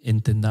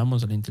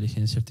entendamos la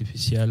inteligencia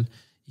artificial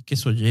y que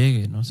eso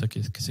llegue, ¿no? O sea,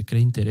 que se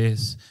cree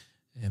interés.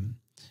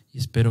 Y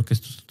espero que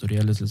estos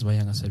tutoriales les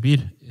vayan a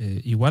servir.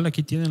 Igual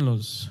aquí tienen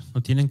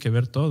no tienen que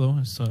ver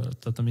todo,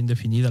 está también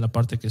definida la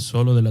parte que es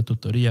solo de la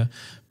tutoría,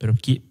 pero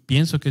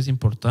pienso que es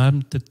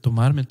importante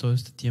tomarme todo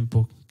este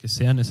tiempo que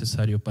sea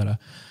necesario para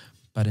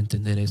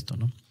entender esto,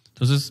 ¿no?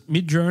 Entonces,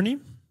 Midjourney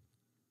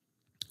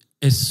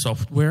es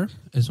software,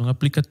 es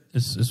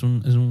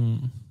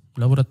un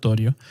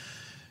laboratorio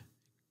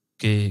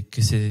que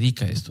se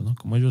dedica a esto, ¿no?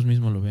 Como ellos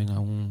mismos lo ven,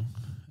 a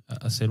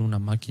hacer una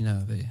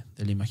máquina de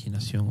la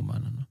imaginación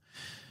humana, ¿no?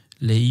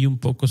 Leí un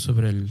poco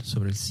sobre el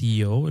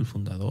CEO, el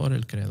fundador,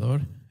 el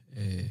creador,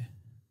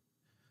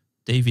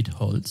 David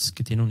Holtz,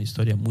 que tiene una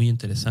historia muy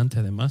interesante.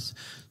 Además,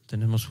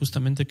 tenemos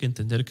justamente que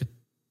entender que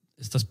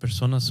estas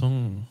personas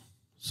son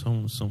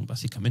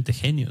básicamente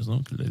genios,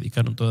 ¿no? Que le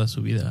dedicaron toda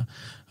su vida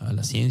a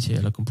la ciencia y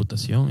a la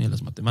computación y a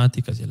las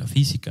matemáticas y a la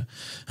física,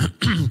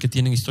 que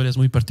tienen historias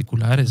muy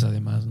particulares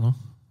además, ¿no?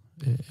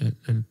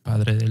 El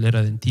padre de él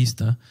era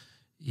dentista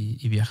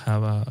y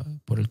viajaba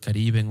por el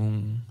Caribe en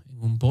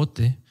un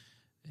bote,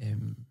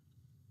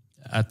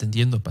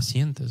 atendiendo a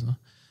pacientes, ¿no?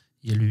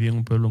 Y él vivía en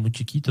un pueblo muy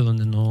chiquito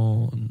donde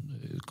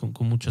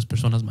con muchas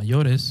personas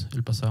mayores.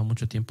 Él pasaba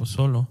mucho tiempo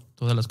solo.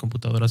 Todas las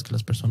computadoras que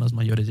las personas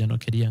mayores ya no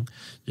querían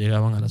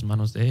llegaban a las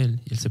manos de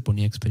él y él se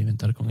ponía a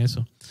experimentar con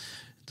eso.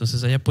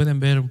 Entonces allá pueden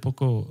ver un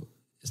poco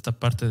esta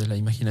parte de la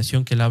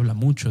imaginación, que él habla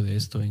mucho de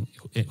esto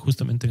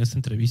justamente en esta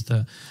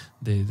entrevista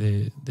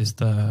de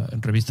esta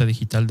revista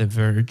digital de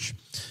Verge,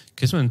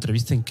 que es una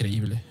entrevista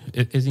increíble.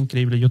 Es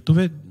increíble.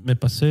 Me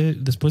pasé,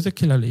 después de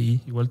que la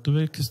leí, igual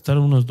tuve que estar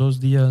unos 2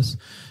 días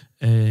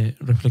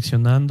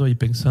reflexionando y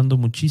pensando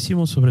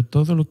muchísimo sobre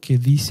todo lo que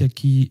dice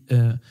aquí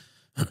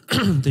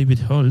David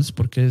Holtz,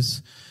 porque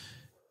es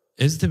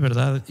de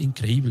verdad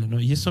increíble,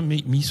 ¿no? Y eso me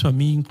hizo a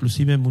mí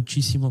inclusive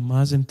muchísimo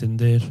más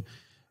entender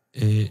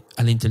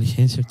a la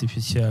inteligencia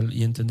artificial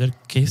y entender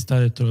qué está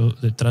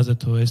detrás de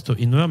todo esto,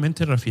 y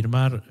nuevamente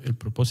reafirmar el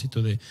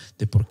propósito de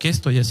por qué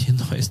estoy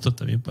haciendo esto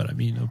también para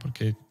mí, ¿no?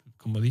 Porque,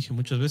 como dije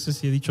muchas veces,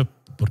 sí he dicho,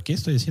 ¿por qué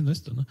estoy haciendo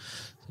esto, no?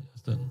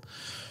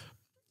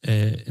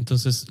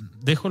 Entonces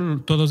dejo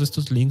todos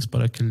estos links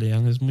para que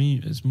lean. Es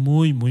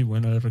muy muy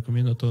buena. Les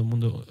recomiendo a todo el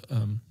mundo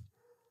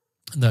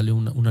darle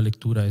una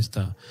lectura a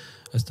esta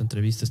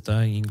entrevista.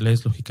 Está en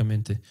inglés,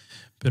 lógicamente,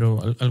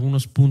 pero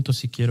algunos puntos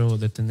sí quiero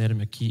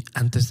detenerme aquí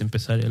antes de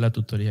empezar ya la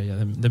tutoría. Ya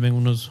denme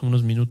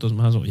unos minutos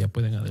más o ya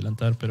pueden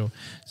adelantar, pero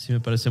sí me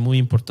parece muy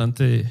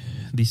importante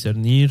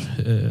discernir,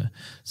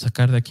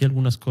 sacar de aquí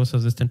algunas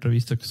cosas de esta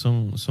entrevista que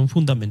son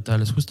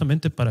fundamentales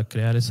justamente para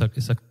crear esa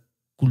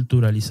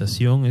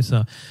culturalización,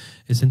 ese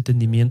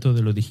entendimiento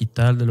de lo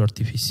digital, de lo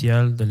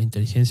artificial, de la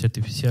inteligencia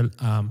artificial,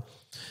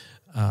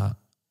 a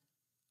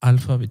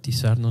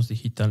alfabetizarnos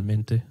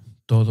digitalmente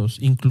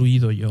todos,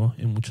 incluido yo,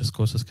 en muchas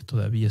cosas que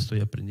todavía estoy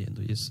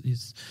aprendiendo, y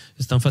es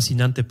tan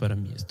fascinante para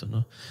mí esto,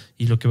 ¿no?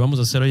 Y lo que vamos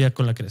a hacer hoy ya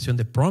con la creación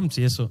de prompts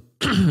y eso,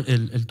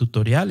 el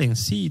tutorial en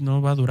sí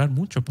no va a durar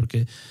mucho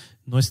porque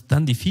no es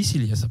tan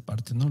difícil esa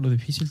parte, ¿no? Lo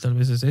difícil tal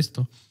vez es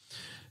esto.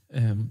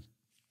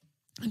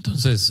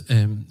 Entonces,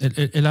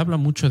 él habla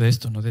mucho de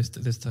esto, ¿no? De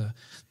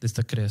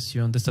esta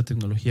creación, de esta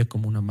tecnología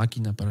como una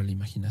máquina para la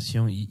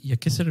imaginación. ¿Y a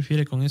qué se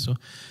refiere con eso?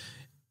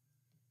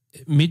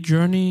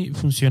 Midjourney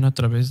funciona a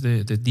través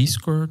de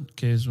Discord,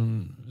 que es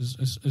un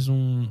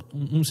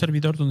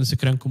servidor donde se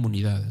crean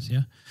comunidades,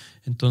 ¿ya?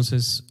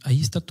 Entonces,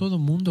 ahí está todo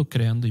el mundo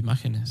creando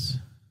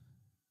imágenes.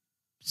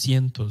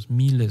 Cientos,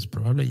 miles,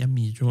 probablemente ya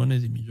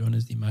millones y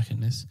millones de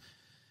imágenes.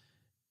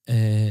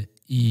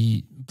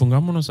 Y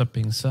pongámonos a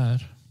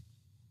pensar,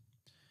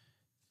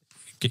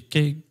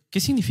 ¿qué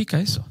significa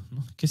eso,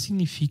 ¿no? ¿Qué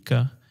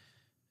significa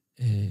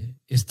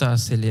esta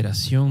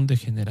aceleración de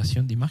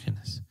generación de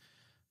imágenes?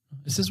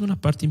 Esa es una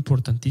parte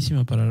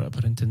importantísima para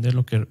entender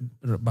lo que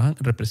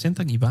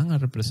representan y van a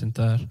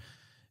representar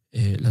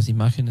las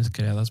imágenes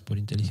creadas por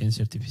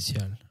inteligencia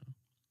artificial.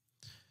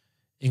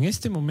 En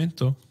este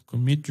momento,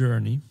 con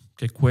Midjourney,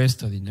 que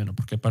cuesta dinero,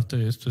 porque aparte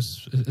de esto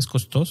es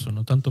costoso,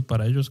 no tanto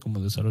para ellos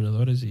como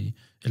desarrolladores, y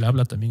él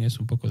habla también es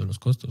un poco de los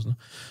costos, ¿no?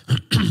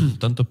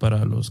 Tanto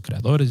para los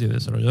creadores y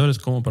desarrolladores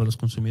como para los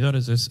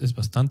consumidores es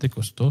bastante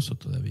costoso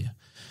todavía.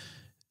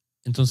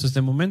 Entonces, de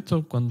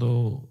momento,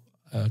 cuando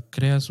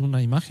creas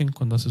una imagen,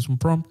 cuando haces un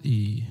prompt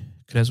y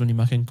creas una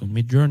imagen con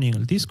Midjourney en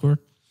el Discord,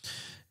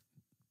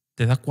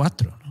 te da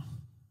 4, ¿no?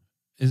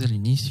 Es el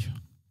inicio.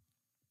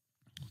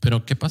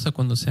 Pero ¿qué pasa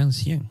cuando sean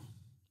 100?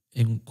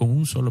 Con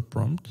un solo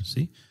prompt,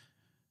 ¿sí?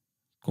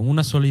 Con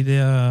una sola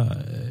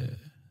idea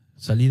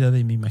salida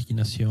de mi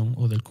imaginación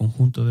o del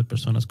conjunto de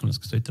personas con las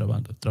que estoy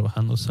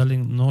trabajando,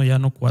 salen ya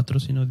no 4,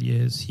 sino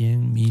 10,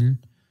 100, 1000,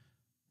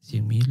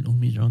 100,000,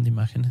 1,000,000 de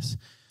imágenes.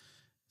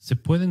 ¿Se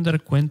pueden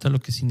dar cuenta lo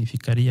que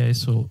significaría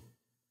eso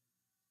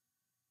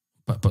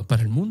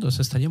para el mundo? O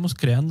sea, estaríamos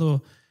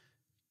creando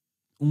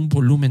un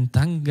volumen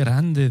tan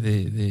grande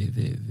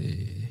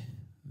de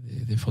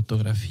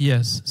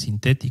fotografías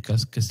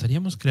sintéticas que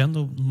estaríamos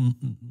creando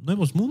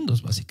nuevos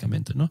mundos,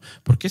 básicamente, ¿no?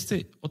 Porque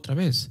otra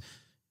vez,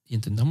 y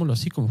entendámoslo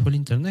así como fue el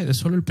Internet, es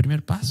solo el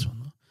primer paso,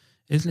 ¿no?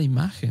 Es la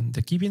imagen. De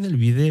aquí viene el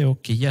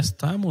video, que ya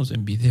estamos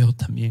en video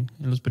también.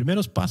 En los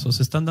primeros pasos,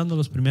 se están dando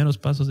los primeros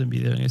pasos en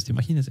video en esto.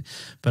 Imagínense.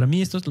 Para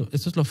mí esto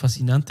es lo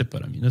fascinante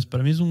para mí, ¿no?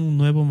 Para mí es un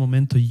nuevo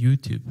momento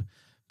YouTube,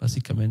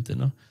 básicamente,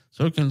 ¿no?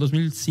 Solo que en el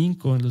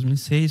 2005, en el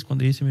 2006,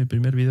 cuando hice mi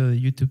primer video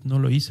de YouTube, no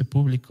lo hice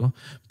público,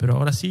 pero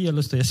ahora sí ya lo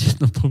estoy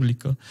haciendo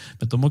público.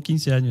 Me tomó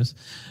 15 años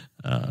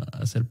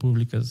hacer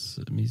públicas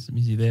mis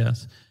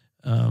ideas.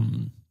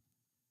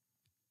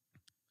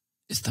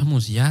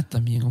 Estamos ya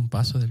también a un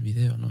paso del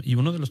video, ¿no? Y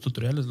uno de los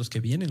tutoriales, los que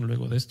vienen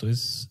luego de esto,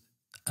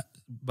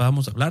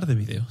 vamos a hablar de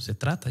video, se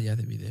trata ya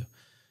de video.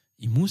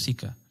 Y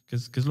música, que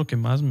es lo que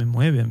más me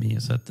mueve a mí,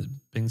 o sea,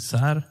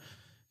 pensar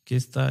que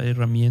esta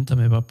herramienta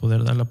me va a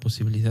poder dar la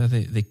posibilidad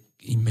de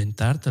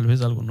inventar tal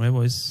vez algo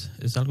nuevo, es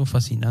algo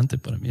fascinante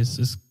para mí,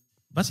 es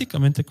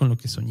básicamente con lo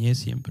que soñé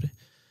siempre.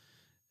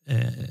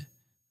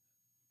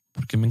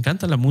 Porque me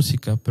encanta la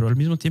música, pero al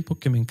mismo tiempo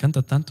que me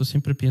encanta tanto,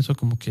 siempre pienso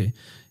como que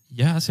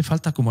ya hace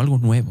falta como algo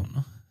nuevo,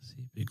 ¿no?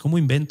 Sí. ¿Cómo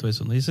invento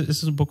eso, no? Y ese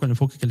es un poco el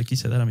enfoque que le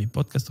quise dar a mi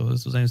podcast todos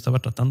estos años. Estaba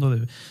tratando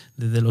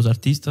de los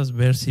artistas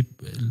ver si...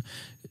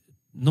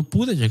 no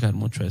pude llegar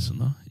mucho a eso,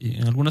 ¿no? Y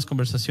en algunas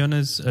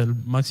conversaciones el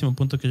máximo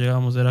punto que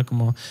llegábamos era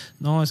como,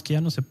 no, es que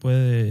ya no se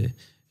puede,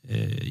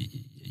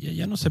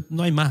 ya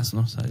no hay más,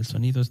 ¿no? O sea, el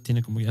sonido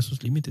tiene como ya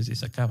sus límites y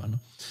se acaba, ¿no?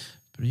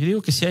 Pero yo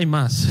digo que sí hay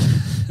más.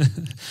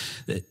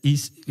 Y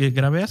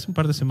grabé hace un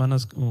par de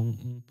semanas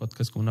un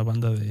podcast con una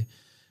banda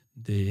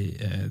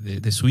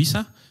de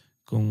Suiza,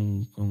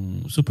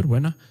 súper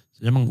buena,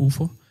 se llaman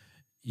UFO,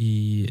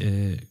 y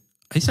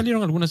ahí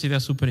salieron algunas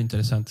ideas súper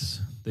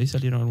interesantes.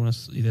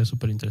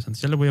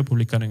 Ya le voy a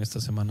publicar en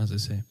estas semanas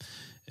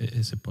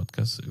ese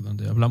podcast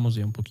donde hablamos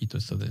ya un poquito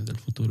del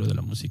futuro de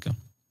la música.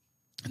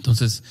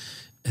 Entonces,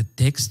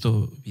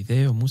 texto,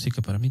 video,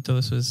 música, para mí todo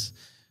eso es...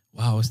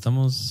 Wow,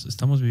 estamos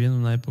viviendo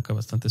una época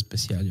bastante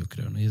especial, yo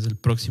creo, ¿no? Y es el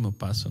próximo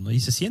paso, ¿no? Y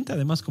se siente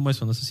además como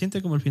eso, ¿no? Se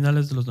siente como el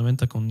finales de los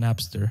 90 con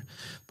Napster,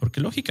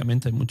 porque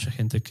lógicamente hay mucha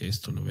gente que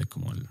esto lo ve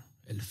como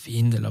el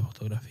fin de la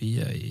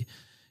fotografía y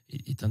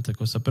tanta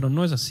cosa, pero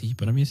no es así.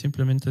 Para mí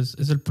simplemente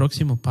es el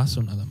próximo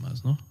paso nada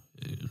más, ¿no?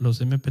 Los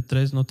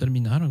MP3 no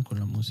terminaron con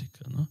la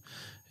música, ¿no?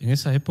 En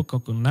esa época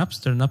con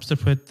Napster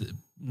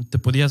te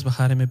podías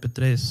bajar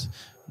MP3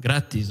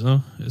 gratis,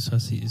 ¿no? Es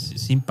así,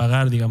 sin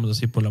pagar, digamos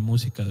así, por la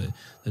música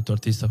de tu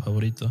artista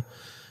favorito.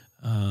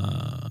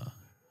 A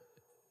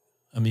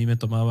mí me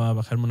tomaba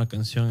bajarme una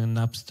canción en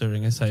Napster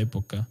en esa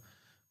época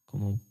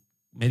como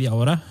media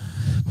hora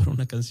por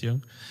una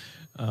canción.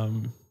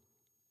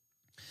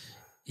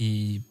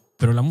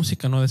 Pero la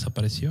música no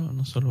desapareció,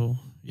 no solo...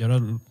 Y ahora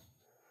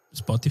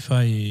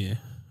Spotify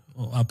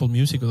o Apple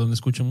Music, donde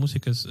escucho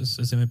música, es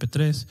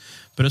MP3,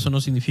 pero eso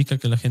no significa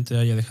que la gente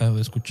haya dejado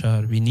de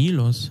escuchar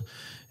vinilos.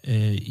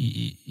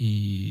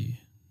 Y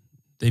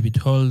David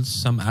Holtz,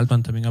 Sam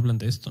Altman también hablan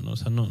de esto, ¿no? O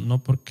sea,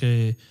 no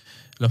porque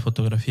la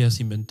fotografía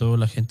se inventó,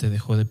 la gente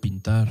dejó de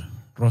pintar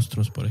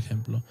rostros, por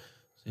ejemplo.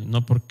 ¿Sí?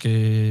 No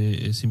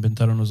porque se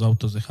inventaron los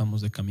autos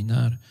dejamos de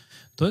caminar.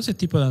 Todo ese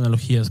tipo de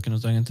analogías que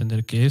nos dan a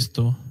entender que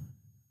esto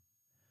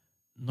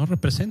no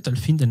representa el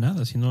fin de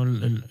nada, sino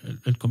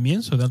el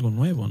comienzo de algo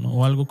nuevo, ¿no?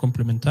 O algo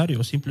complementario,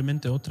 o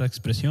simplemente otra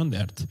expresión de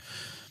arte.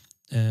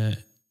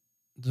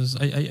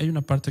 Entonces hay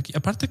una parte aquí,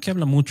 aparte que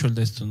habla mucho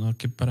de esto, ¿no?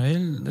 Que para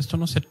él esto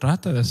no se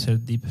trata de hacer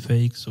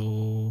deepfakes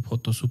o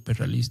fotos súper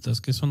realistas,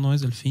 que eso no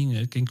es el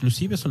fin, que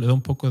inclusive eso le da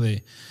un poco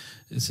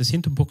se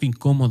siente un poco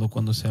incómodo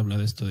cuando se habla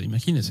de esto.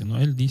 Imagínense, ¿no?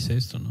 Él dice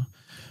esto, ¿no?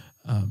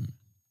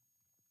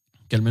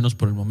 Que al menos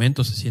por el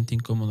momento se siente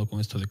incómodo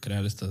con esto de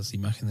crear estas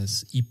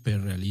imágenes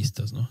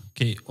hiperrealistas, ¿no?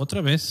 Que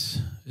otra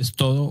vez es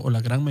todo o la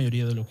gran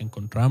mayoría de lo que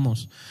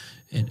encontramos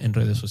en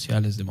redes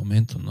sociales de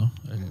momento, ¿no?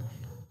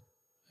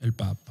 El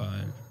Papa,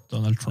 el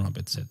Donald Trump,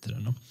 etcétera,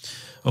 ¿no?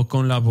 O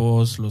con la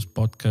voz, los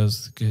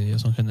podcasts que ya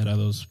son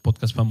generados,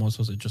 podcasts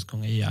famosos hechos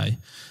con AI.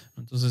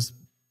 Entonces,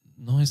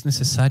 no es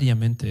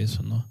necesariamente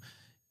eso, ¿no?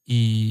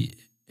 Y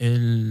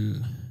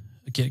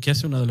que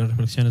hace una de las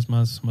reflexiones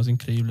más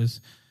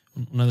increíbles,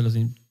 una de las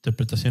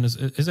interpretaciones.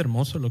 Es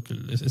hermoso lo que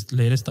es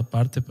leer esta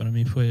parte. Para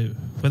mí fue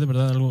de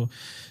verdad algo.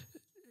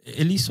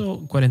 Él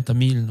hizo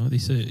 40,000, ¿no?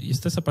 Dice, y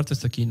esa parte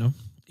está aquí, ¿no?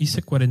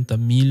 Hice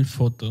 40,000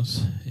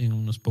 fotos en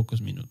unos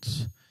pocos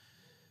minutos.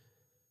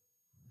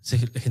 Se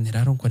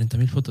generaron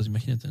 40,000 fotos,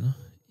 imagínate, ¿no?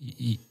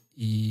 Y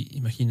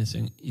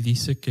imagínense, y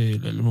dice que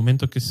el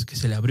momento que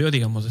se le abrió,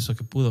 digamos, eso,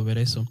 que pudo ver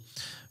eso,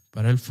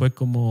 para él fue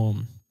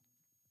como,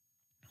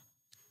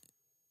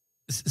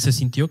 se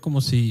sintió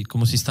como si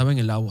estaba en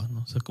el agua,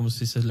 ¿no? O sea, como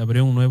si se le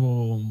abrió un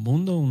nuevo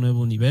mundo, un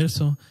nuevo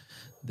universo,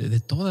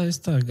 de toda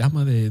esta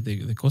gama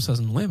de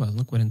cosas nuevas,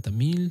 ¿no?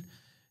 40,000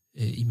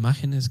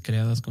 imágenes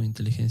creadas con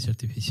inteligencia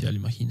artificial,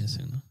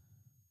 imagínense, ¿no?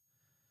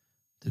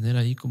 Tener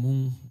ahí como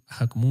un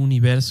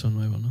universo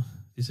nuevo, ¿no?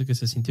 Dice que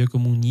se sintió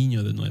como un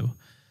niño de nuevo,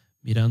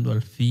 mirando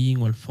al fin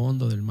o al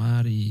fondo del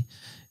mar y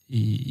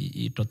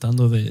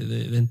tratando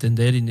de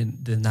entender y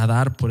de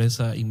nadar por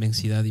esa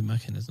inmensidad de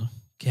imágenes, ¿no?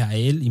 Que a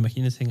él,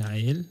 imagínense, a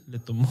él le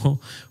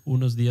tomó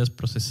unos días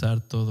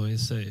procesar todo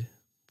ese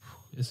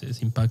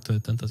impacto de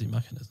tantas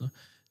imágenes, ¿no?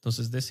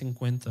 Entonces, des en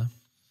cuenta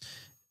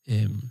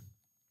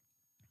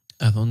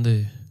a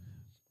dónde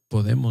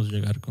podemos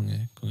llegar con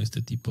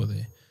este tipo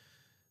de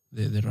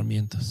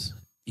herramientas,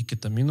 y que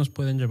también nos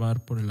pueden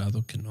llevar por el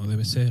lado que no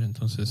debe ser.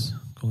 Entonces,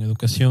 con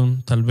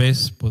educación tal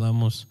vez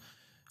podamos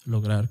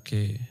lograr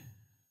que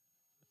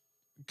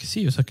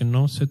sí, o sea, que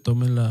no se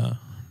tome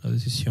la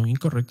decisión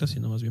incorrecta,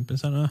 sino más bien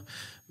pensar,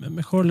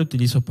 mejor lo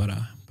utilizo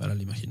para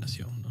la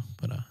imaginación, ¿no?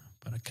 Para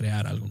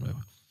crear algo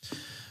nuevo.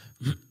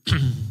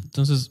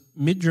 Entonces,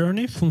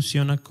 Midjourney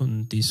funciona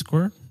con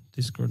Discord.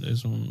 Discord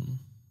es un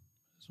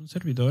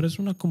servidor, es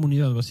una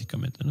comunidad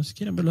básicamente, ¿no? Si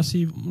quieren verlo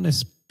así, una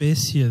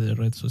especie de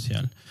red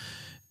social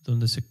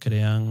donde se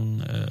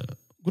crean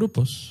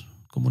grupos,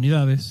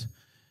 comunidades,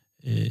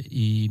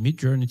 y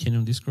Midjourney tiene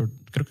un Discord,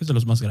 creo que es de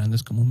los más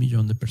grandes, como 1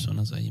 millón de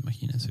personas ahí,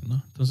 imagínense,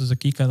 ¿no? Entonces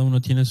aquí cada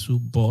uno tiene su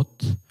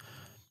bot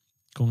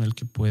con el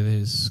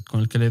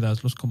que le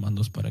das los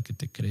comandos para que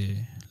te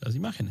cree las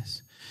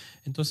imágenes.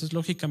 Entonces,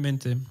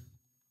 lógicamente,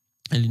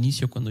 al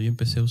inicio, cuando yo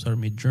empecé a usar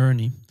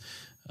Midjourney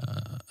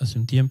hace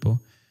un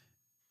tiempo,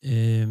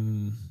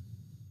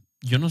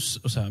 yo no,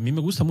 o sea, a mí me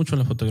gusta mucho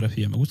la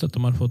fotografía, me gusta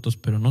tomar fotos,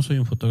 pero no soy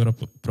un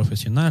fotógrafo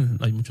profesional.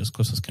 Hay muchas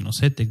cosas que no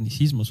sé,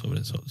 tecnicismo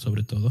sobre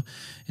todo.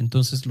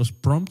 Entonces, los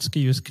prompts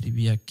que yo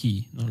escribía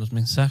aquí, ¿no? Los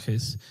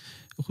mensajes,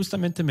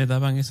 justamente me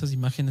daban esas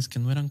imágenes que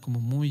no eran como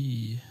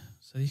muy...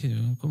 O sea, dije,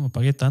 ¿cómo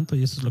pagué tanto?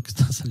 Y eso es lo que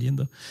está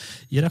saliendo.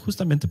 Y era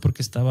justamente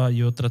porque estaba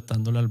yo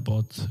tratándole al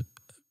bot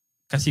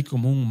casi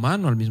como un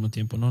humano al mismo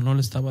tiempo, ¿no? No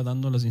le estaba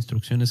dando las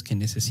instrucciones que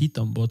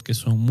necesita un bot, que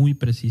son muy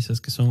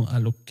precisas, que son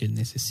a lo que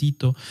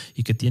necesito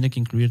y que tiene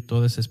que incluir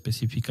toda esa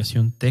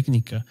especificación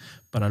técnica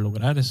para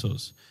lograr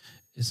esas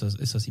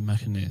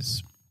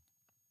imágenes,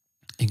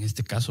 en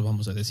este caso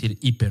vamos a decir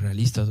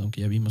hiperrealistas, aunque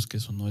ya vimos que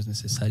eso no es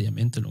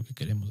necesariamente lo que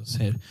queremos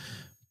hacer.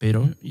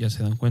 Pero ya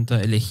se dan cuenta,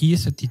 elegí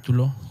ese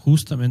título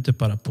justamente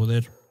para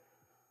poder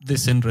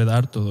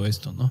desenredar todo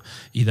esto, ¿no?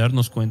 Y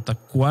darnos cuenta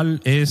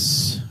cuál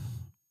es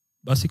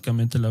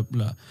básicamente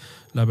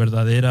la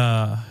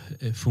verdadera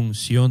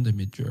función de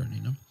Midjourney,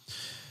 ¿no?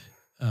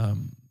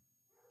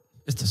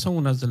 Estas son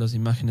unas de las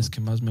imágenes que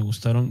más me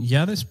gustaron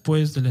ya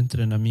después del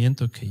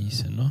entrenamiento que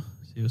hice, ¿no?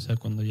 Sí, o sea,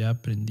 cuando ya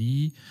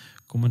aprendí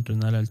cómo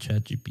entrenar al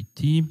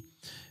ChatGPT,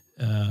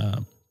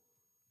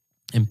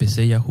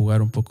 empecé ya a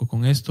jugar un poco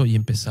con esto y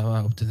empezaba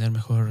a obtener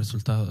mejores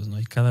resultados, ¿no?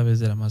 Y cada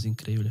vez era más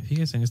increíble.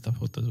 Fíjense en esta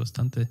foto, es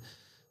bastante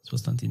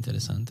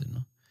interesante,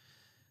 ¿no?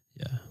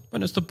 Yeah.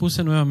 Bueno, esto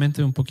puse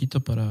nuevamente un poquito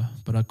para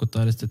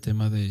acotar este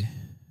tema de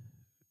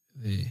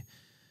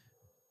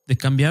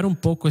cambiar un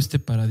poco este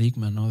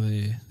paradigma, ¿no?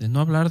 De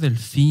no hablar del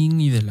fin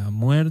y de la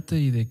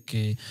muerte y de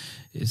que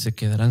se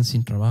quedarán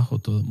sin trabajo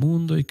todo el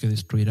mundo y que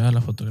destruirá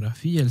la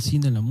fotografía, el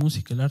cine, la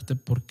música, el arte,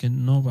 porque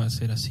no va a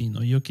ser así,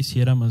 ¿no? Yo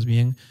quisiera más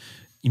bien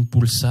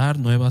impulsar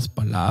nuevas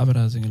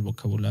palabras en el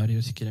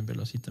vocabulario, si quieren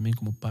verlo así también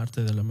como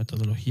parte de la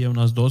metodología,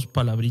 unas 2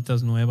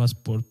 palabritas nuevas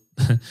por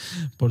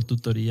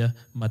tutoría,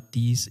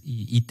 matiz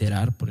y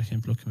iterar, por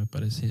ejemplo, que me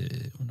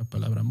parece una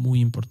palabra muy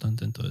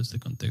importante en todo este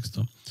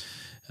contexto.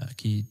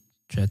 Aquí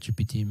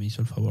ChatGPT me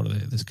hizo el favor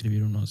de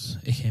escribir unos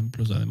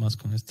ejemplos, además,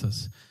 con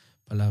estas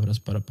palabras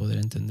para poder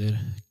entender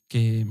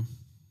que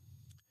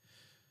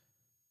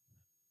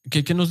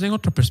nos den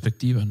otra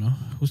perspectiva, ¿no?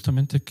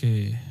 Justamente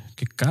que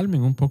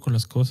calmen un poco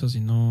las cosas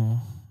y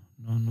no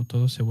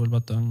todo se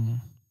vuelva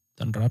tan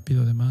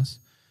rápido,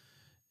 además.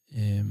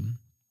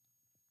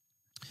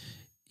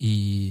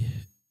 Y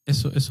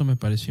eso me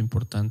pareció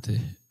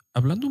importante.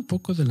 Hablando un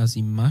poco de las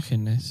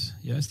imágenes,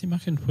 ya esta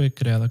imagen fue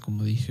creada,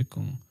 como dije,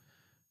 con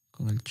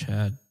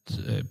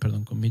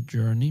con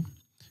Midjourney,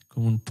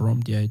 con un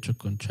prompt ya hecho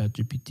con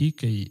ChatGPT,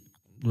 que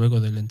luego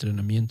del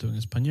entrenamiento en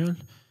español,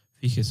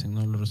 fíjense,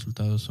 ¿no? Los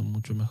resultados son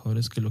mucho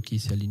mejores que lo que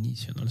hice al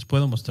inicio, ¿no? Les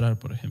puedo mostrar,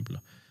 por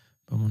ejemplo.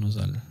 Vámonos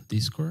al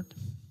Discord.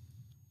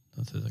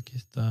 Entonces aquí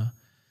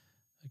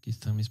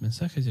están mis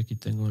mensajes y aquí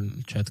tengo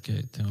el chat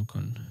que tengo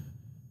con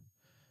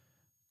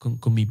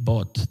con mi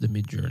bot de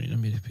Midjourney, ¿no?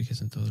 Mire,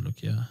 fíjense en todo lo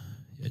que ya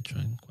he hecho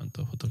en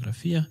cuanto a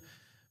fotografía,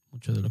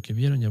 mucho de lo que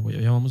vieron, ya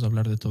vamos a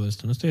hablar de todo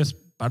esto, ¿no? Esto ya es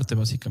parte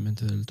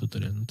básicamente del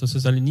tutorial, ¿no?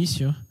 Entonces al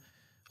inicio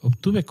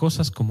obtuve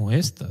cosas como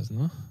estas,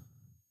 ¿no?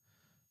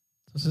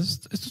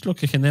 Entonces esto es lo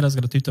que generas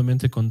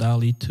gratuitamente con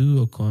DALL-E 2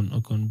 o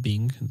con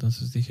Bing.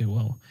 Entonces dije,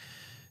 wow,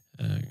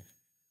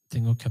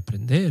 tengo que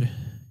aprender.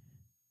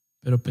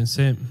 Pero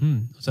pensé,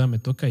 o sea, me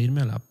toca irme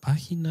a la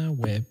página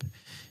web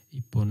y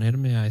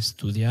ponerme a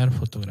estudiar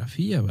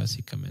fotografía,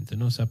 básicamente,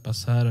 ¿no? O sea,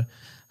 pasar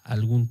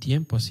algún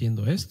tiempo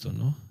haciendo esto,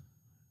 ¿no?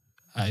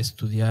 A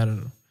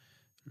estudiar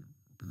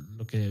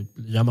lo que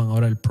llaman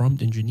ahora el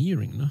prompt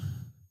engineering, ¿no?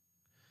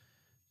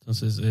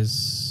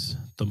 Entonces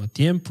toma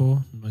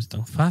tiempo, no es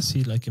tan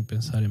fácil, hay que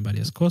pensar en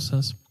varias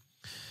cosas.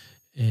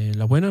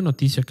 La buena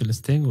noticia que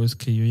les tengo es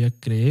que yo ya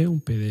creé un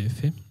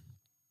PDF,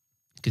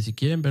 que si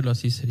quieren verlo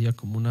así sería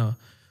como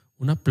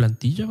una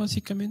plantilla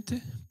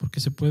básicamente, porque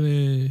se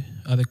puede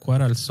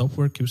adecuar al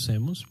software que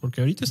usemos,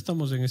 porque ahorita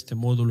estamos en este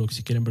módulo,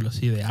 si quieren verlo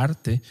así, de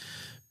arte,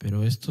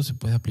 pero esto se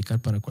puede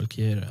aplicar para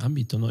cualquier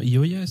ámbito, ¿no? Y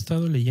yo ya he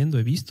estado leyendo,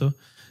 he visto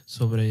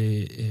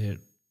sobre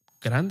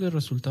grandes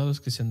resultados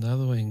que se han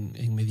dado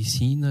en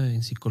medicina,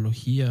 en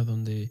psicología,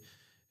 donde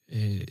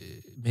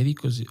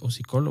médicos o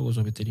psicólogos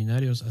o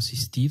veterinarios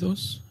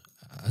asistidos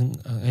han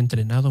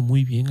entrenado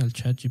muy bien al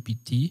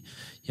ChatGPT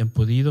y han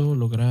podido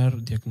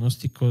lograr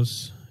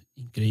diagnósticos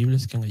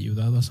increíbles que han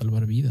ayudado a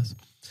salvar vidas.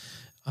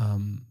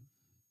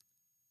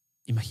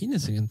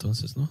 Imagínense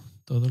entonces, ¿no?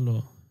 Todo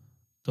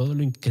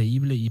lo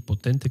increíble y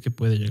potente que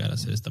puede llegar a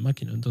ser esta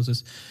máquina.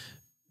 Entonces,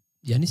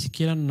 ya ni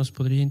siquiera nos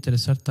podría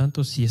interesar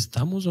tanto si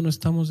estamos o no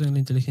estamos en la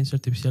inteligencia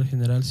artificial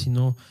general,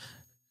 sino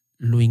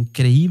lo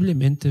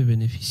increíblemente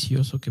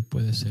beneficioso que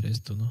puede ser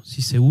esto, ¿no?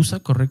 Si se usa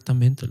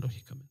correctamente,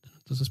 lógicamente.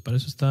 Entonces, para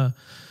eso está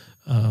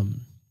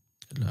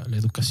la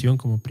educación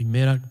como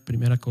primera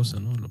cosa,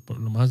 ¿no?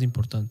 Lo más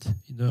importante.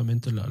 Y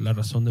nuevamente la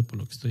razón de por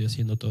lo que estoy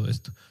haciendo todo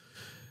esto.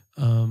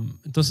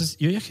 Entonces,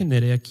 yo ya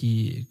generé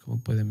aquí,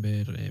 como pueden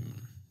ver,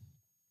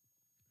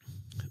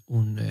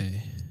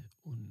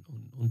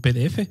 un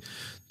PDF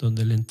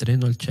donde le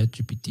entreno al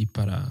ChatGPT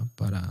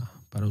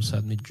para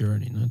usar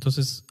Midjourney, ¿no?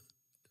 Entonces,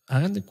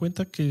 hagan de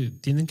cuenta que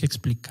tienen que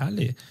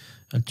explicarle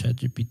al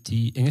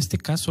ChatGPT, en este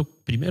caso,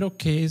 primero,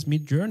 ¿qué es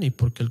Midjourney?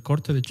 Porque el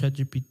corte de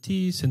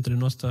ChatGPT se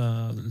entrenó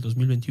hasta el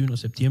 2021,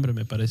 septiembre,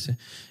 me parece.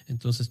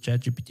 Entonces,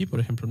 ChatGPT, por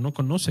ejemplo, no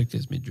conoce qué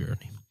es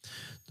Midjourney.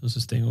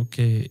 Entonces, tengo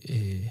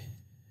que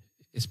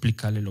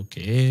explicarle lo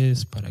que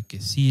es, para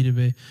qué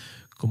sirve,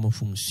 cómo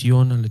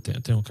funciona.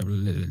 Tengo que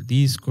hablarle del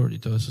Discord y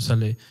todo eso.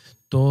 Sale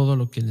todo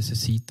lo que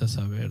necesita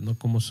saber, ¿no?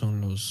 Cómo son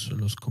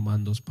los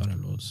comandos para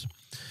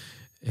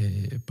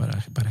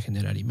para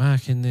generar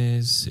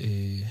imágenes,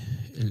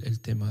 el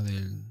tema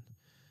de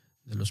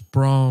los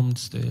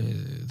prompts,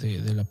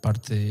 de la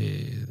parte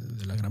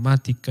de la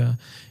gramática,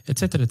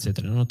 etcétera,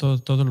 etcétera, ¿no?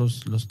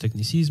 Todos los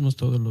tecnicismos,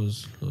 todos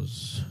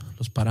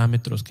los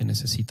parámetros que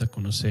necesita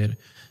conocer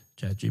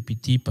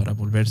ChatGPT para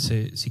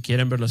volverse, si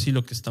quieren verlo así,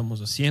 lo que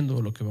estamos haciendo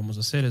o lo que vamos a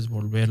hacer es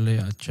volverle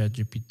a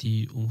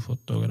ChatGPT un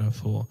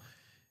fotógrafo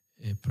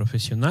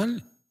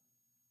profesional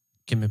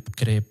que me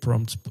cree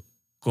prompts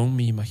con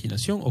mi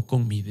imaginación o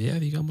con mi idea,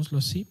 digámoslo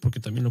así, porque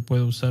también lo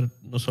puedo usar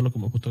no solo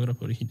como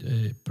fotógrafo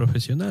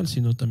profesional,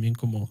 sino también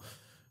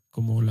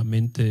como la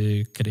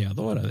mente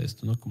creadora de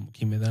esto, ¿no? Como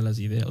quien me da las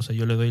ideas. O sea,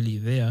 yo le doy la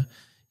idea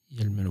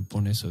y él me lo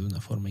pone eso de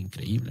una forma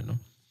increíble, ¿no?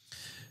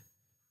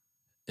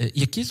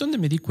 Y aquí es donde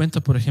me di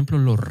cuenta, por ejemplo,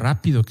 lo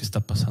rápido que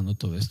está pasando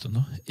todo esto,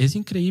 ¿no? Es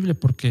increíble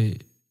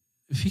porque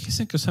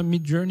fíjense que, o sea,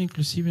 Midjourney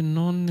inclusive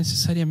no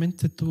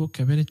necesariamente tuvo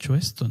que haber hecho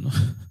esto, ¿no?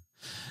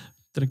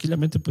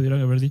 Tranquilamente pudieran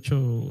haber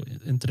dicho,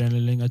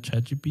 entrénle a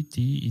ChatGPT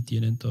y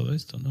tienen todo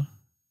esto, ¿no?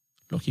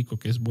 Lógico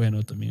que es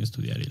bueno también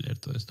estudiar y leer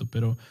todo esto,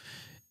 pero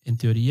en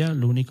teoría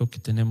lo único que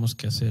tenemos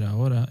que hacer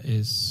ahora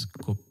es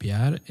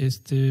copiar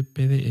este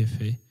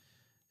PDF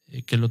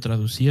que lo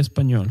traducí a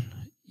español.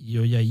 Y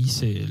yo ya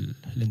hice el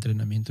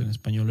entrenamiento en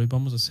español. Hoy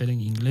vamos a hacer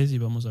en inglés y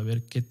vamos a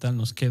ver qué tal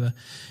nos queda.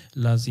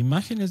 Las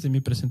imágenes de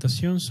mi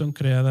presentación son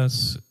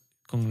creadas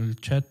con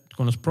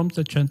los prompts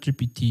de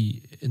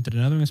ChatGPT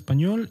entrenado en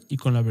español y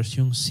con la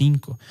versión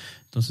 5.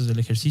 Entonces, el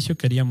ejercicio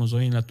que haríamos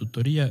hoy en la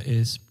tutoría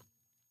es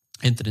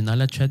entrenar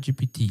a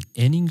ChatGPT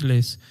en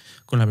inglés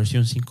con la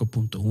versión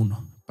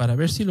 5.1 para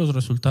ver si los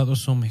resultados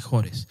son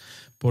mejores.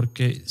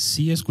 Porque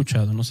sí he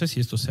escuchado, no sé si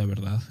esto sea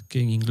verdad,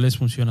 que en inglés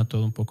funciona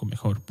todo un poco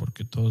mejor,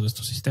 porque todos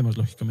estos sistemas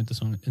lógicamente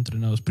son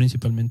entrenados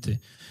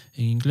principalmente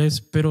en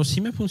inglés, pero sí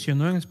me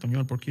funcionó en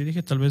español, porque yo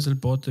dije tal vez el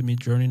bot de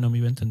Midjourney no me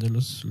iba a entender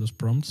los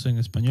prompts en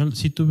español.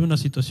 Sí tuve una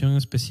situación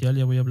especial,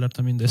 ya voy a hablar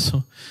también de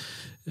eso,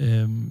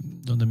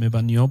 donde me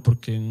baneó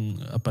porque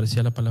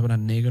aparecía la palabra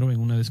negro en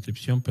una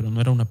descripción, pero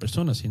no era una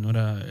persona, sino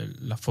era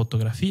la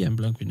fotografía en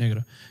blanco y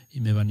negro, y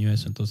me baneó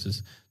eso.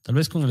 Entonces, tal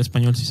vez con el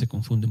español sí se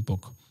confunde un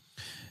poco.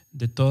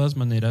 De todas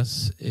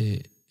maneras,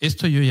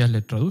 esto yo ya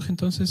le traduje,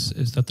 entonces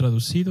está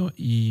traducido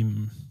y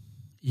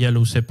ya lo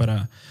usé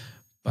para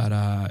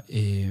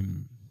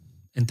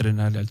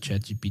entrenarle al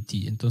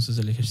ChatGPT. Entonces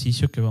el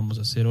ejercicio que vamos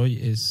a hacer hoy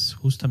es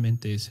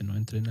justamente ese, ¿no?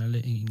 Entrenarle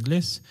en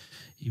inglés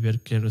y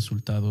ver qué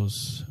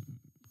resultados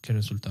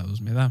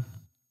me da.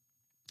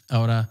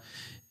 Ahora,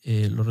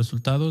 los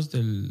resultados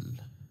del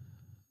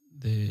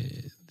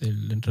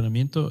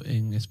entrenamiento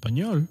en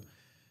español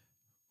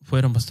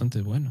fueron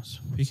bastante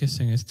buenos.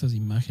 Fíjese en estas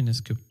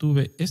imágenes que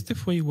obtuve. Este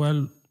fue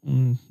igual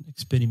un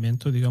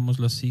experimento,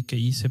 digámoslo así, que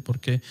hice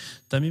porque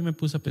también me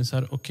puse a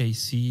pensar, ok,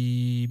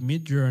 si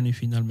Midjourney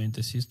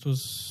finalmente, si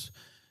estos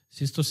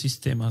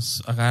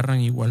sistemas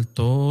agarran igual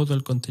todo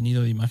el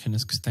contenido de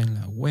imágenes que está en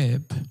la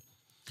web,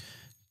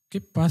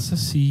 ¿qué pasa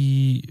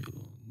si,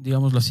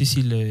 digámoslo así,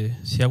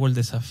 si hago el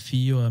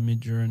desafío a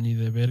Midjourney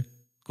de ver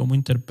cómo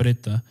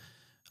interpreta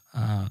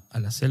a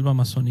la selva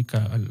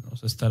amazónica, o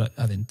sea, estar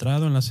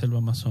adentrado en la selva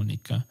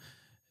amazónica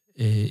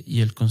y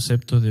el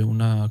concepto de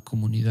una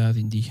comunidad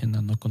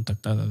indígena no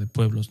contactada, de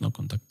pueblos no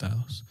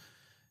contactados?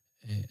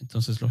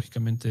 Entonces,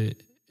 lógicamente,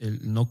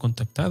 el no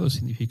contactado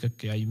significa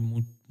que hay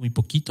muy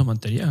poquito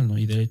material, ¿no?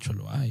 Y de hecho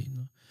lo hay,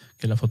 ¿no?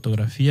 Que la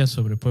fotografía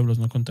sobre pueblos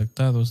no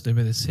contactados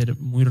debe de ser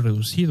muy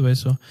reducido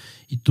eso,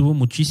 y tuvo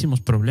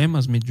muchísimos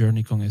problemas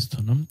Midjourney con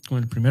esto, ¿no? Con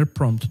el primer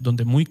prompt,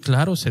 donde muy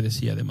claro se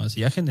decía, además,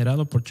 ya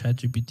generado por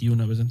ChatGPT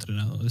una vez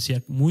entrenado,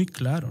 decía muy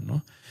claro,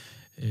 ¿no?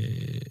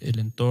 El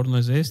entorno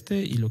es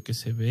este y lo que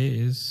se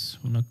ve es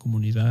una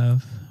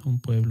comunidad, un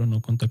pueblo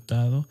no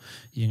contactado,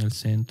 y en el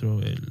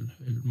centro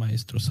el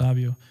maestro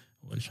sabio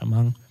o el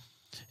chamán,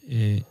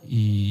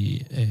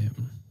 y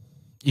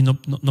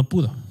no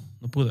pudo.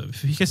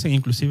 Fíjese,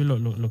 inclusive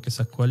lo que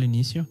sacó al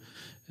inicio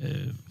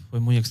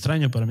fue muy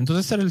extraño para mí.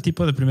 Entonces, ese era el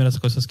tipo de primeras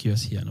cosas que yo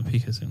hacía, ¿no?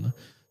 Fíjese, ¿no?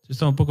 Yo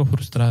estaba un poco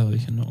frustrado.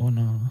 Dije,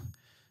 no,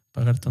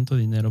 pagar tanto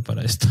dinero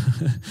para esto.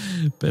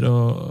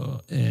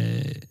 Pero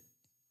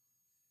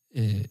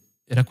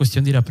era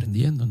cuestión de ir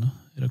aprendiendo, ¿no?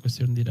 Era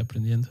cuestión de ir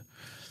aprendiendo.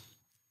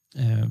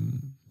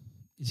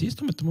 Y sí,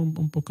 esto me tomó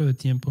un poco de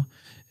tiempo.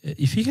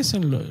 Y fíjese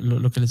en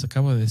lo que les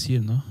acabo de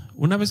decir, ¿no?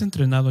 Una vez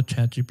entrenado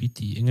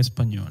ChatGPT en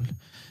español,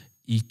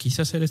 y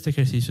quise hacer este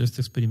ejercicio,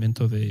 este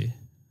experimento de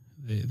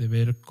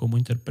ver cómo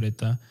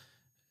interpreta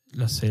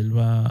la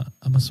selva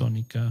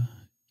amazónica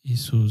y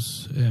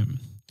sus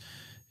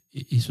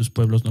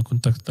pueblos no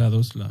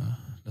contactados, la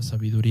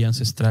sabiduría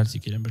ancestral, si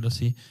quieren verlo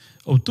así.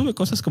 Obtuve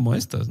cosas como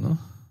estas, ¿no?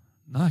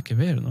 Nada que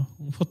ver, ¿no?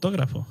 Un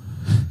fotógrafo.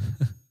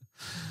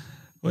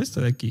 O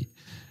esto de aquí.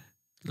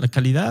 La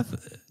calidad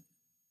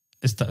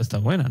está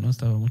buena, ¿no?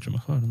 Estaba mucho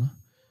mejor, ¿no?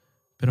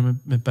 Pero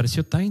me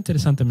pareció tan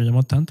interesante, me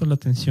llamó tanto la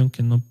atención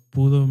que no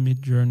pudo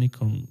Midjourney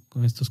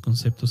con estos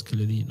conceptos que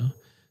le di, ¿no?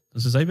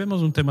 Entonces ahí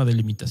vemos un tema de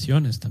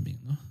limitaciones también,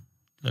 ¿no?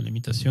 La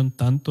limitación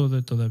tanto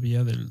de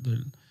todavía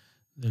de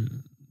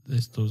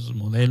estos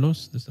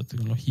modelos, de esta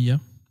tecnología,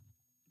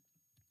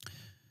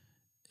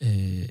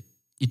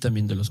 y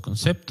también de los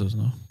conceptos,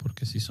 ¿no?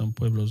 Porque si son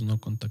pueblos no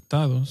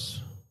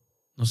contactados,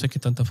 no sé qué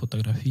tanta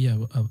fotografía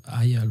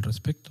hay al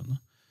respecto, ¿no?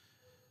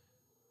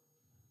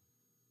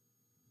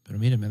 Pero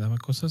mire, me daba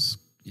cosas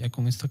ya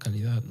con esta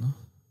calidad, ¿no?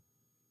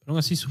 Pero aún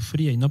así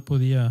sufría y no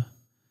podía.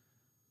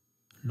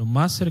 Lo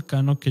más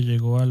cercano que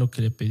llegó a lo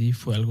que le pedí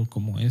fue algo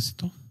como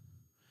esto.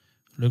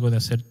 Luego de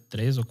hacer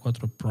 3 o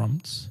 4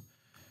 prompts,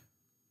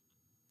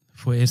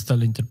 fue esta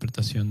la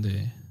interpretación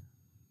de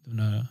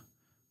una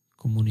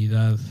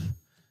comunidad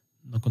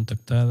no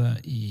contactada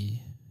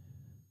y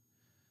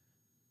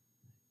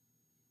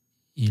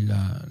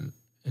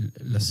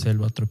la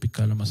selva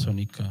tropical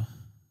amazónica.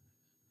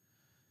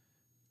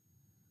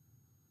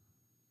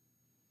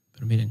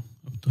 Pero miren,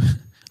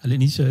 al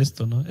inicio de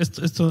esto, ¿no?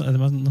 Esto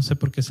además no sé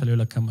por qué salió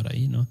la cámara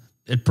ahí, ¿no?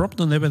 El prompt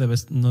no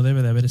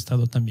debe de haber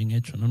estado tan bien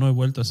hecho, ¿no? No he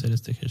vuelto a hacer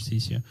este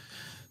ejercicio,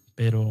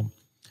 pero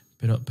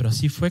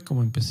así fue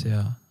como empecé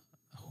a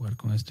jugar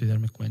con esto y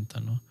darme cuenta,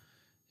 ¿no?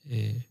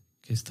 Qué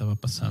estaba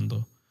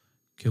pasando,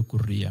 qué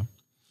ocurría.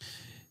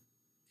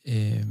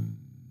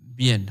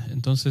 Bien,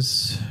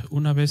 entonces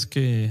una vez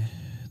que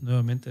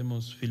nuevamente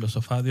hemos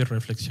filosofado y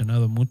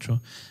reflexionado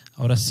mucho,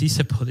 ahora sí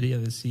se podría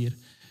decir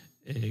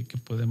que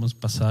podemos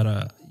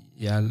pasar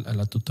ya a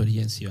la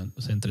tutoría en sí,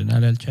 o sea,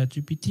 entrenar al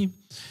ChatGPT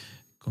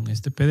con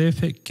este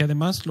PDF, que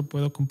además lo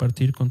puedo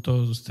compartir con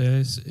todos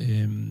ustedes.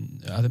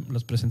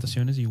 Las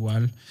presentaciones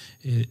igual.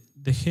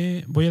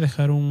 Voy a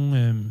dejar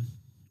un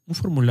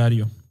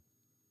formulario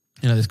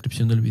en la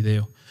descripción del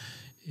video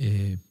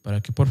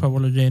para que por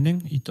favor lo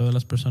llenen, y todas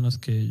las personas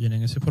que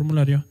llenen ese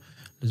formulario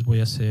les voy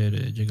a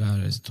hacer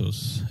llegar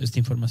esta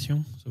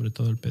información, sobre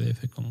todo el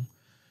PDF con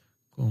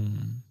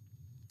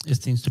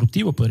este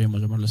instructivo,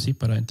 podríamos llamarlo así,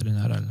 para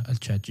entrenar al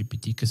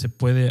ChatGPT, que se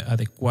puede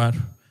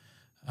adecuar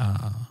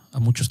a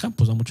muchos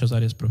campos, a muchas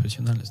áreas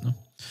profesionales, ¿no?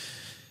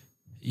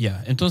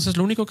 Ya, entonces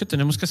lo único que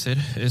tenemos que hacer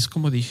es,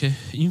 como dije,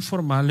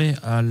 informarle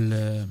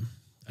al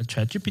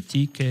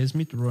ChatGPT que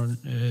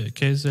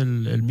es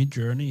el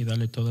Midjourney, y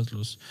darle todos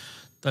los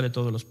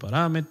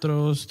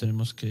parámetros.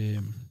 Tenemos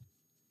que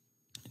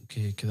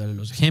darle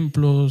los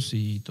ejemplos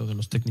y todos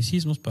los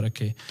tecnicismos para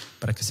que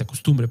se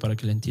acostumbre, para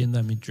que le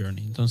entienda a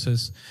Midjourney.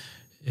 Entonces,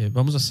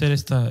 Vamos a hacer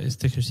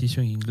este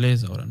ejercicio en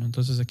inglés ahora, ¿no?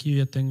 Entonces aquí yo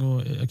ya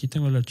tengo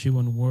el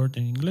archivo en Word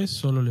en inglés,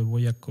 solo le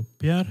voy a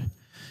copiar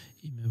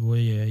y me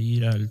voy a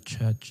ir al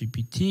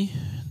ChatGPT.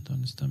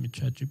 ¿Dónde está mi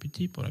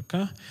ChatGPT? Por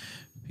acá.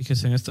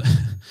 Fíjense en esta.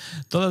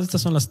 Todas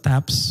estas son las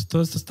tabs.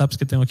 Todas estas tabs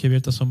que tengo aquí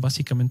abiertas son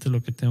básicamente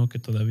lo que tengo que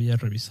todavía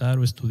revisar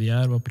o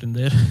estudiar o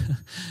aprender.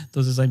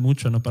 Entonces hay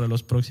mucho, ¿no? Para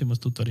los próximos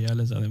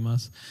tutoriales,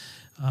 además.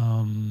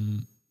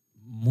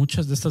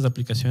 Muchas de estas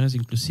aplicaciones,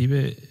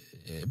 inclusive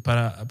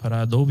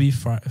para Adobe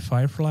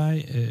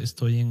Firefly,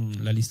 estoy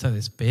en la lista de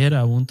espera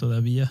aún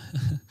todavía.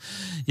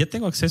 Ya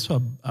tengo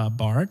acceso a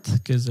BART,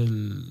 que es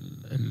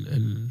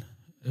el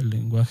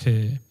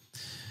lenguaje,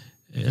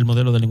 el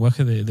modelo de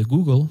lenguaje de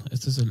Google.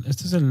 Esta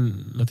es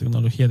la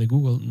tecnología de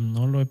Google.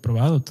 No lo he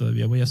probado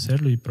todavía, voy a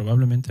hacerlo y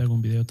probablemente hago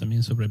un video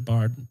también sobre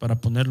BART para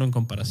ponerlo en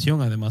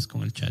comparación además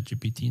con el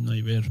ChatGPT, ¿no?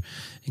 Y ver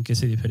en qué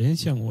se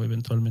diferencian o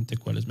eventualmente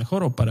cuál es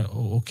mejor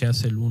o qué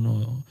hace el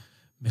uno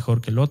mejor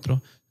que el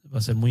otro. Va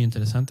a ser muy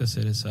interesante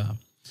hacer esa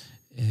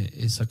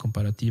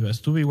comparativa.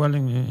 Estuve igual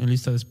en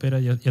lista de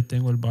espera, ya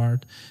tengo el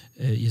BART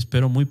y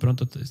espero muy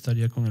pronto estar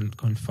ya con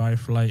el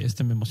Firefly.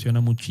 Me emociona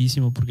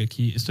muchísimo porque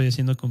aquí estoy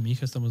haciendo con mi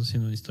hija, estamos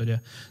haciendo una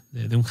historia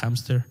de un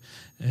hámster.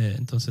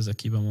 Entonces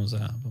aquí vamos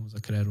a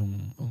crear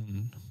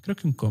creo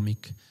que un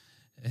cómic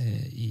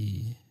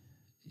y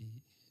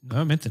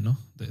nuevamente, ¿no?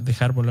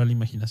 Dejar volar la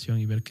imaginación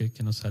y ver qué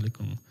nos sale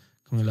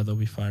con el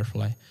Adobe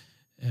Firefly.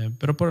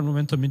 Pero por el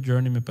momento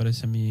Midjourney me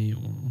parece a mí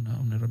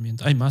una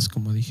herramienta. Hay más,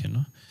 como dije,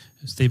 ¿no?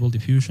 Stable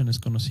Diffusion es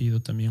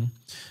conocido también.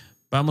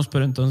 Vamos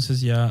pero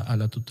entonces ya a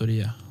la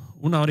tutoría.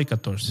 1 hora y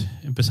 14.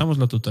 Empezamos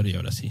la tutoría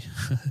ahora sí.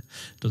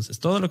 Entonces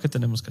todo lo que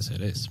tenemos que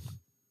hacer es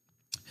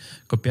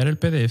copiar el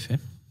PDF.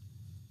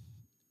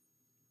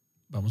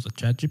 Vamos a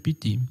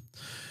ChatGPT.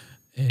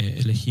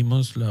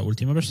 Elegimos la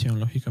última versión,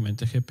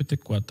 lógicamente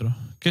GPT-4.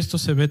 Que esto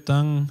se ve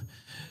tan...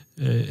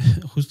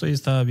 justo ahí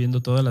estaba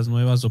viendo todas las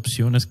nuevas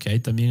opciones que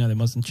hay también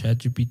además en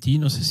ChatGPT.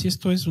 No sé si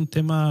esto es un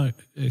tema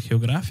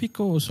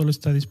geográfico o solo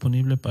está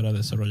disponible para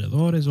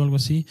desarrolladores o algo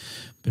así,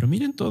 pero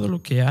miren todo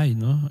lo que hay,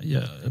 ¿no?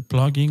 Ya,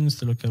 plugins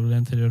de lo que hablé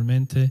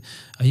anteriormente.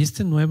 Hay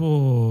este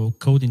nuevo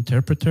Code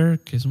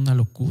Interpreter que es una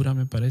locura,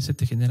 me parece.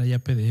 Te genera ya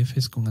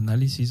PDFs con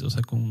análisis, o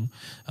sea,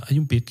 hay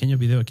un pequeño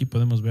video aquí,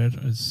 podemos ver,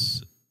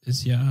 es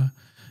ya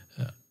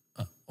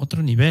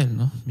otro nivel,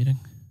 ¿no? Miren.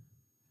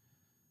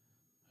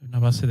 Una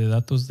base de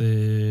datos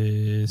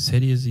de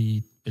series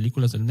y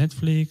películas del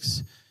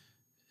Netflix.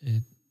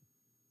 Le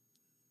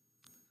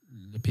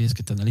pides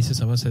que te analice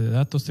esa base de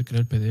datos, te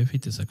crea el PDF y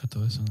te saca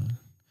todo eso, ¿no?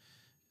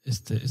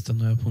 Esta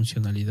nueva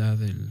funcionalidad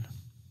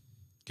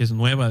que es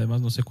nueva,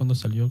 además, no sé cuándo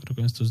salió, creo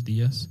que en estos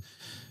días.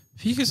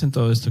 Fíjese en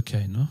todo esto que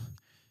hay, ¿no?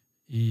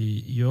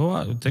 Y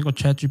yo tengo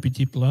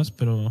ChatGPT Plus,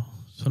 pero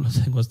solo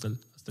tengo hasta el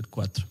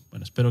 4.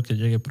 Bueno, espero que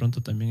llegue pronto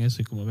también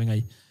eso y como ven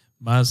hay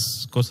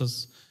más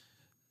cosas,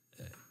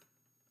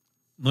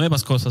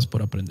 nuevas cosas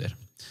por aprender.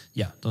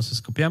 Ya,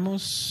 entonces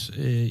copiamos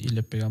y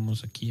le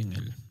pegamos aquí en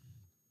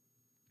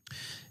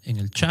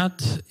el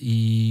chat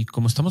y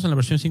como estamos en la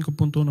versión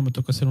 5.1 me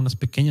toca hacer unas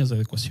pequeñas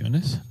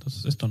adecuaciones,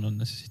 entonces esto no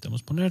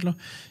necesitamos ponerlo.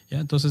 Ya,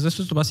 entonces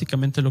esto es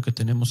básicamente lo que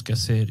tenemos que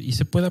hacer y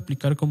se puede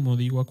aplicar, como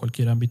digo, a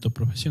cualquier ámbito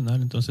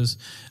profesional. Entonces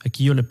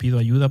aquí yo le pido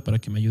ayuda para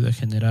que me ayude a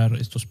generar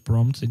estos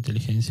prompts de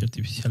inteligencia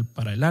artificial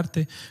para el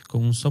arte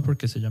con un software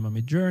que se llama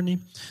Midjourney.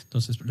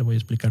 Entonces le voy a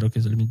explicar lo que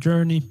es el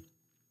Midjourney.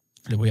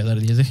 Le voy a dar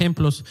 10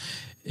 ejemplos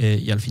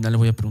y al final le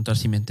voy a preguntar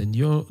si me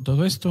entendió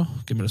todo esto,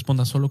 que me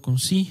responda solo con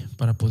sí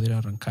para poder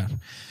arrancar.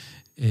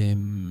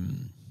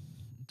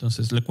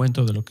 Entonces le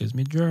cuento de lo que es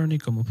Midjourney,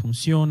 cómo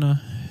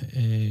funciona,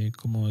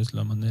 cómo es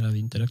la manera de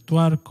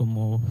interactuar,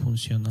 cómo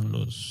funcionan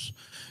los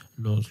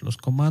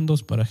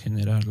comandos para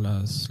generar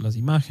las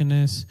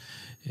imágenes,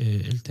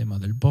 el tema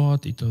del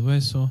bot y todo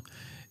eso.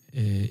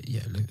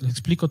 Le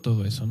explico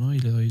todo eso, ¿no? Y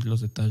le doy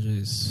los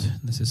detalles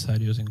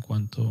necesarios en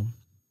cuanto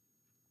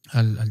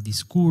al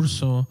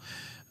discurso,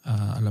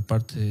 a la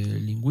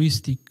parte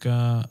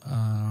lingüística,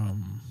 a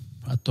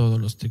todos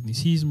los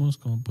tecnicismos,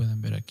 como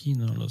pueden ver aquí,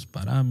 ¿no? Los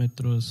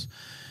parámetros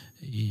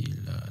y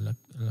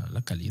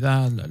la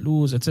calidad, la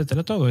luz,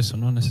 etcétera, todo eso,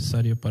 ¿no?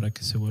 Necesario para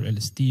que se vuelva el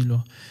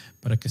estilo,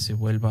 para que se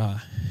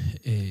vuelva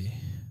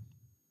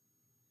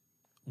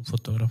un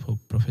fotógrafo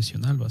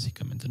profesional,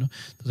 básicamente, ¿no?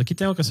 Entonces aquí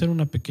tengo que hacer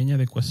una pequeña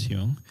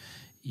adecuación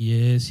y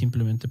es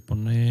simplemente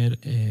poner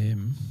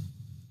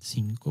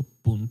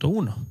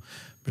 5.1,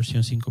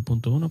 versión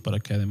 5.1, para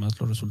que además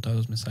los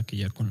resultados me saque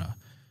ya con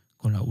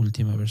la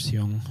última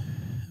versión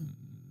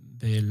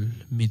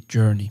del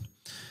Midjourney.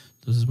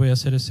 Entonces voy a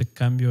hacer ese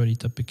cambio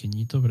ahorita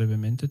pequeñito,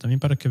 brevemente, también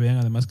para que vean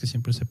además que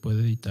siempre se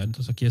puede editar.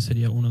 Entonces aquí ya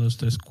sería 1, 2,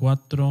 3,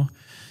 4,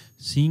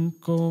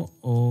 5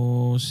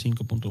 o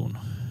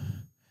 5.1.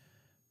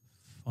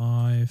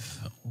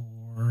 5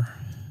 or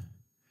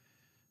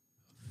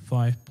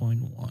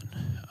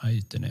 5.1.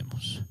 Ahí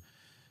tenemos.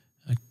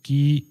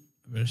 Aquí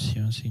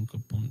versión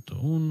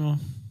 5.1.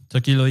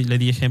 Aquí le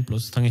di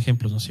ejemplos, están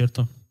ejemplos, ¿no es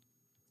cierto?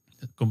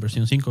 Con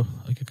versión 5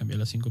 hay que cambiar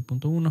la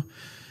 5.1.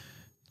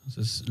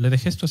 Entonces, le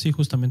dejé esto así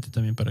justamente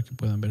también para que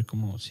puedan ver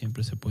cómo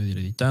siempre se puede ir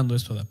editando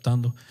esto,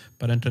 adaptando,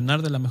 para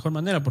entrenar de la mejor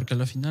manera, porque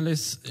al final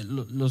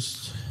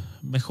los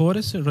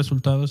mejores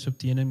resultados se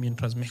obtienen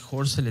mientras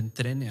mejor se le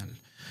entrene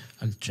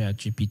al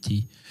chat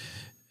GPT.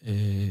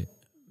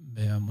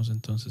 Veamos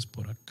entonces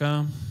por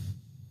acá,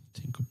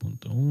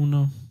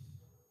 5.1.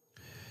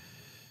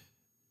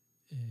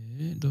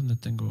 ¿Dónde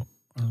tengo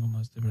algo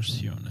más de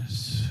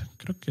versiones?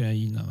 Creo que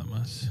ahí nada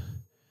más.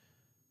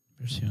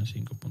 Versión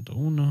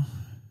 5.1.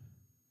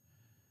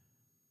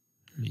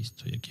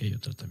 Listo, y aquí hay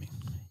otra también.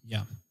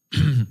 Ya.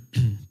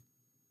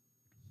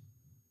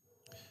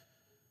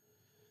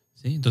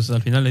 ¿Sí? Entonces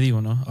al final le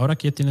digo, ¿no? Ahora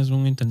que ya tienes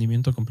un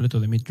entendimiento completo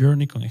de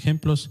Midjourney con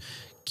ejemplos,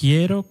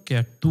 quiero que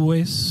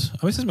actúes.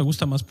 A veces me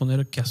gusta más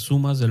poner que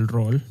asumas el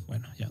rol.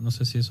 Bueno, ya no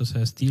sé si eso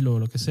sea estilo o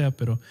lo que sea,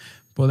 pero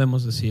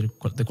podemos decir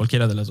de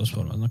cualquiera de las dos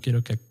formas. No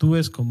quiero que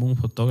actúes como un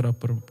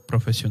fotógrafo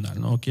profesional,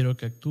 ¿no? Quiero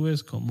que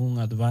actúes como un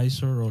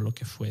advisor o lo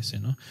que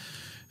fuese, ¿no?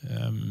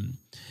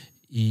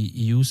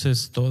 Y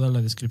uses toda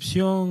la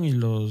descripción y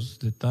los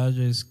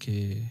detalles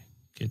que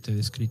te he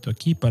descrito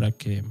aquí para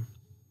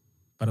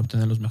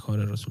obtener los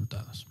mejores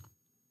resultados.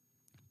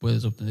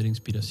 Puedes obtener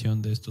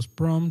inspiración de estos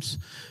prompts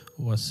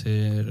o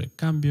hacer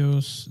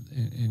cambios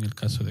en el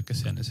caso de que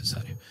sea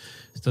necesario.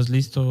 ¿Estás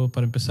listo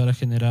para empezar a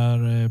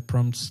generar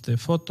prompts de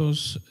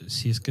fotos?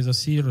 Si es que es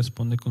así,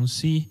 responde con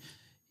sí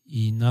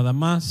y nada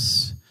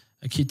más.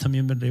 Aquí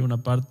también vendría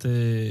una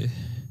parte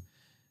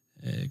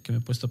que me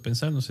he puesto a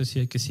pensar. No sé si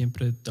hay que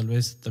siempre tal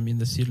vez también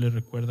decirle,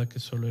 recuerda que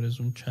solo eres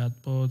un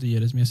chatbot y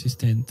eres mi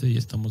asistente y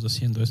estamos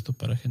haciendo esto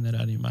para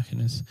generar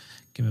imágenes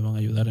que me van a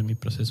ayudar en mi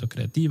proceso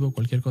creativo.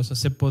 Cualquier cosa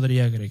se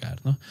podría agregar,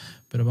 ¿no?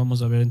 Pero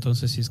vamos a ver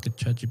entonces si es que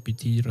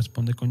ChatGPT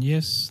responde con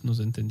yes. Nos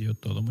entendió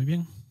todo muy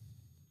bien.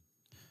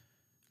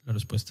 La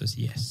respuesta es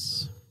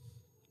yes.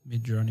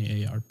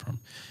 Midjourney AR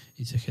prompt.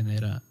 Y se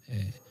genera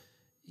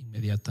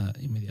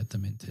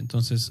inmediatamente.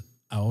 Entonces,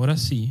 ahora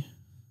sí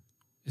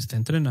está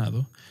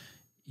entrenado.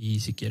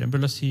 Y si quieren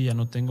verlo así, ya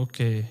no tengo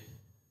que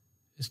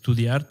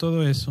estudiar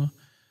todo eso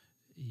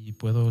y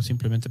puedo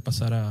simplemente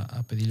pasar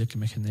a pedirle que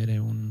me genere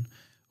un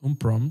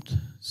prompt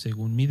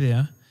según mi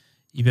idea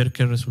y ver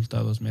qué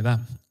resultados me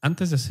da.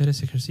 Antes de hacer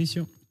ese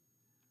ejercicio,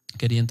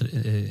 quería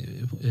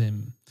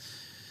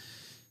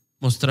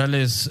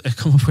mostrarles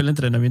cómo fue el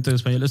entrenamiento en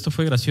español. Esto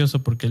fue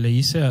gracioso porque le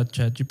hice a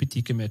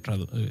ChatGPT que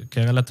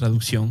haga la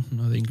traducción,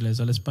 ¿no?, de inglés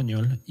al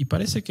español, y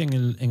parece que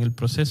en el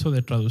proceso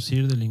de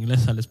traducir del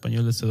inglés al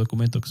español de este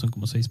documento, que son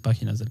como 6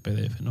 páginas del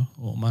PDF, ¿no?,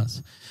 o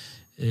más,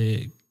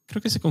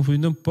 creo que se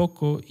confundió un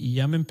poco y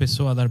ya me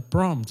empezó a dar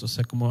prompts. O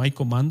sea, como hay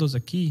comandos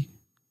aquí,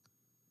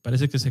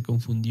 parece que se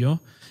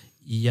confundió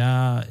y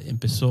ya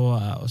empezó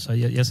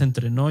ya se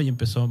entrenó y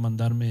empezó a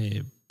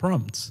mandarme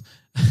prompts.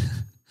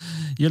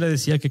 Yo le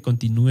decía que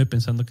continúe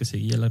pensando que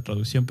seguía la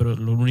traducción, pero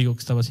lo único que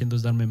estaba haciendo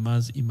es darme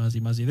más y más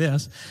y más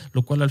ideas,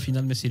 lo cual al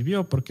final me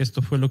sirvió porque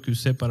esto fue lo que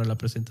usé para la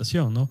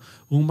presentación, ¿no?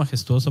 Un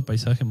majestuoso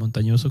paisaje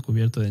montañoso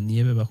cubierto de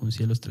nieve bajo un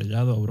cielo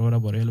estrellado, aurora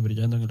boreal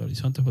brillando en el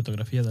horizonte,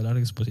 fotografía de larga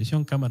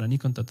exposición, cámara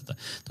Nikon,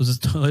 Entonces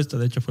todo esto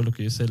de hecho fue lo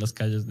que usé, las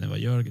calles de Nueva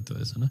York y todo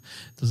eso, ¿no?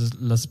 Entonces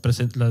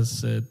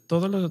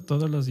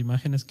todas las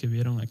imágenes que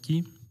vieron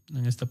aquí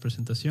en esta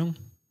presentación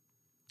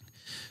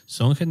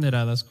son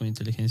generadas con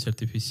inteligencia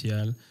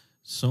artificial,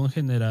 son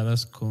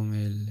generadas con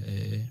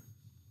el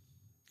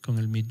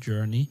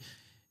Midjourney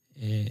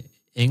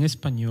en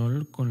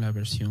español con la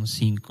versión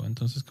 5.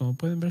 Entonces, como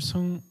pueden ver,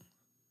 son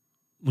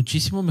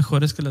muchísimo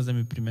mejores que las de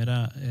mi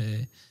primera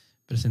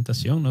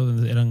presentación, ¿no?,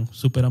 donde eran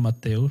súper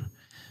amateur,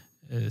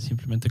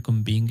 simplemente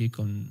con Bing y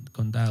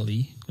con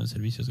DALL-E, con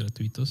servicios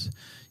gratuitos.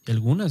 Y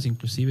algunas,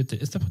 inclusive,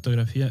 esta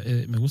fotografía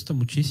me gusta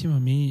muchísimo a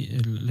mí.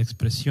 La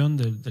expresión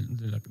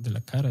de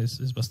la cara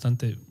es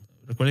bastante...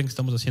 Recuerden que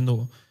estamos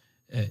haciendo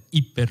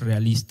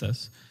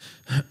hiperrealistas.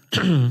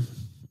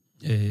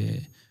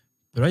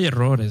 Pero hay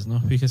errores,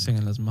 ¿no? Fíjense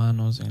en las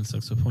manos, en el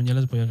saxofón. Ya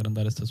les voy a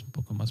agrandar estas un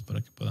poco más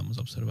para que podamos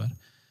observar.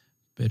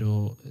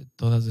 Pero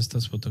todas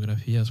estas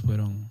fotografías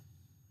fueron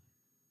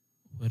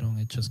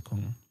hechas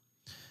con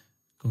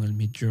el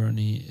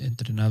Midjourney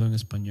entrenado en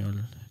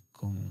español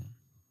con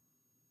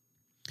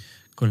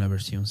la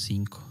versión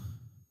 5.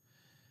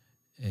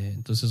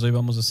 Entonces hoy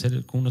vamos a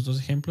hacer con unos 2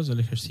 ejemplos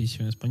del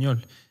ejercicio en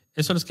español.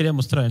 Eso les quería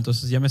mostrar.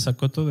 Entonces ya me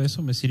sacó todo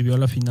eso, me sirvió a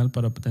la final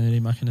para obtener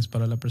imágenes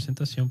para la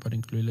presentación, para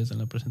incluirles en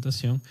la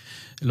presentación.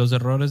 Los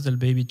errores del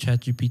baby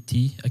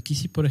ChatGPT. Aquí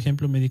sí, por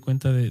ejemplo, me di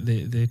cuenta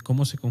de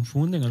cómo se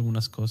confunden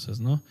algunas cosas,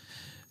 ¿no?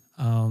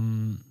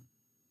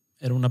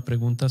 Era una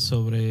pregunta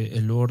sobre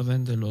el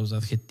orden de los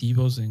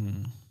adjetivos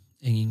en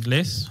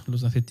inglés.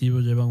 Los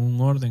adjetivos llevan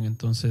un orden,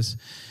 entonces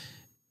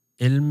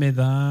él me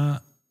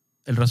da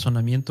el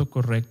razonamiento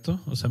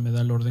correcto, o sea, me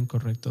da el orden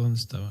correcto. ¿Dónde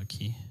estaba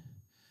aquí?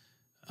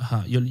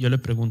 Ajá, yo le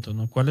pregunto,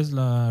 ¿no?, ¿cuál es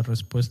la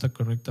respuesta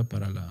correcta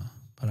para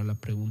la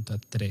pregunta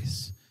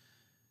 3?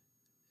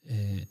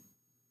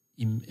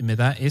 Y me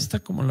da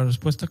esta como la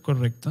respuesta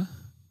correcta,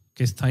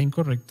 que está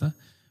incorrecta,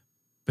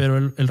 pero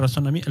el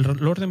razonamiento,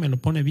 el orden me lo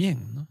pone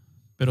bien, ¿no?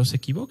 Pero se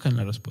equivoca en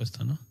la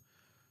respuesta, ¿no?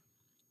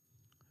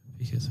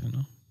 Fíjese,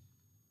 ¿no?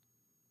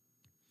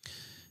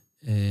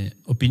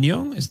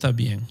 opinión está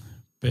bien,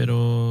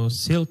 pero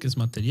silk es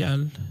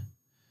material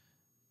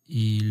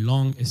y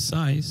long es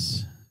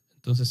size,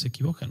 entonces se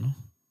equivoca, ¿no?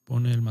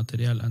 Pone el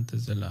material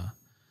antes del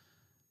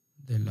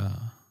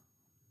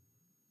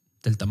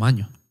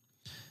tamaño.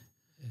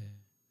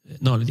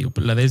 No, le digo,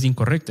 la D es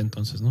incorrecta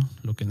entonces, ¿no?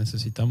 Lo que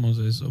necesitamos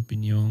es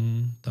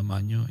opinión,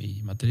 tamaño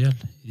y material.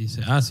 Y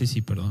dice,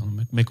 sí,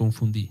 perdón, me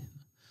confundí.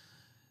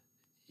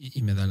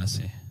 Y me da la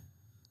C.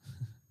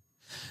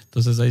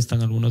 Entonces ahí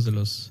están algunos de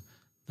los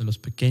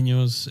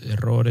pequeños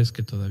errores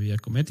que todavía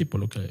comete y por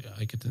lo que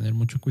hay que tener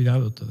mucho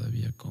cuidado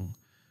todavía con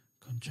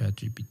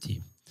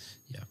ChatGPT.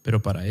 Ya,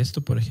 pero para esto,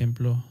 por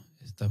ejemplo,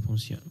 está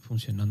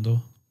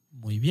funcionando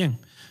muy bien.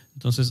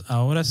 Entonces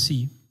ahora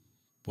sí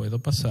puedo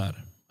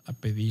pasar a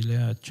pedirle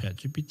a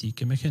ChatGPT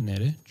que me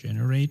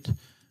generate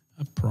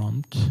a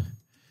prompt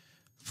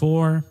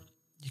for,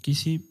 y aquí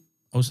sí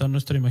a usar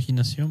nuestra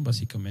imaginación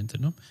básicamente,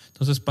 ¿no?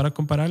 Entonces para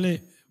comparar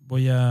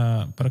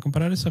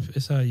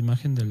esa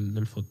imagen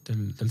del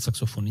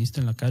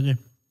saxofonista en la calle,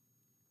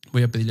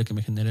 voy a pedirle que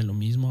me genere lo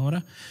mismo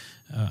ahora,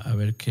 a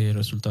ver qué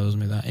resultados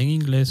me da en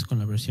inglés con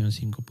la versión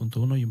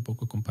 5.1 y un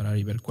poco comparar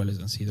y ver cuáles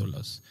han sido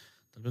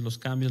tal vez los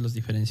cambios, las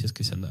diferencias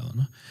que se han dado,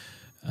 ¿no?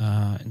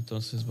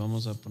 Entonces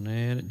vamos a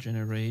poner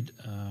generate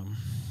a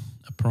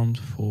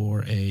prompt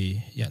for a...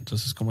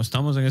 entonces como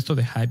estamos en esto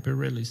de hyper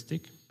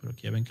realistic, pero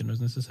aquí ya ven que no es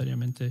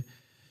necesariamente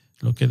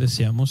lo que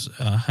deseamos,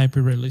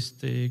 hyper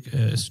realistic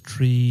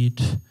street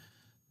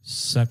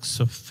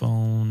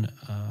saxophone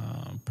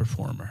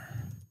performer.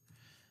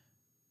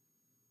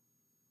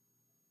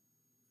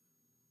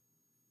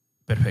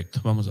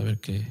 Perfecto, vamos a ver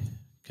qué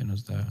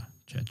nos da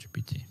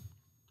ChatGPT.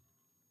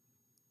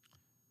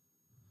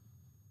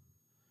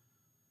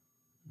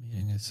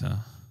 Miren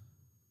esa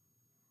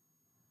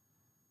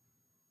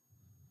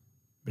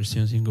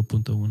versión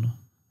 5.1.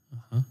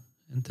 Ajá,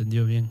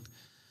 entendió bien.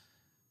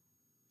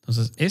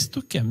 Entonces,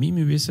 esto que a mí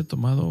me hubiese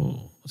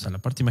tomado, o sea, la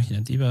parte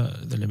imaginativa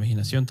de la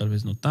imaginación, tal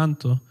vez no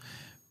tanto,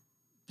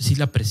 sí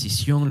la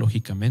precisión,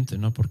 lógicamente,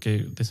 ¿no?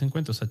 Porque des en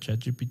cuenta, o sea,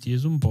 ChatGPT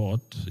es un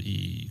bot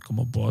y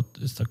como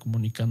bot está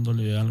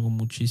comunicándole algo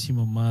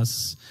muchísimo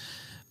más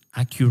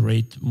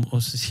accurate,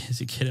 o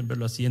si quieren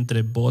verlo así,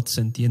 entre bots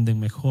se entienden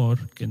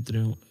mejor que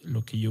entre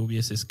lo que yo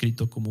hubiese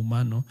escrito como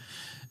humano.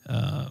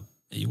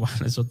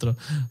 Igual es otra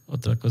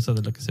cosa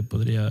de la que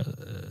sobre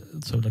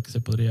la que se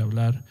podría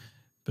hablar,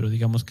 pero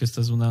digamos que esta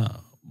es un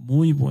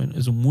muy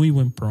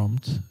buen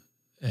prompt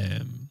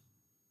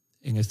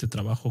en este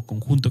trabajo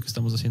conjunto que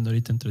estamos haciendo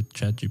ahorita entre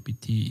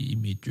ChatGPT y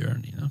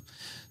Midjourney, ¿no?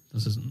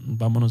 Entonces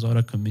vámonos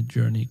ahora con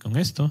Midjourney con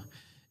esto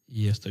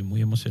y estoy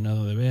muy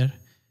emocionado de ver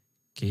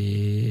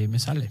que me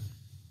sale.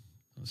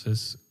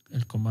 Entonces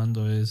el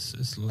comando es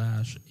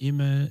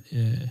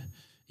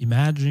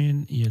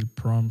 /imagine y el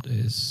prompt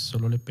es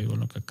solo le pego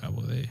lo que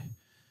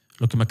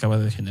me acaba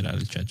de generar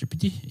el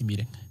ChatGPT y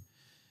miren,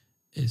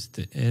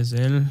 este es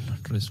el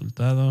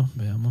resultado,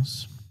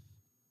 veamos.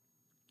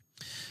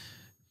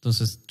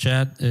 Entonces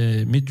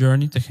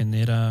Midjourney te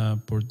genera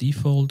por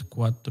default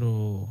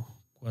cuatro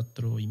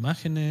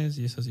imágenes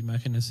y esas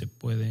imágenes se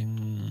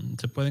pueden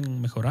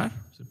mejorar,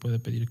 se puede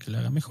pedir que le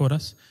haga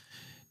mejoras.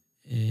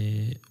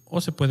 O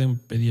se pueden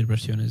pedir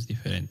versiones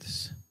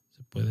diferentes.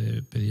 Se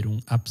puede pedir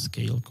un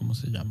upscale, como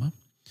se llama.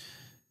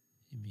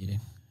 Y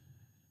miren,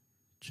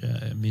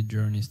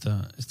 Midjourney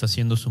está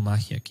haciendo su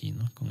magia aquí,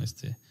 ¿no? Con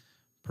este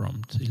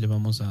prompt. Y le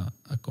vamos a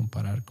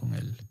comparar con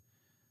el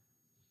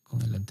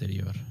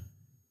anterior,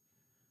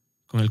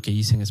 con el que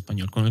hice en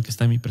español, con el que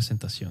está en mi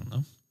presentación,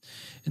 ¿no?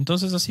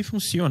 Entonces así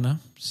funciona.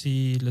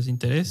 Si les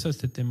interesa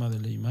este tema de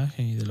la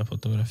imagen y de la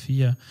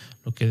fotografía,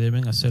 lo que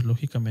deben hacer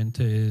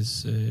lógicamente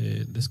es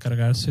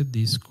descargarse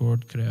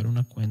Discord, crear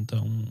una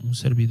cuenta, un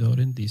servidor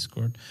en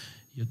Discord.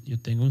 Yo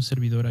tengo un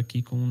servidor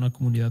aquí con una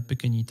comunidad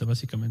pequeñita,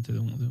 básicamente de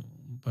un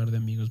par de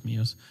amigos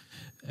míos.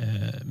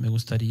 Me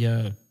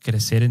gustaría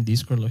crecer en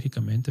Discord,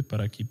 lógicamente,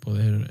 para aquí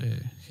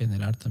poder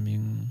generar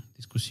también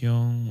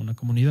discusión, una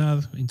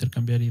comunidad,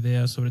 intercambiar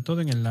ideas, sobre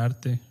todo en el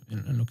arte,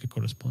 en lo que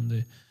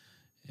corresponde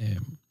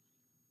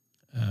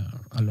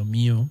a lo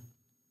mío.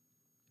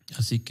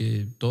 Así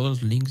que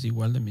todos los links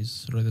igual de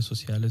mis redes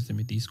sociales, de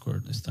mi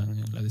Discord, están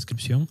en la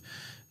descripción.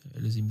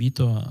 Les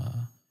invito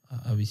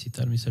a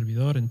visitar mi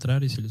servidor,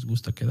 entrar y si les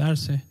gusta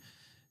quedarse.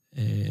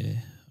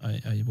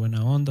 Hay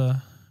buena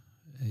onda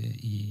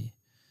y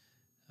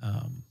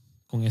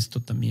con esto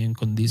también,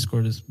 con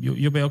Discord,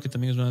 yo veo que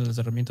también es una de las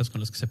herramientas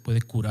con las que se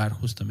puede curar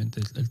justamente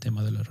el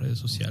tema de las redes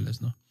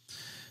sociales, ¿no?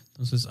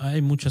 Entonces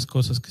hay muchas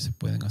cosas que se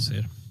pueden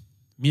hacer.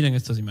 Miren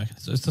estas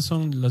imágenes. Estas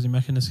son las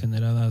imágenes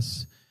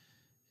generadas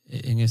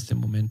en este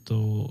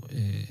momento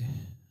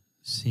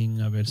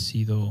sin haber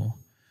sido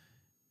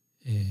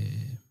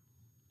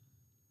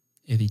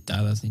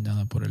editadas ni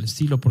nada por el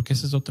estilo, porque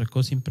esa es otra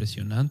cosa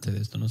impresionante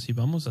de esto, ¿no? Si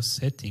vamos a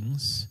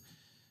settings,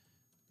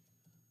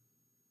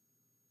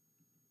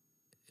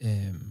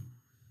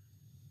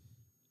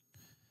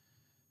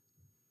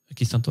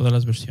 aquí están todas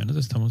las versiones,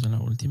 estamos en la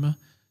última.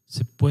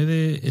 Se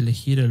puede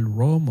elegir el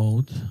RAW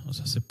mode, o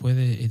sea, se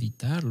puede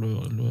editar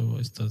luego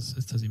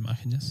estas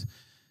imágenes.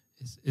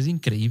 es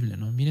increíble,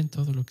 ¿no? Miren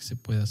todo lo que se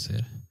puede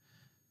hacer.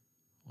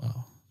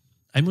 Wow.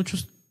 Hay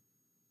muchos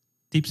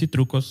tips y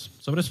trucos.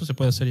 Sobre eso se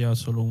puede hacer ya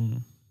solo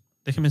un...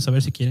 Déjenme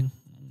saber si quieren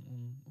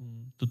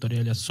un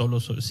tutorial ya solo,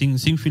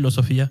 sin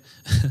filosofía,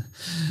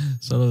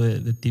 solo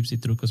de tips y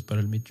trucos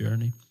para el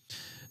Midjourney.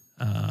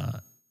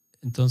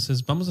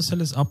 Entonces vamos a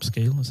hacerles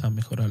upscale, o sea,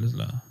 mejorarles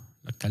la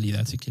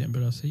calidad, si quieren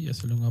verlo así, y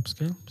hacerle un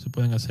upscale. Se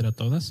pueden hacer a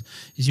todas.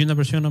 Y si una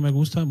versión no me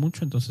gusta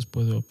mucho, entonces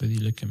puedo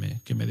pedirle que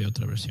me dé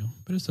otra versión.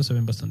 Pero estas se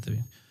ven bastante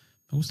bien.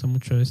 Me gusta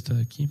mucho esta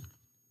de aquí.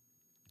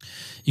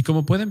 Y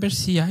como pueden ver,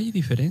 sí hay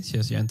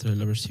diferencias ya entre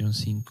la versión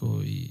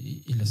 5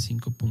 y la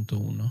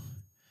 5.1.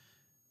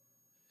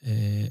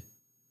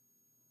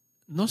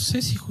 No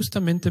sé si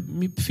justamente...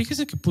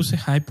 Fíjese que puse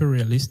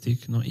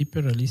hyperrealistic, ¿no?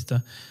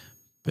 Hiperrealista.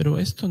 Pero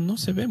esto no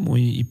se ve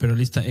muy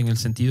hiperrealista en el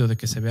sentido de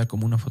que se vea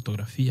como una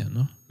fotografía,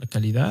 ¿no? La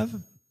calidad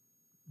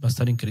va a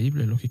estar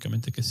increíble,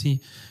 lógicamente que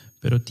sí.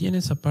 Pero tiene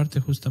esa parte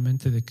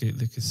justamente de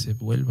que se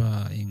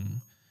vuelva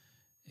en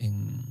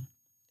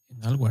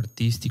algo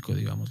artístico,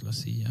 digámoslo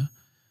así, ¿ya?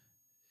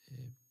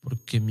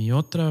 Porque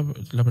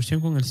la versión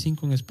con el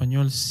 5 en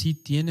español sí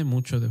tiene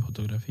mucho de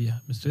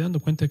fotografía. Me estoy dando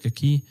cuenta que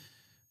aquí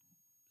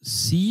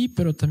sí,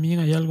 pero también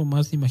hay algo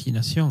más de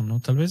imaginación, ¿no?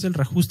 Tal vez el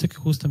reajuste que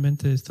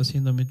justamente está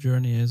haciendo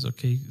Midjourney es,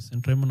 ok,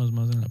 centrémonos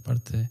más en la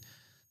parte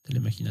de la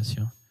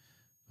imaginación.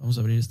 Vamos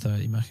a abrir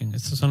esta imagen.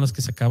 Estas son las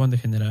que se acaban de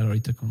generar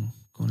ahorita con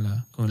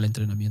el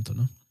entrenamiento,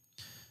 ¿no?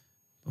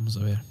 Vamos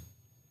a ver.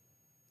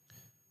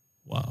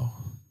 Wow.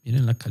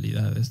 Miren la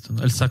calidad de esto,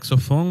 ¿no? El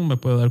saxofón me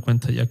puedo dar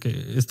cuenta ya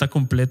que está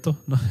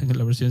completo, ¿no? En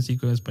la versión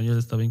 5 en español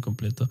estaba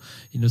incompleto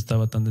y no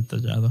estaba tan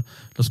detallado.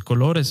 Los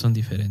colores son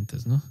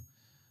diferentes, ¿no?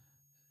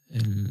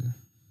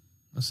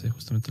 No sé,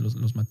 justamente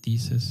los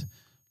matices.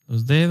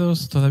 Los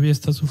dedos todavía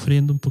está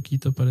sufriendo un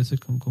poquito, parece,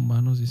 con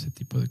manos y ese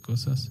tipo de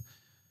cosas.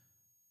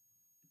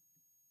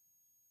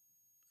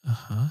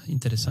 Ajá,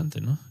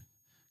 interesante, ¿no?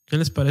 ¿Qué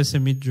les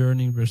parece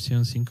Midjourney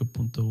versión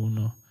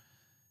 5.1?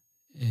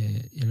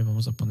 Ya le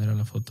vamos a poner a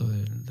la foto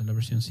de la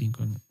versión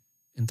 5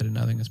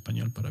 entrenada en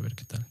español para ver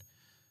qué tal.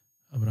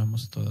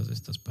 Abramos todas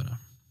estas para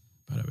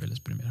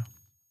verles primero.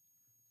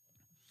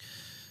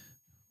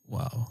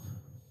 Wow.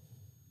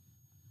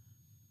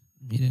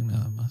 Miren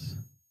nada más.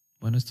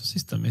 Bueno, esto sí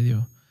está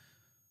medio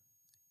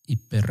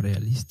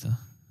hiperrealista.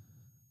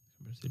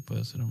 A ver si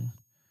puedo hacer un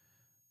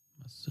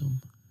más zoom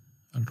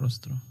al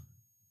rostro.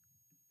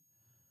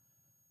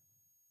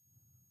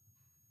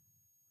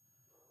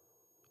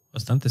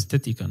 Bastante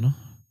estética, ¿no?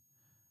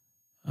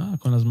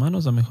 Con las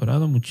manos ha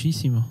mejorado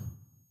muchísimo.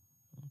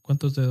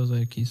 ¿Cuántos dedos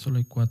hay aquí? Solo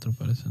hay 4,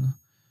 parece, ¿no?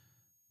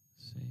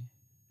 Sí.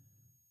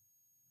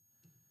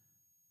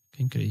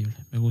 Qué increíble,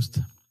 me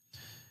gusta.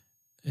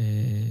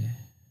 Miren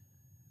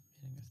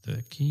este de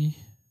aquí.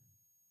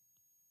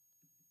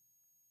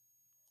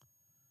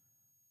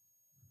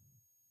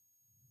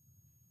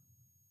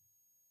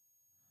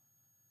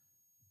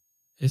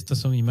 Estas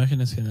son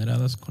imágenes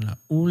generadas con la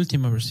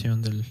última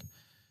versión del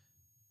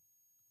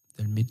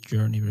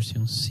Midjourney,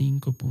 versión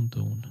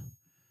 5.1.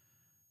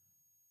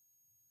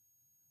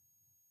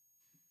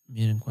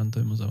 Miren cuánto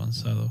hemos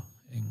avanzado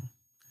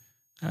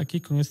aquí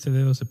con este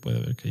dedo se puede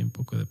ver que hay un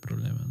poco de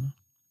problema, ¿no?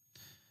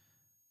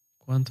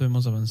 Cuánto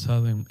hemos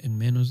avanzado en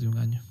menos de un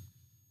año.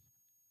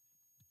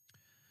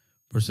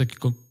 Por eso que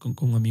con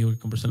un amigo que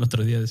conversé el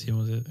otro día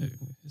decíamos,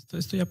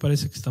 esto ya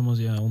parece que estamos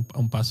ya a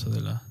un paso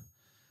de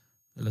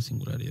la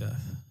singularidad.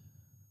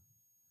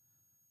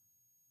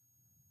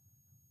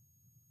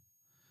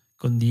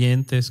 Con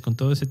dientes, con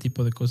todo ese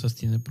tipo de cosas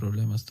tiene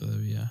problemas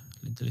todavía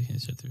la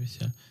inteligencia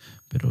artificial.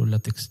 Pero la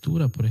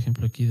textura, por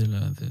ejemplo, aquí de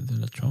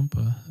la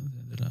trompa,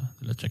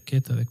 de la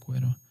chaqueta de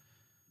cuero.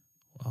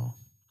 Wow.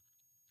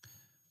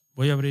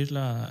 Voy a abrir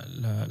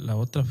la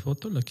otra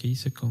foto, la que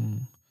hice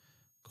con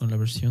la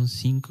versión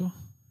 5,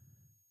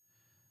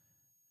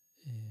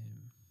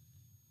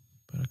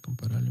 para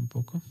compararle un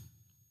poco.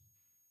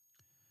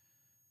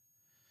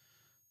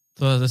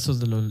 Todos estos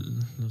de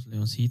los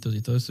leoncitos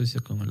y todo esto hice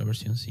con la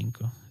versión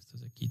 5.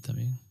 Estas de aquí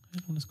también. Hay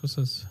algunas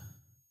cosas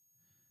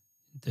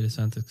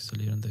interesantes que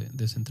salieron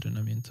de ese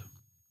entrenamiento.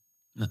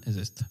 No, es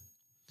esta.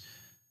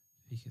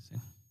 Fíjese.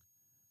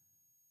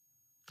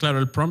 Claro,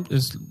 el prompt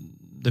es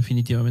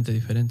definitivamente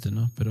diferente,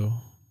 ¿no?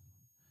 Pero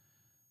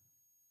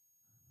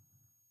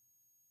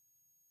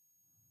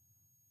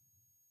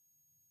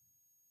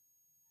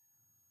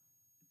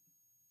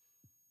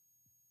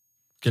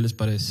 ¿qué les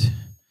parece?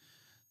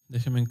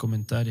 Déjenme en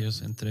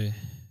comentarios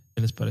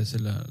qué les parece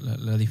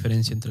la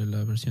diferencia entre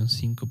la versión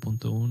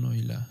 5.1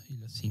 y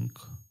la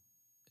 5.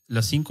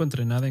 La 5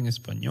 entrenada en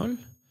español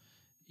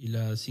y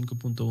la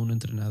 5.1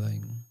 entrenada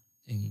en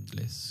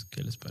inglés.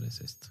 ¿Qué les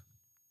parece esto?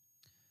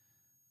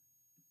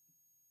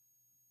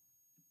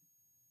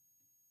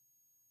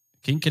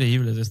 Qué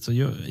increíble es esto.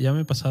 Yo ya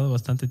me he pasado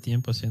bastante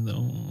tiempo haciendo...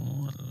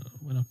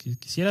 bueno,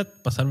 quisiera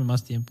pasarme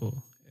más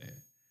tiempo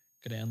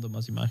creando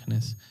más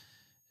imágenes.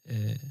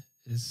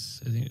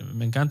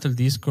 Me encanta el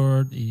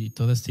Discord y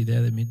toda esta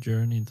idea de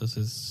Midjourney,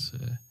 entonces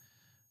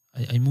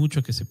hay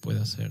mucho que se puede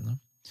hacer, ¿no?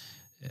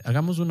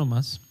 Hagamos uno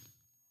más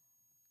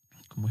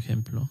como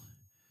ejemplo.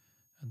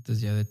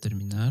 antes ya de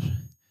terminar,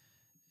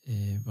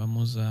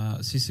 vamos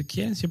a, si se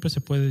quieren, siempre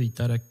se puede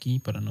editar aquí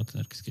para no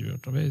tener que escribir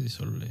otra vez y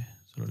solo le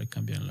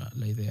cambian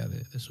la idea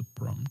de su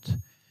prompt.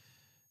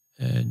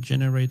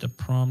 Generate a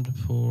prompt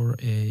for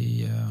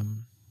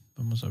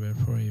vamos a ver,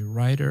 for a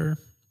writer.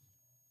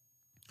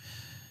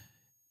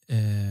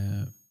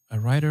 A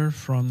writer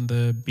from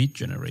the Beat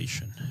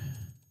Generation.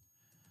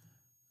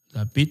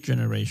 La Beat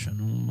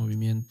Generation, un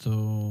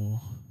movimiento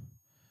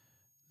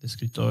de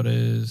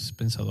escritores,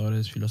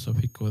 pensadores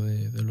filosóficos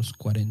de los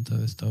 40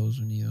 de Estados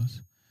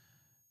Unidos.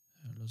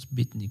 Los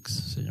beatniks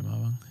se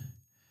llamaban.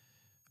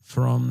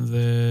 From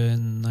the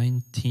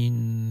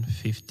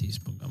 1950s,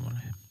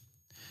 pongámosle.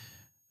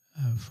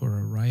 For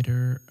a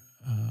writer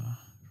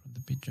from the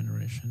Beat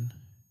Generation.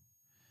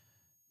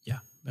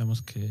 Ya,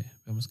 veamos que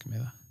me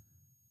da.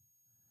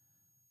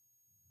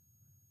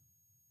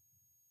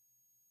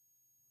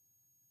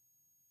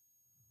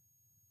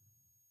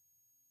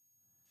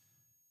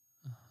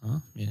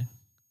 Miren.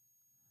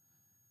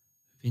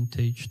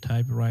 Vintage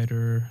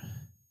typewriter,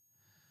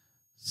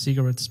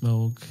 cigarette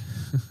smoke.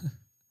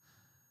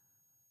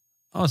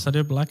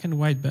 Salió black and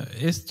white.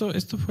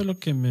 Esto fue lo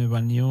que me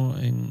baneó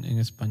en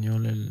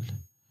español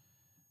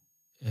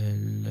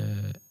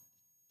el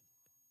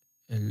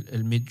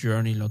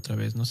Midjourney la otra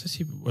vez. No sé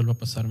si vuelvo a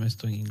pasarme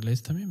esto en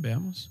inglés también.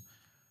 Veamos.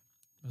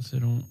 Va a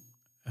ser un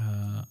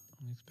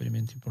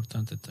experimento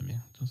importante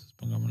también. Entonces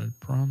pongámosle el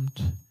prompt.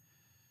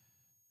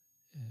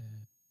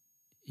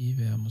 Y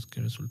veamos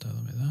qué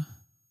resultado me da.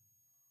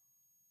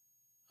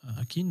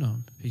 Aquí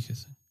no,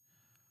 fíjese.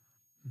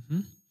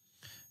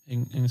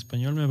 En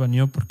español me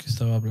baneó porque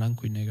estaba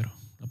blanco y negro.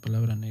 La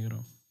palabra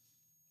negro.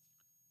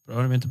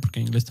 Probablemente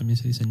porque en inglés también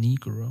se dice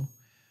negro.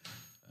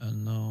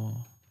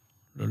 No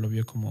lo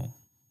vio como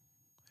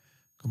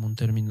un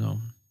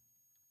término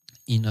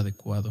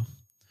inadecuado.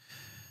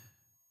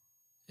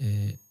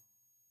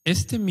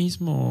 Estas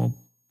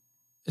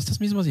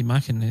mismas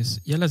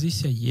imágenes ya las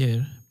hice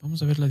ayer.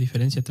 Vamos a ver la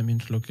diferencia también.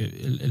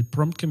 El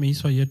prompt que me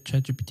hizo ayer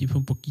ChatGPT fue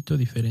un poquito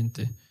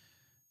diferente.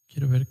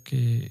 Quiero ver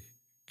qué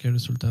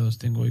resultados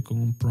tengo hoy con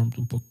un prompt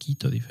un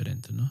poquito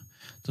diferente, ¿no?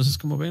 Entonces,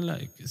 como ven,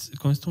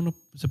 con esto uno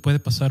se puede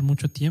pasar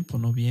mucho tiempo,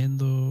 ¿no?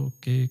 Viendo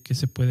qué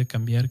se puede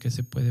cambiar, qué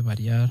se puede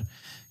variar,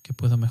 qué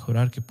puedo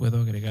mejorar, qué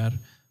puedo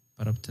agregar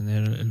para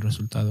obtener el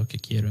resultado que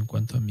quiero en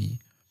cuanto a mi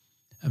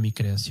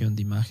creación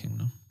de imagen,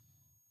 ¿no?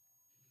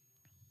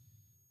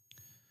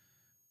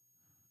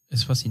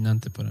 Es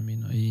fascinante para mí,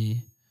 ¿no?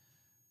 Y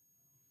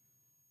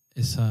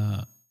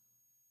esa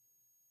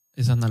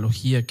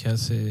analogía que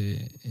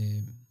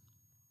hace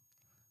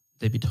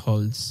David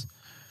Holtz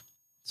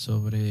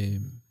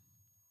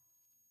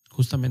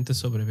justamente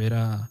sobre ver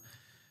a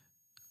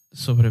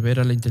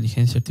la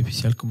inteligencia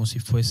artificial como si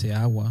fuese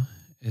agua,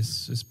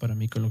 es para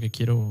mí con lo que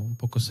quiero un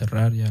poco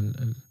cerrar ya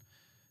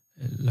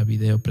la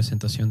video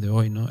presentación de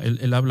hoy, ¿no?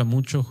 Él habla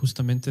mucho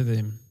justamente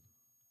de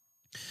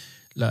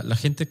la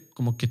gente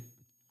como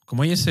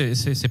hay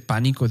ese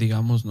pánico,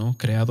 digamos, ¿no?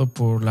 Creado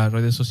por las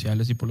redes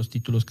sociales y por los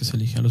títulos que se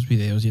eligen a los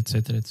videos y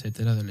etcétera,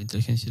 etcétera, de la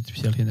inteligencia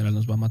artificial general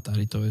nos va a matar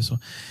y todo eso.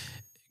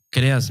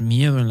 Creas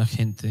miedo en la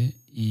gente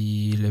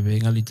y le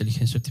ven a la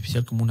inteligencia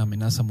artificial como una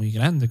amenaza muy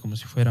grande, como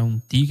si fuera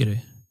un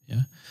tigre,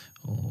 ¿ya?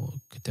 O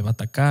que te va a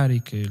atacar y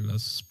que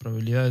las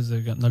probabilidades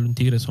de ganarle un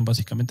tigre son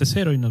básicamente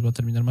cero y nos va a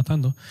terminar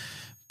matando.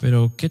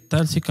 Pero ¿qué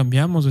tal si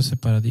cambiamos ese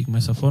paradigma,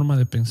 esa forma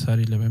de pensar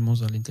y le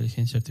vemos a la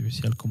inteligencia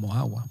artificial como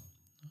agua?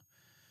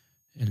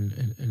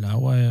 El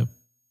agua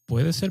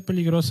puede ser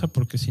peligrosa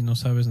porque si no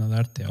sabes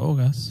nadar te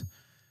ahogas,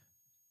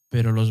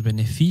 pero los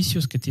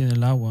beneficios que tiene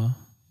el agua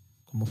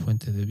como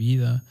fuente de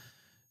vida,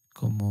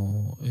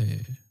 como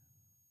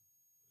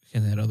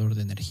generador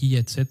de energía,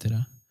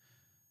 etcétera,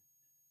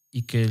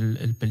 y que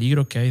el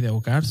peligro que hay de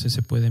ahogarse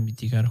se puede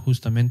mitigar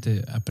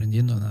justamente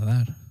aprendiendo a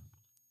nadar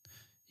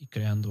y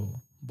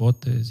creando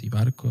botes y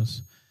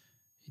barcos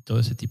y todo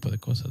ese tipo de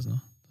cosas,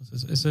 ¿no?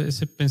 Entonces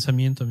ese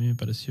pensamiento a mí me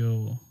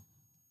pareció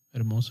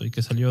hermoso y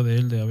que salió de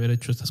él de haber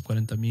hecho estas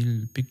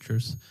 40,000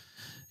 pictures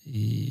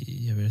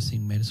y haberse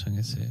inmerso en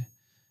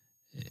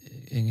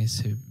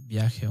ese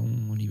viaje a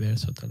un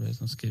universo, tal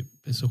vez, ¿no? Es que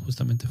eso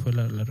justamente fue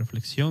la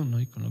reflexión, ¿no?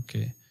 Y con lo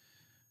que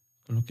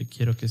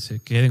quiero que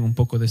se queden un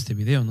poco de este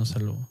video, ¿no? O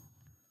sea, lo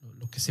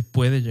que se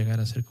puede llegar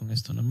a hacer con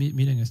esto, ¿no?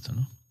 Miren esto,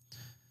 ¿no?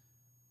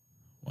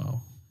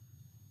 Wow.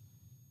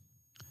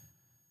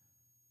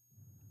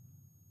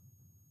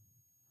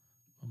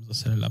 Vamos a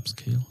hacer el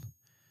upscale.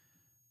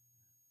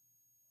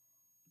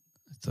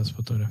 Estas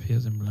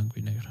fotografías en blanco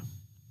y negro.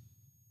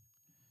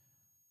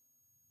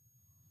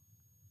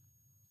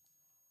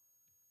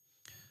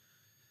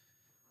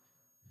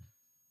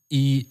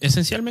 Y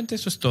esencialmente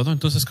eso es todo.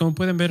 Entonces, como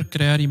pueden ver,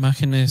 crear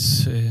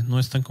imágenes no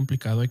es tan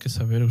complicado. Hay que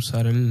saber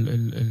usar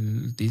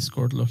el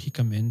Discord,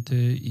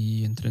 lógicamente,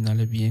 y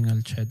entrenarle bien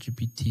al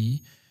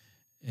ChatGPT.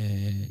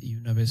 Y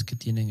una vez que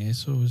tienen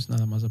eso, es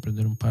nada más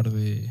aprender un par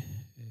de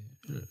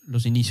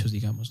los inicios,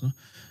 digamos, ¿no?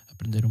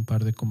 Aprender un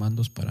par de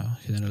comandos para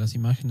generar las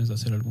imágenes,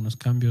 hacer algunos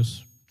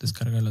cambios,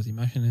 descargar las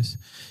imágenes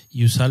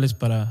y usarles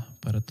para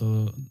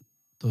todo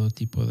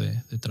tipo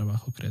de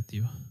trabajo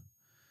creativo.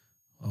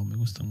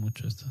 gustan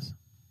mucho estas.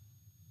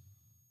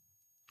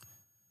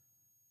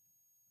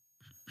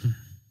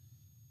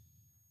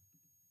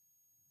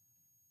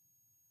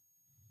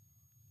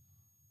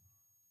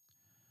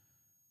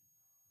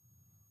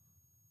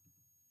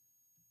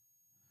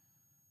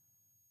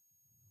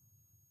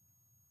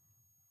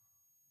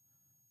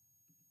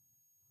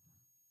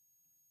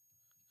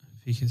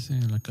 Fíjese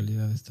en la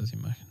calidad de estas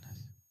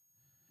imágenes.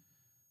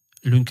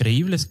 Lo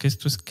increíble es que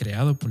esto es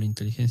creado por la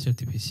inteligencia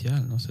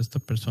artificial, ¿no? O sea, esta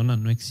persona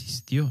no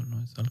existió,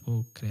 ¿no? Es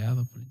algo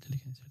creado por la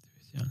inteligencia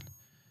artificial.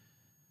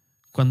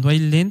 Cuando hay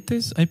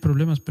lentes hay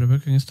problemas, pero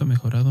veo que en esto ha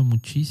mejorado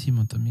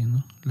muchísimo también,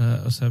 ¿no?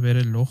 O sea, ver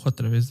el ojo a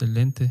través del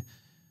lente.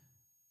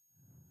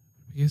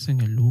 Fíjense en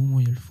el humo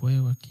y el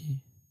fuego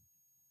aquí.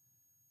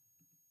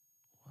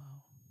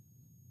 Wow.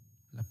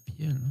 La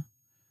piel, ¿no?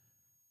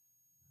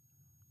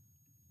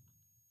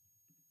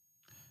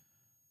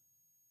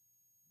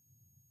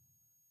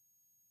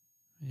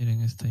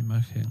 Miren esta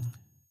imagen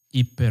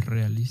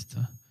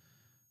hiperrealista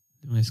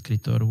de un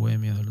escritor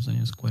bohemio de los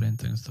años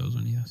 40 en Estados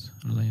Unidos,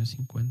 en los años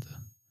 50.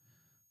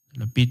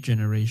 La Beat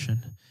Generation.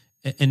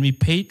 En mi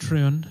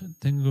Patreon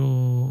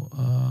tengo...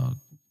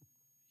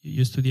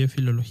 yo estudié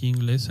filología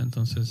inglesa,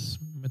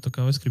 entonces me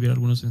tocaba escribir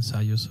algunos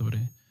ensayos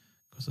sobre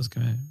cosas que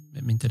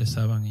me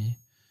interesaban y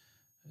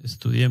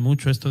estudié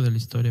mucho esto de la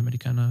historia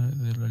americana,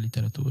 de la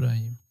literatura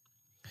y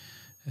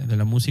de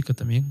la música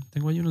también.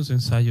 Tengo ahí unos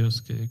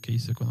ensayos que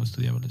hice cuando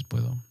estudiaba, les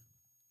puedo...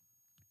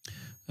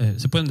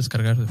 se pueden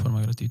descargar de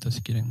forma gratuita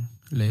si quieren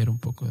leer un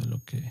poco de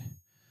lo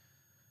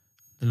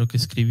que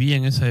escribí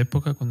en esa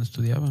época cuando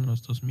estudiaba, en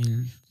los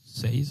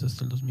 2006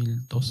 hasta el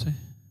 2012.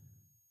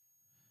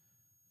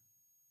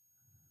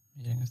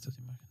 Miren estas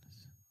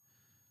imágenes.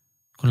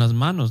 Con las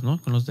manos,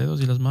 ¿no? Con los dedos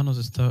y las manos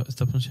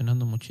está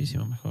funcionando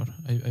muchísimo mejor.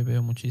 Ahí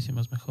veo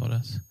muchísimas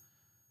mejoras.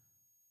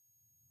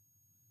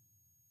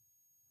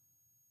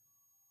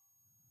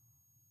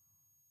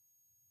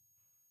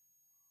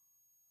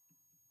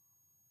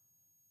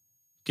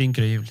 Qué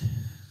increíble.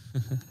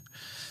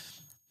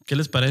 ¿Qué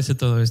les parece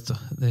todo esto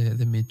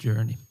de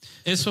Midjourney?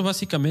 Eso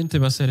básicamente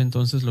va a ser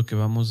entonces lo que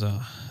vamos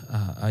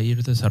a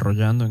ir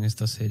desarrollando en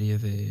esta serie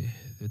de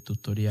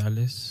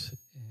tutoriales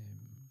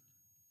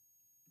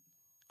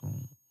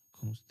con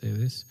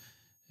ustedes.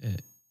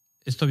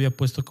 Esto había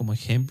puesto como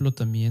ejemplo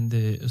también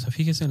o sea,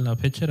 fíjense, en la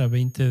fecha era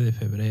 20 de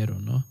febrero,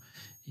 ¿no?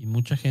 Y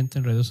mucha gente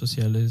en redes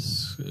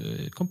sociales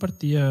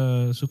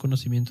compartía su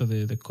conocimiento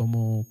de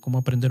cómo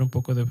aprender un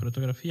poco de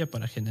fotografía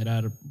para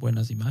generar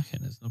buenas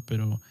imágenes, ¿no?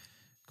 Pero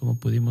como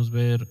pudimos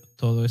ver,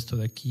 todo esto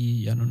de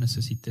aquí ya no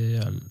necesité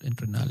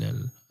entrenarle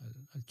al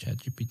chat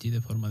GPT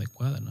de forma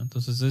adecuada, ¿no?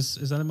 Entonces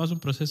es además un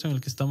proceso en el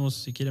que estamos,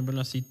 si quieren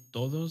verlo así,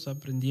 todos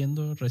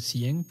aprendiendo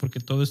recién, porque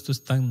todo esto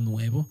es tan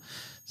nuevo,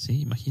 ¿sí?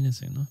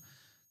 Imagínense, ¿no?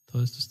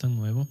 Todo esto es tan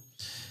nuevo.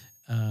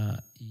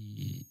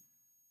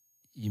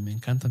 Y me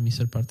encanta a mí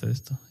ser parte de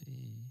esto.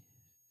 Y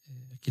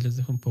aquí les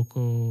dejo un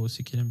poco,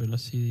 si quieren verlo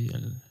así,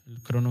 el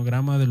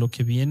cronograma de lo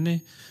que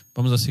viene.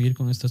 Vamos a seguir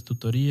con estas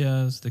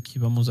tutorías. De aquí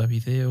vamos a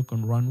video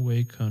con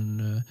Runway,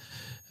 con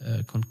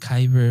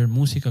Kyber,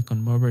 música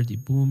con Mobert y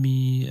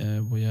Boomy.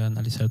 Voy a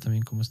analizar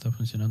también cómo está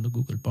funcionando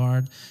Google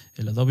Bard,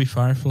 el Adobe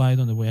Firefly,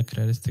 donde voy a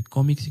crear este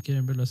cómic, si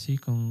quieren verlo así,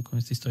 con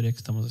esta historia que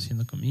estamos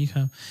haciendo con mi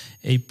hija.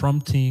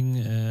 Prompting,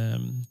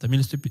 también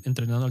le estoy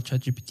entrenando al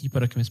ChatGPT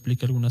para que me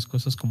explique algunas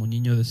cosas como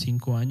niño de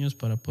 5 años,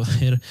 para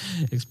poder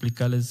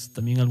explicarles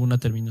también alguna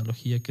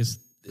terminología que es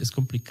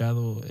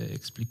complicado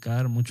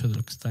explicar, mucho de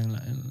lo que está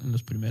en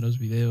los primeros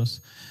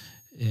videos.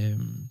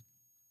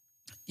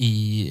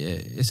 Y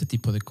ese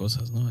tipo de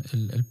cosas, ¿no?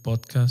 El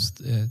podcast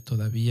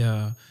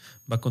todavía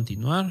va a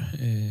continuar,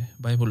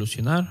 va a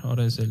evolucionar.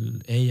 Ahora es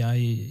el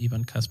AI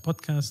Ivancast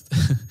podcast.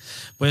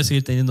 Voy a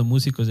seguir teniendo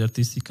músicos y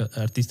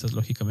artistas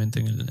lógicamente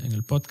en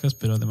el podcast,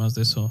 pero además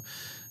de eso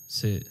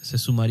se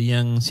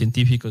sumarían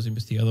científicos,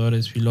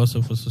 investigadores,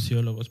 filósofos,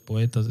 sociólogos,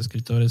 poetas,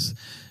 escritores,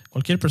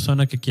 cualquier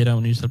persona que quiera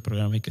unirse al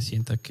programa y que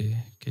sienta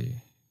que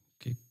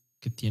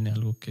tiene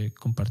algo que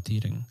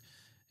compartir en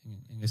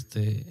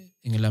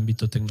el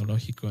ámbito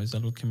tecnológico. Es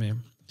algo que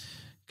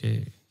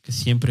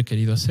siempre he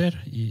querido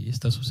hacer y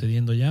está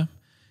sucediendo ya.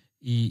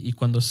 Y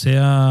cuando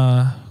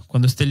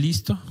esté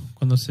listo,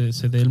 cuando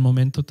se dé el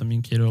momento,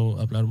 también quiero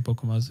hablar un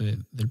poco más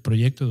del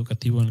proyecto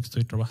educativo en el que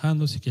estoy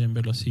trabajando. Si quieren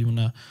verlo así,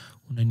 una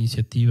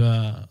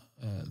iniciativa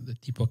de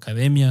tipo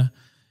academia,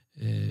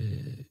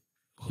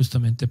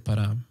 justamente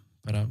para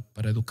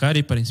educar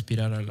y para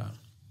inspirar a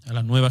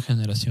la nueva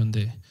generación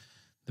de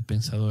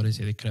pensadores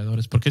y de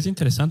creadores, porque es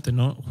interesante,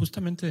 ¿no?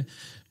 Justamente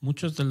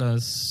muchas de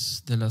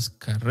las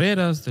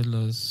carreras, de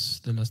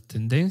las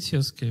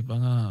tendencias que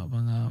van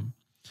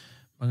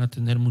a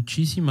tener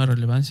muchísima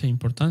relevancia e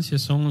importancia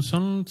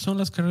son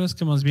las carreras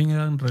que más bien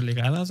eran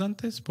relegadas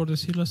antes, por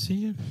decirlo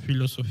así.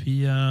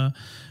 Filosofía,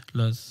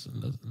 las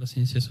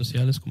ciencias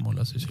sociales como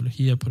la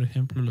sociología, por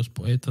ejemplo, los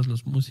poetas,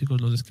 los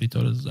músicos, los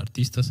escritores, los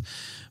artistas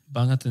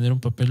van a tener un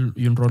papel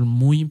y un rol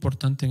muy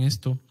importante en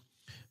esto,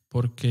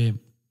 porque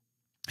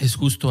es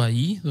justo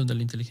ahí donde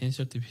la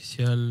inteligencia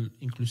artificial,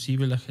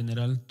 inclusive la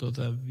general,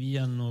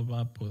 todavía no va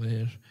a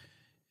poder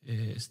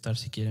estar,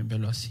 si quieren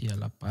verlo así, a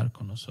la par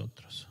con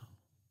nosotros.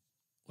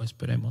 O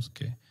esperemos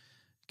que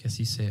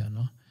así sea,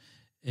 ¿no?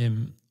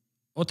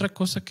 Otra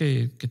cosa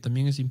que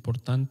también es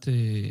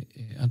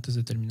importante antes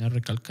de terminar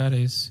recalcar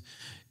es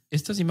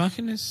estas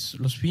imágenes,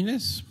 los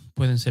fines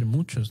pueden ser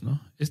muchos,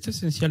 ¿no?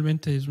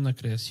 Esencialmente es una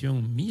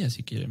creación mía,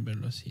 si quieren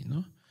verlo así,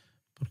 ¿no?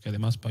 Porque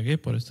además pagué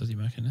por estas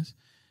imágenes.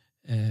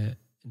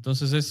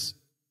 Entonces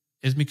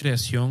es mi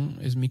creación,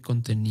 es mi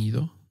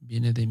contenido,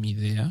 viene de mi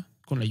idea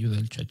con la ayuda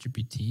del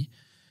ChatGPT.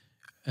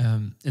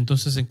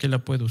 Entonces, ¿en qué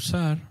la puedo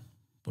usar?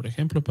 Por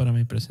ejemplo, para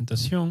mi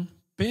presentación,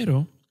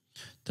 pero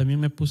también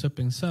me puse a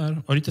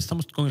pensar, ahorita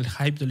estamos con el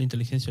hype de la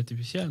inteligencia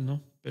artificial,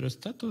 ¿no? Pero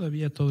está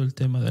todavía todo el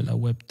tema de la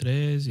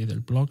Web3 y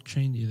del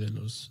blockchain y de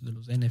los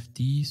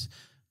NFTs,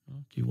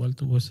 ¿no? Que igual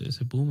tuvo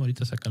ese boom,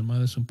 ahorita se ha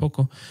calmado eso un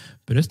poco.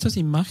 Pero estas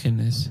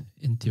imágenes,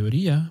 en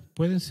teoría,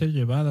 pueden ser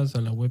llevadas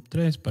a la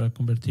Web3 para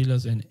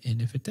convertirlas en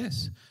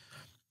NFTs,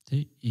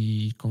 ¿sí?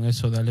 Y con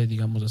eso darle,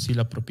 digamos así,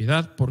 la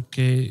propiedad,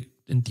 porque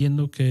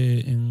entiendo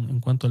que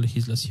en cuanto a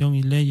legislación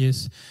y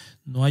leyes,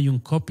 no hay un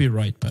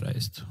copyright para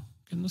esto.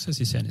 No sé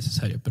si sea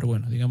necesario, pero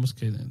bueno, digamos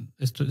que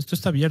esto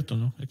está abierto,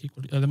 ¿no? Aquí,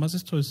 además,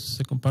 esto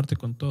se comparte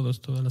con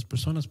todas las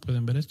personas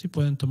pueden ver esto y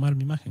pueden tomar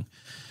mi imagen.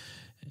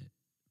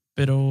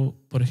 Pero,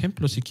 por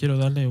ejemplo, si quiero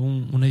darle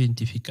una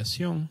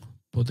identificación,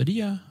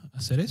 podría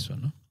hacer eso,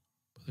 ¿no?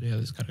 Podría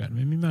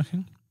descargarme mi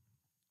imagen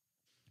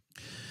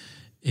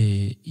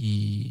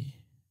y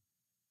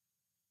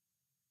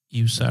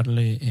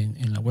usarle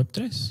en la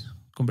Web3,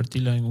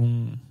 convertirla en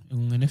un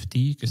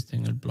NFT que esté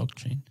en el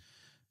blockchain.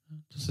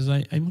 Entonces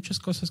hay muchas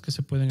cosas que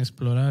se pueden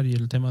explorar y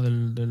el tema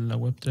de la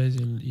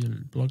Web3 y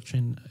el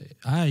blockchain,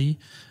 hay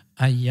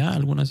ya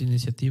algunas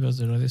iniciativas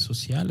de redes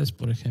sociales,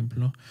 por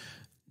ejemplo,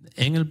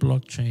 en el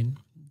blockchain,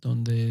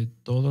 donde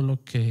todo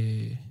lo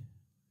que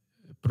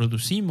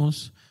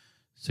producimos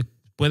se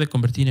puede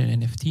convertir en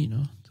NFT,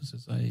 ¿no?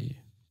 Entonces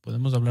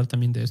podemos hablar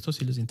también de esto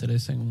si les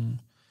interesa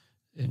en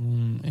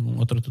un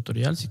otro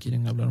tutorial, si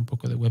quieren hablar un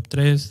poco de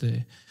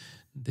Web3,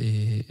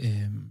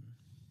 de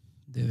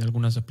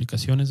algunas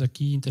aplicaciones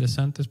aquí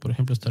interesantes, por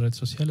ejemplo, esta red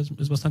social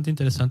es bastante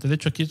interesante. De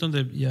hecho, aquí es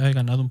donde ya he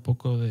ganado un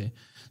poco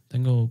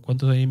tengo,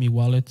 ¿cuántos hay en mi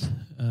wallet?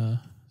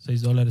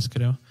 $6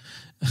 creo,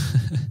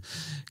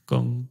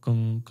 con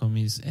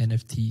mis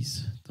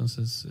NFTs.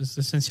 Entonces, es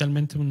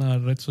esencialmente una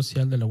red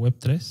social de la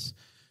Web3,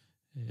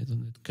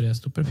 donde creas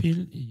tu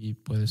perfil y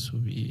puedes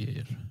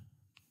subir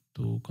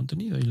tu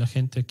contenido. Y la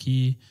gente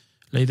aquí,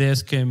 la idea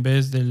es que en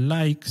vez de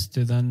likes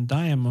te dan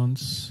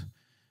diamonds,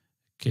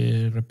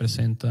 que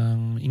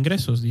representan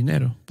ingresos,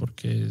 dinero,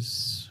 porque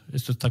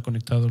esto está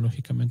conectado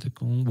lógicamente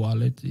con un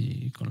wallet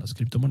y con las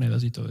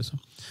criptomonedas y todo eso.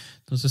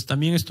 Entonces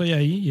también estoy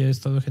ahí y he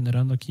estado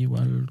generando aquí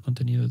igual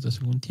contenido desde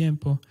hace algún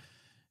tiempo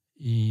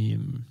y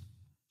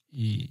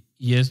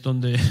es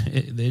donde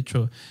de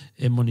hecho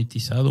he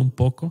monetizado un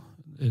poco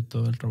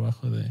todo el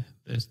trabajo de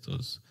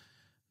estos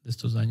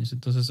años.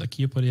 Entonces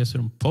aquí yo podría hacer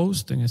un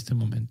post en este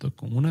momento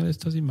con una de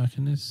estas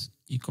imágenes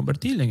y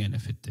convertirla en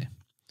NFT.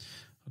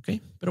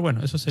 ¿Okay? Pero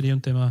bueno, eso sería un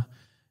tema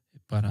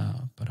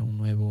para un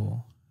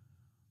nuevo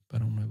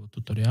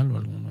tutorial o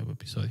algún nuevo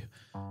episodio.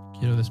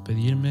 Quiero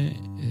despedirme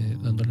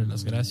dándole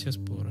las gracias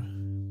por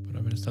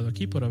haber estado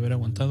aquí, por haber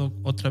aguantado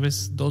otra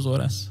vez 2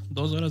 horas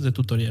de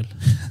tutorial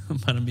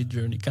para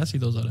Midjourney, casi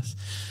 2 horas.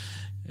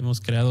 Hemos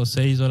creado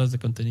 6 horas de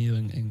contenido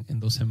en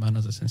 2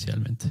 semanas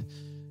esencialmente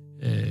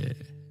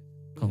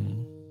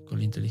con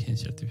la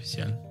inteligencia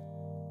artificial.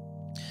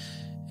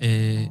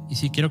 Y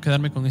sí, quiero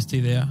quedarme con esta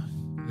idea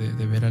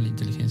de ver a la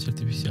inteligencia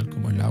artificial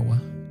como el agua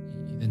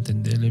y de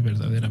entenderle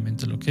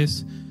verdaderamente lo que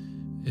es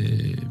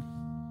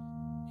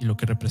y lo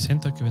que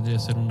representa, que vendría a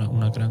ser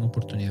una gran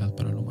oportunidad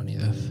para la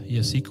humanidad. Y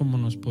así como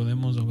nos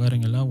podemos ahogar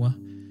en el agua,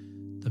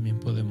 también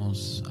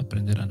podemos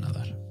aprender a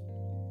nadar.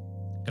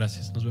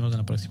 Gracias, nos vemos en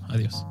la próxima.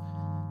 Adiós.